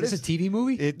farmer. Here it is is. this a TV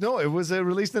movie? No, it was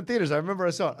released in theaters. I remember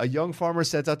I saw it. A young farmer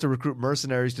sets out to recruit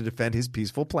mercenaries to defend his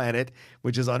peaceful planet,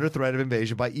 which is under threat of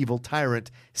invasion by evil tyrant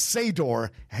Sador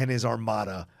and his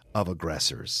armada of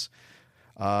aggressors.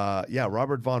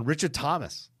 Robert Vaughn, Richard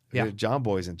Thomas, John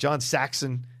Boysen, John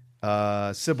Saxon,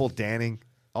 Sybil Danning,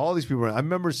 all these people. I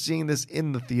remember seeing this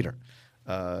in the theater.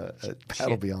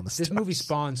 Battle Beyond the Stars. This movie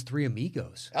spawns Three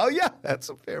Amigos. Oh yeah, that's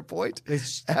a fair point.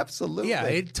 Absolutely. Yeah,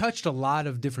 it touched a lot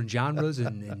of different genres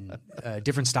and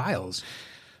different styles.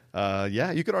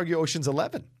 You could argue Ocean's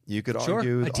 11. You could Sure,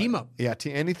 argue a team up. Yeah,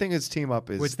 anything that's team up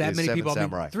is With that is many Seven people,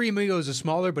 Samurai. Three Amigos is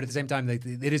smaller, but at the same time, it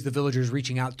is the villagers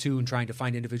reaching out to and trying to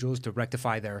find individuals to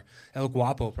rectify their El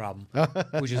Guapo problem,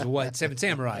 which is what Seven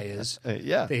Samurai is.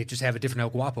 Yeah. They just have a different El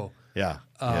Guapo. Yeah.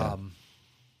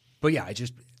 But yeah,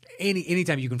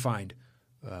 anytime you can find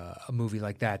a movie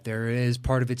like that, there is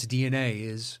part of its DNA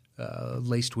is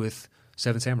laced with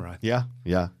Seven Samurai. Yeah,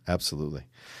 absolutely.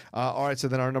 All right, so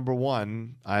then our number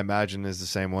one, I imagine, is the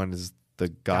same one as The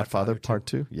Godfather Part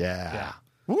 2. Yeah.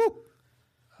 Woo!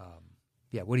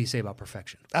 Yeah, what do you say about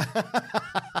perfection? I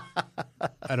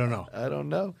don't know. I don't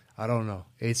know.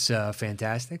 It's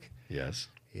fantastic. Yes.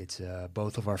 It's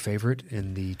both of our favorite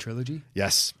in the trilogy.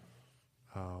 Yes.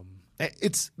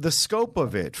 It's the scope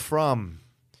of it from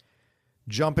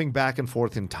jumping back and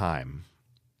forth in time.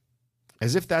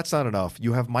 As if that's not enough,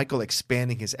 you have Michael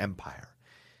expanding his empire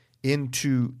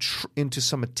into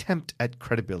some attempt at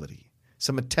credibility,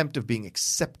 some attempt of being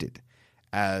accepted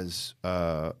as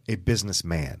a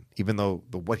businessman, even though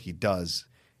what he does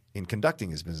in conducting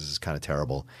his business is kind of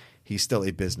terrible. He's still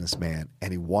a businessman,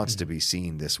 and he wants to be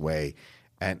seen this way.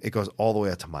 and it goes all the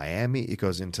way out to Miami. It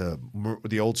goes into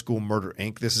the old school Murder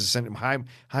Inc. This is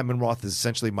Hyman Roth is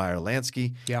essentially Meyer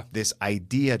Lansky. Yeah. This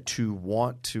idea to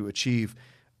want to achieve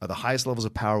the highest levels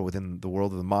of power within the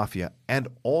world of the mafia, and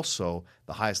also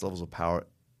the highest levels of power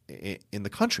in the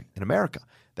country, in America.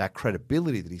 That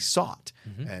credibility that he sought,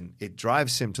 and it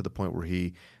drives him to the point where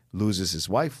he loses his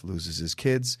wife, loses his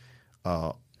kids,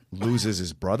 loses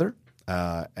his brother,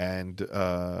 and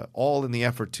all in the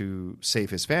effort to save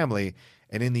his family.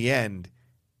 And in the end,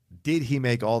 did he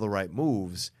make all the right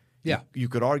moves? Yeah. You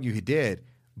could argue he did,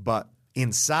 but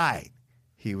inside,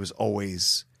 he was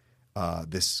always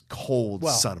this cold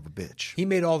son of a bitch. He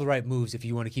made all the right moves if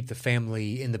you want to keep the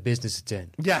family in the business it's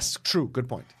in. Yes, true. Good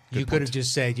point. You could have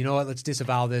just said, you know what, let's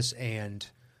disavow this and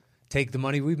take the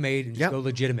money we've made and just go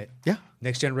legitimate. Yeah.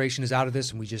 Next generation is out of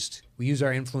this, and we use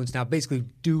our influence now, basically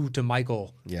due to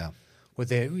Michael. Yeah.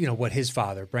 What his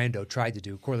father Brando tried to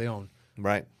do, Corleone.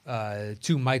 Right.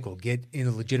 To Michael, get in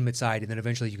the legitimate side, and then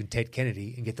eventually you can Ted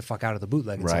Kennedy and get the fuck out of the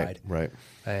bootlegging side. Right.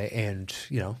 And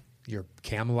you're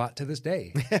Camelot to this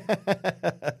day.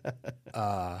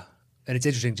 And it's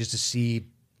interesting just to see,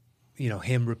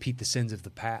 him repeat the sins of the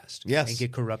past. Yes. And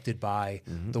get corrupted by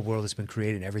the world that's been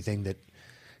created and everything that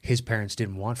his parents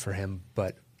didn't want for him,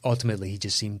 but ultimately he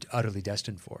just seemed utterly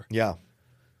destined for. Yeah.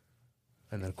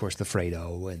 And then, of course, the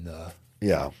Fredo and the...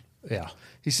 Yeah. Yeah.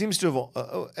 He seems to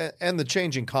have, and the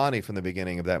change in Connie from the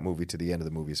beginning of that movie to the end of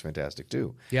the movie is fantastic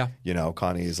too. Yeah.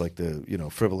 Connie is like the,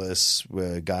 frivolous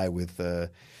guy with,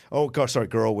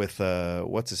 girl with,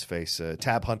 what's his face,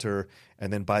 Tab Hunter.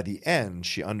 And then by the end,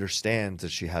 she understands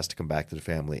that she has to come back to the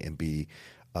family and be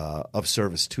of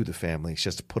service to the family. She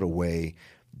has to put away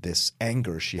this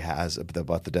anger she has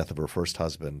about the death of her first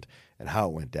husband and how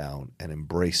it went down, and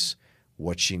embrace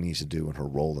what she needs to do in her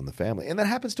role in the family. And that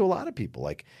happens to a lot of people.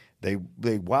 Like they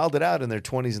wild it out in their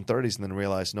 20s and 30s and then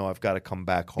realize, no, I've got to come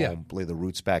back home, lay the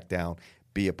roots back down,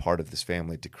 be a part of this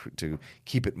family to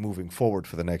keep it moving forward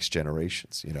for the next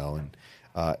generations, and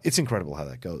it's incredible how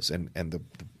that goes. And the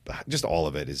just all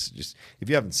of it is just, if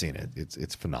you haven't seen it,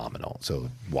 it's phenomenal. So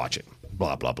watch it,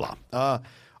 blah, blah, blah. All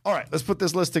right, let's put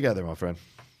this list together, my friend.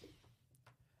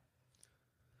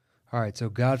 All right, so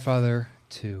Godfather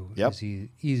 2 Yep. is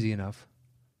easy enough.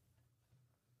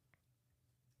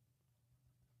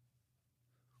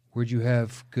 Where'd you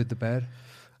have Good the Bad?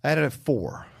 I had it at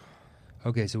 4.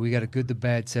 Okay, so we got a Good the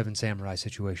Bad Seven Samurai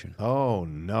situation. Oh,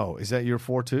 no. Is that your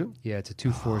 4 too? Yeah, it's a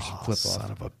 2-4 flip-off.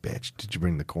 Son of a bitch. Did you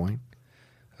bring the coin?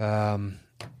 I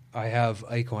have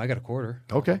a coin. I got a quarter.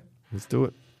 Okay, let's do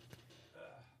it.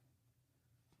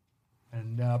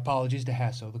 And apologies to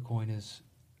Hasso. The coin is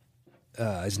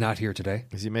not here today.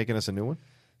 Is he making us a new one?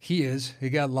 He is. He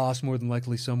got lost more than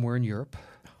likely somewhere in Europe.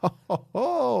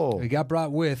 Oh, He got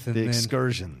brought with. And the then,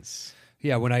 excursions.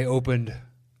 yeah, when I opened...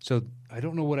 So I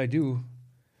don't know what I do.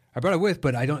 I brought it with,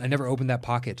 but I never opened that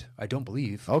pocket, I don't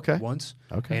believe. Okay. Once.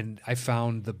 Okay. And I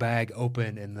found the bag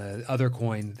open, and the other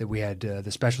coin that we had,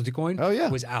 the specialty coin,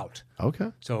 was out.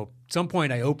 Okay. So at some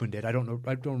point I opened it. I don't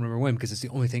remember when, because it's the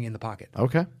only thing in the pocket.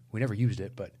 Okay. We never used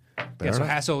it, but Fair so enough.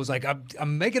 Hassel was like,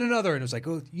 I'm making another. And it was like,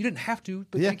 oh, you didn't have to,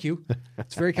 but thank you.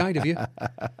 It's very kind of you.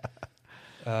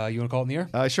 You want to call it in the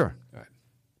air? Sure. All right.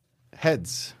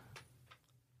 Heads.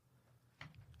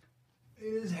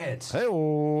 It is heads.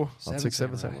 Hey-oh. Seven I'll take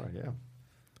Seven Samurai. Samurai, yeah.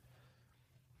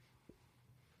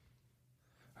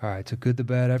 All right, so Good the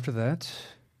Bad after that.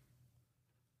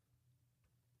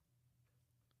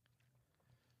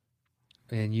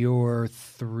 And your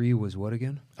 3 was what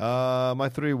again? My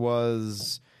 3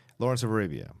 was Lawrence of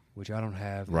Arabia. Which I don't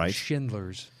have. And Right.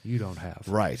 Schindler's, you don't have.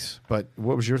 Right. But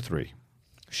what was your 3?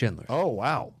 Schindler's. Oh,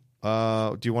 wow.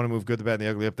 Do you want to move Good, the Bad, and the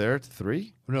Ugly up there to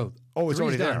 3? No. Oh, it's 3's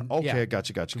already there. done. Okay, Yeah.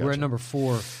 gotcha. We're at number 4. We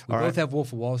All both right. have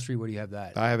Wolf of Wall Street. Where do you have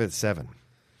that? I have it at 7.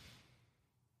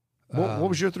 What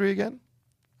was your 3 again?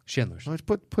 Schindler's. Let's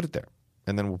put it there.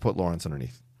 And then we'll put Lawrence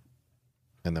underneath.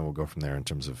 And then we'll go from there in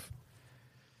terms of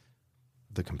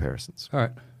the comparisons. All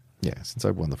right. Yeah, since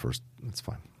I won the first, that's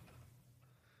fine.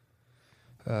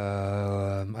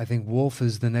 I think Wolf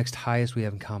is the next highest we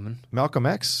have in common. Malcolm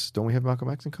X. Don't we have Malcolm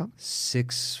X in common?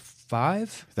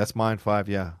 6.5? That's mine, 5,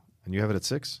 yeah. And you have it at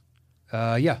 6?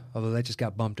 Yeah, although that just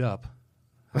got bumped up.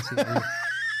 Let's see,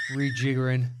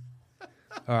 rejiggering.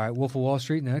 All right, Wolf of Wall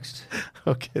Street next.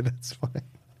 Okay, that's fine.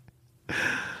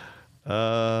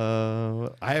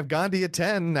 I have Gandhi at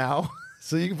 10 now.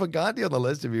 So you can put Gandhi on the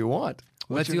list if you want.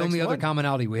 Well, What's that's your the only next other one?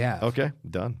 commonality we have. Okay,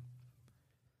 done.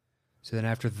 So then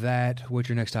after that, what's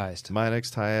your next highest? My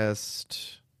next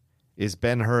highest is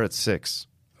Ben-Hur at 6.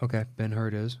 Okay, Ben-Hur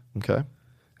it is. Okay.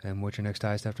 And what's your next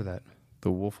highest after that? The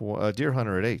Wolf of Deer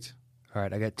Hunter at 8. All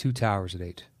right, I got Two Towers at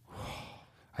 8.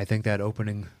 I think that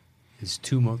opening is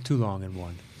too long in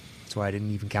one. That's why I didn't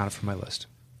even count it for my list.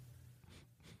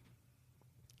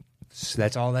 So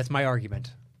that's all. That's my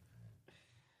argument.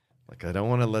 Like, I don't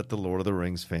want to let the Lord of the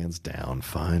Rings fans down.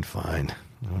 Fine. I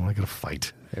don't want to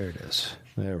fight. There it is.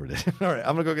 There it is. All right,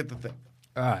 I'm going to go get the thing.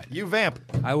 All right. You vamp.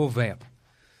 I will vamp.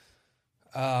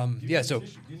 Yeah, so... Do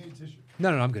you need tissue?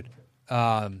 No, I'm good.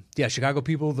 Yeah, Chicago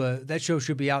People, that show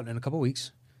should be out in a couple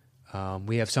weeks.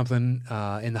 We have something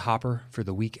in the hopper for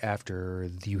the week after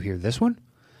you hear this one.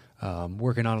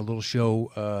 Working on a little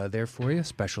show there for you,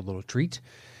 special little treat.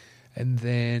 And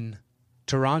then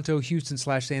Toronto, Houston /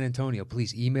 San Antonio,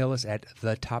 please email us at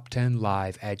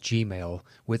thetop10live@gmail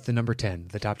with the number 10,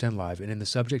 the top 10 live. And in the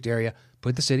subject area,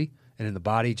 put the city, and in the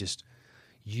body, just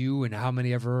you and how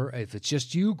many ever. If it's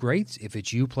just you, great. If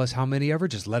it's you plus how many ever,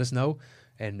 just let us know.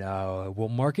 And we'll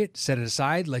mark it, set it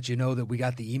aside, let you know that we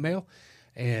got the email.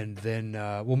 And then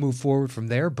we'll move forward from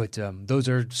there. But those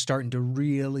are starting to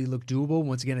really look doable.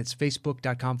 Once again, it's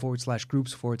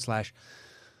facebook.com/groups/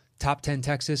 Top 10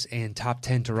 Texas and Top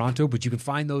 10 Toronto. But you can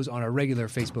find those on our regular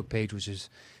Facebook page, which is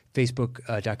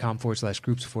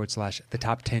facebook.com/groups/ the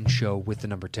Top 10 Show with the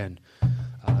number 10.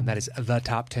 And that is the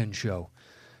Top 10 Show.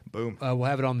 Boom. We'll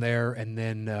have it on there, and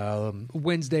then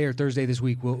Wednesday or Thursday this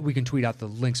week, we can tweet out the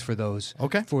links for those.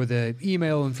 Okay. For the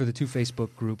email and for the 2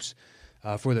 Facebook groups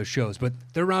for those shows. But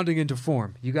they're rounding into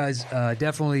form. You guys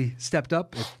definitely stepped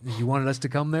up if you wanted us to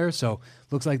come there. So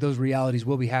looks like those realities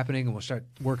will be happening, and we'll start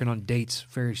working on dates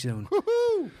very soon.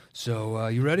 Woohoo! So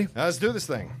you ready? Let's do this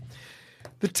thing.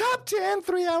 The top 10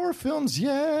 3-hour films,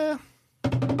 yeah.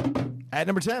 At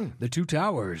number 10. The Two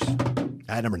Towers.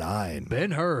 At number 9.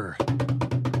 Ben-Hur.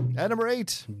 At number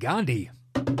 8. Gandhi.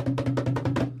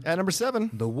 At number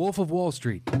 7. The Wolf of Wall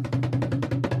Street.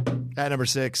 At number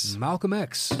 6. Malcolm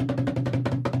X.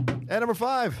 At number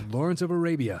 5. Lawrence of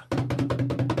Arabia.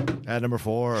 At number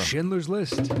 4. Schindler's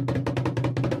List.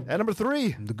 At number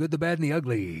 3. The Good, the Bad, and the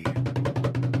Ugly.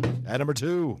 At number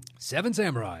 2. Seven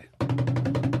Samurai.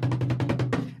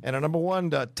 And our number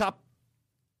 1 top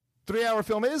 3-hour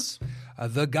film is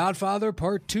The Godfather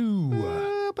Part 2.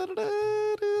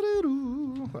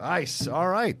 Nice. All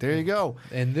right. There you go.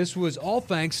 And this was all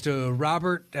thanks to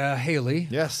Robert Haley.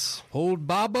 Yes. Old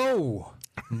Bobo.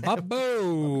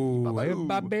 Bobo. Hey,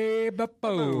 Bobby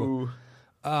Bobo.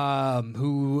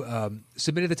 Who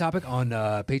submitted the topic on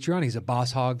Patreon. He's a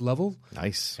Boss Hog level.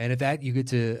 Nice. And at that, you get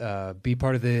to be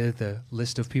part of the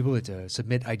list of people that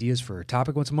submit ideas for a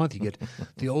topic once a month. You get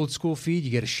the old school feed.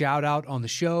 You get a shout out on the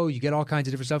show. You get all kinds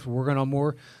of different stuff. We're working on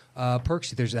more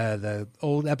perks. There's the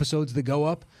old episodes that go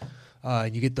up.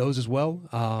 And you get those as well.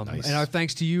 Nice. And our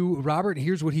thanks to you, Robert.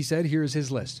 Here's what he said. Here is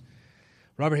his list.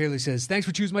 Robert Haley says, "Thanks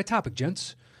for choosing my topic,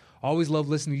 gents. Always love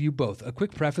listening to you both. A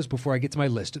quick preface before I get to my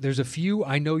list. There's a few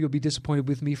I know you'll be disappointed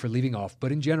with me for leaving off,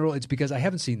 but in general, it's because I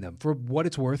haven't seen them. For what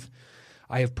it's worth,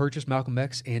 I have purchased Malcolm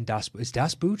X and Is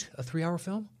Das Boot a 3-hour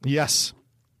film? Yes.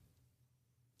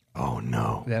 Oh,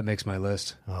 no. That makes my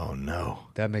list. Oh, no.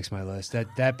 That makes my list.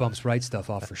 That bumps right stuff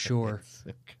off for sure.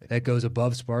 Okay. That goes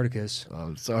above Spartacus. Oh,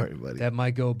 I'm sorry, buddy. That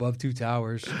might go above Two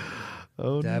Towers.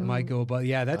 Oh, That no. might go above.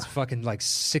 Yeah, that's fucking like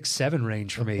 6-7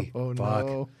 range for me. Oh, Fuck.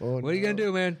 no. Oh, What are you going to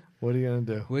do, man? What are you going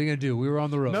to do? What are you going to do? We were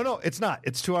on the road. No, it's not.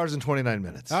 It's 2 hours and 29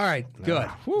 minutes. All right, good. I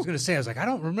was going to say, I was like, I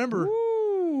don't remember.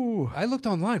 Ooh. I looked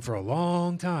online for a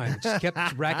long time. Just kept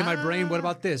racking my brain. What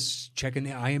about this? Checking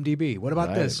the IMDb. What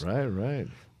about this? Right.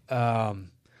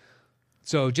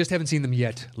 So just haven't seen them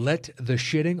yet. Let the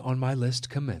shitting on my list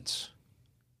commence.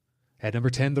 At number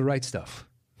 10, The Right Stuff.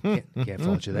 Can't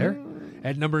fault you there.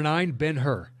 At number 9,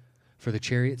 Ben-Hur for the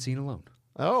chariot scene alone.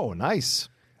 Oh, nice.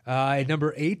 At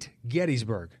number 8,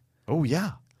 Gettysburg. Oh,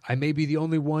 yeah. I may be the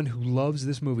only one who loves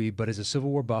this movie, but as a Civil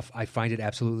War buff, I find it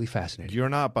absolutely fascinating. You're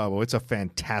not, Bobo. It's a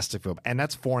fantastic film. And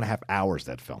that's 4.5 hours,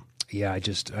 that film. Yeah,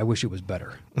 I wish it was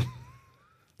better.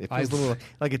 It feels a little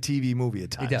like a TV movie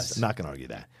at times. It does. I'm not going to argue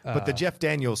that. But the Jeff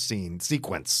Daniels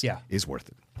sequence Yeah. is worth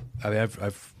it. I mean,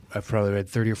 I've probably read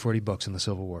 30 or 40 books in the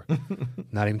Civil War.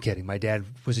 Not even kidding. My dad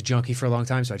was a junkie for a long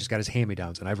time, so I just got his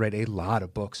hand-me-downs, and I've read a lot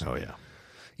of books, Oh, yeah.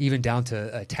 even down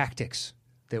to tactics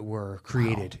that were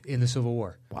created in the Civil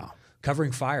War. Wow.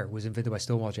 Covering fire was invented by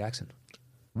Stonewall Jackson.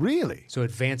 Really? So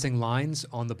advancing lines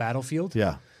on the battlefield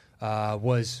Yeah.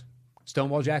 was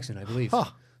Stonewall Jackson, I believe. Huh.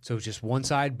 So just one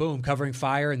side, boom, covering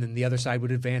fire, and then the other side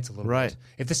would advance a little Right. bit.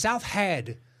 If the South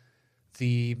had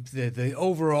the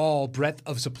overall breadth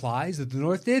of supplies that the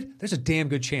North did, there's a damn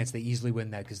good chance they easily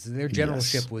win that because their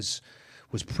generalship was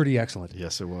pretty excellent.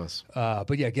 Yes, it was.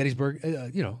 But yeah, Gettysburg,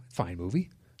 fine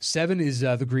movie. 7 is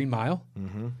The Green Mile.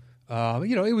 Mm-hmm.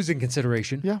 It was in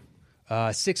consideration.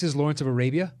 Yeah. 6 is Lawrence of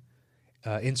Arabia.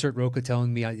 Insert Roka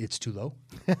telling me it's too low.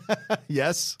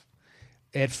 Yes.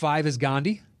 At 5 is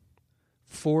Gandhi.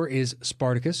 4 is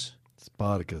Spartacus.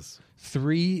 Spartacus.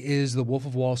 3 is The Wolf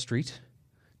of Wall Street.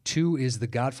 2 is The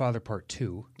Godfather Part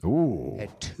 2. Ooh.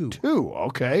 At 2. 2.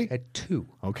 Okay. At 2.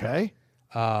 Okay.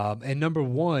 And number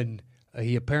 1,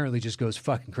 he apparently just goes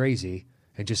fucking crazy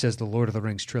and just says the Lord of the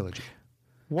Rings trilogy.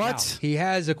 What? Now, he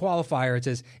has a qualifier. It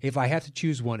says, if I have to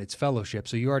choose one, it's Fellowship.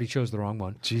 So you already chose the wrong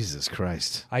one. Jesus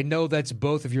Christ. I know that's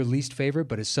both of your least favorite,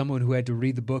 but as someone who had to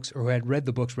read the books, or who had read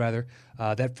the books rather,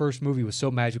 that first movie was so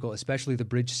magical, especially the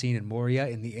bridge scene in Moria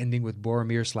and the ending with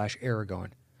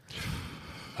Boromir/Aragorn.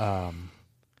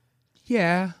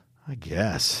 Yeah. I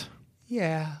guess.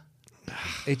 Yeah.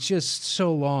 It's just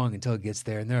so long until it gets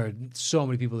there, and there are so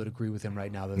many people that agree with him right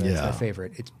now that that's their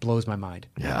favorite. It blows my mind.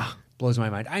 Yeah. Blows my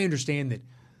mind. I understand that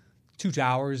Two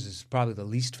Towers is probably the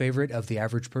least favorite of the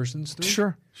average person's three.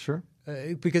 Sure.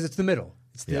 Because it's the middle.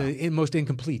 It's the most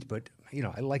incomplete, but,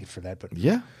 I like it for that. But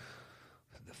Yeah.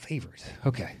 the favorite.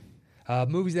 Okay.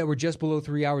 Movies that were just below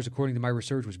 3 hours, according to my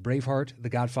research, was Braveheart, The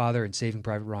Godfather, and Saving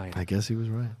Private Ryan. I guess he was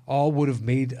right. All would have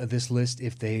made this list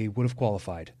if they would have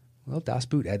qualified. Well, Das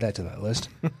Boot, add that to that list.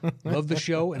 Love the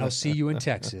show, and I'll see you in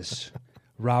Texas.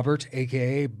 Robert,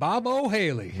 a.k.a. Bob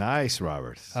O'Haley. Nice,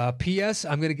 Robert. P.S.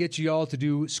 I'm going to get you all to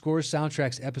do Scores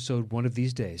Soundtracks episode one of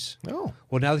these days. Oh.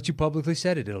 Well, now that you publicly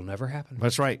said it, it'll never happen.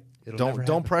 That's right. It'll never Don't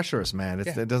happen. pressure us, man.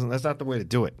 It doesn't. That's not the way to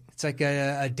do it. It's like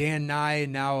a Dan Nye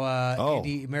and now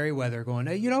Andy Merriweather going,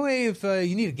 hey, if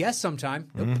you need a guest sometime.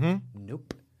 Nope.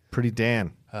 Nope. Pretty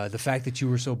Dan. The fact that you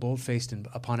were so bold-faced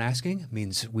upon asking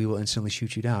means we will instantly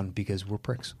shoot you down because we're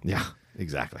pricks. Yeah,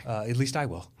 exactly. At least I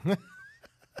will.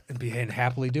 And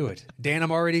happily do it. Dan,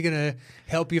 I'm already going to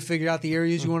help you figure out the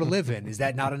areas you want to live in. Is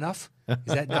that not enough? Is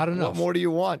that not enough? What more do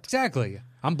you want? Exactly.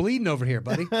 I'm bleeding over here,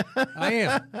 buddy. I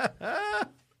am.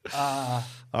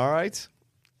 All right.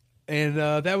 And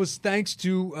that was thanks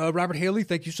to Robert Haley.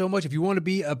 Thank you so much. If you want to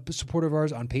be a supporter of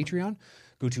ours on Patreon,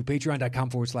 go to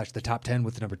patreon.com/the top 10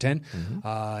 with the number 10.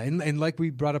 And like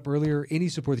we brought up earlier, any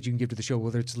support that you can give to the show,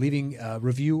 whether it's leaving a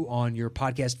review on your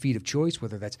podcast feed of choice,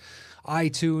 whether that's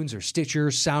iTunes or Stitcher,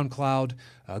 SoundCloud,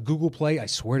 Google Play. I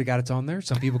swear to God, it's on there.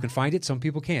 Some people can find it, some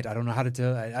people can't. I don't know how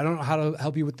to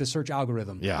help you with the search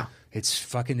algorithm. Yeah. It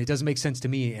doesn't make sense to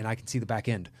me, and I can see the back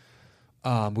end,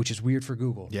 which is weird for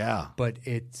Google. Yeah. But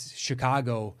it's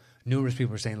Chicago. Numerous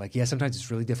people are saying, sometimes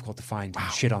it's really difficult to find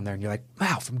shit on there. And you're like,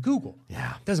 wow, from Google.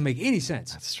 Yeah. Doesn't make any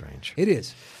sense. That's strange. It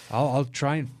is. I'll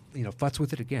try and, futz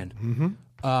with it again.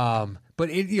 Mm-hmm. But,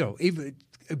 even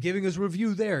giving us a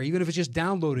review there, even if it's just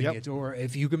downloading it, or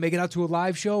if you can make it out to a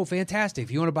live show, fantastic.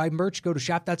 If you want to buy merch, go to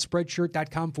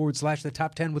shop.spreadshirt.com/the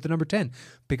top 10 with the number 10.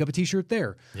 Pick up a t-shirt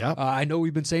there. Yep. I know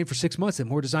we've been saying for 6 months that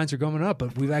more designs are coming up,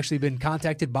 but we've actually been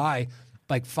contacted by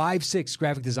 5-6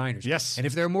 graphic designers. Yes. And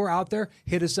if there are more out there,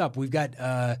 hit us up. We've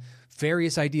got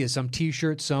various ideas, some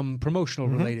t-shirts, some promotional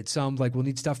related, some we'll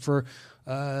need stuff for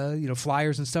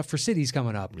flyers and stuff for cities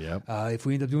coming up. Yep. If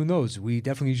we end up doing those, we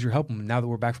definitely need your help. And now that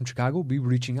we're back from Chicago, we'll be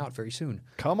reaching out very soon.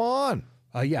 Come on.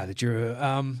 That you're.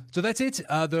 So that's it.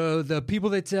 The people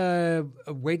that are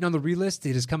waiting on the relist,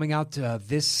 it is coming out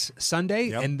this Sunday,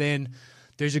 and then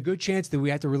there's a good chance that we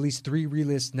have to release 3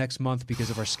 relists next month because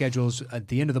of our schedules. At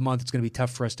the end of the month, it's going to be tough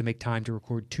for us to make time to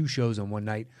record 2 shows on one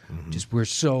night. We're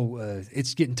so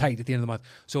it's getting tight at the end of the month.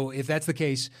 So if that's the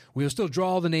case, we'll still draw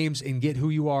all the names and get who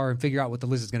you are and figure out what the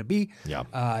list is going to be. Yeah.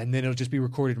 And then it'll just be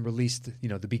recorded and released,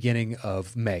 the beginning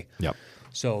of May. Yep.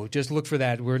 So just look for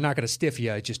that. We're not going to stiff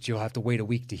you. You'll have to wait a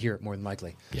week to hear it more than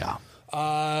likely. Yeah.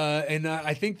 And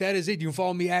I think that is it. You can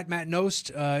follow me at Matt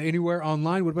Nost anywhere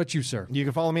online. What about you, sir? You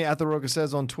can follow me at The Roka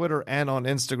Says on Twitter and on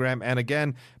Instagram. And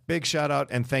again, big shout out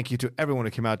and thank you to everyone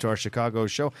who came out to our Chicago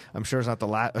show. I'm sure it's not the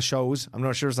last shows. I'm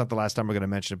not sure it's not the last time we're going to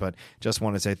mention it, but just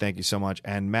want to say thank you so much.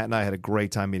 And Matt and I had a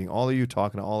great time meeting all of you,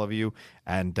 talking to all of you,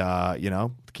 and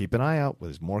keep an eye out.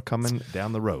 There's more coming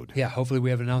down the road. Yeah, hopefully we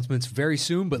have announcements very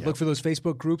soon. But look for those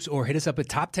Facebook groups or hit us up at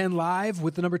Top 10 Live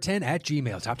with the number 10 at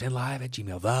Gmail. Top 10 Live at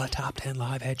Gmail. The Top 10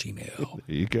 Live at Gmail.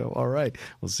 There you go. All right.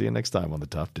 We'll see you next time on the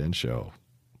Top 10 Show.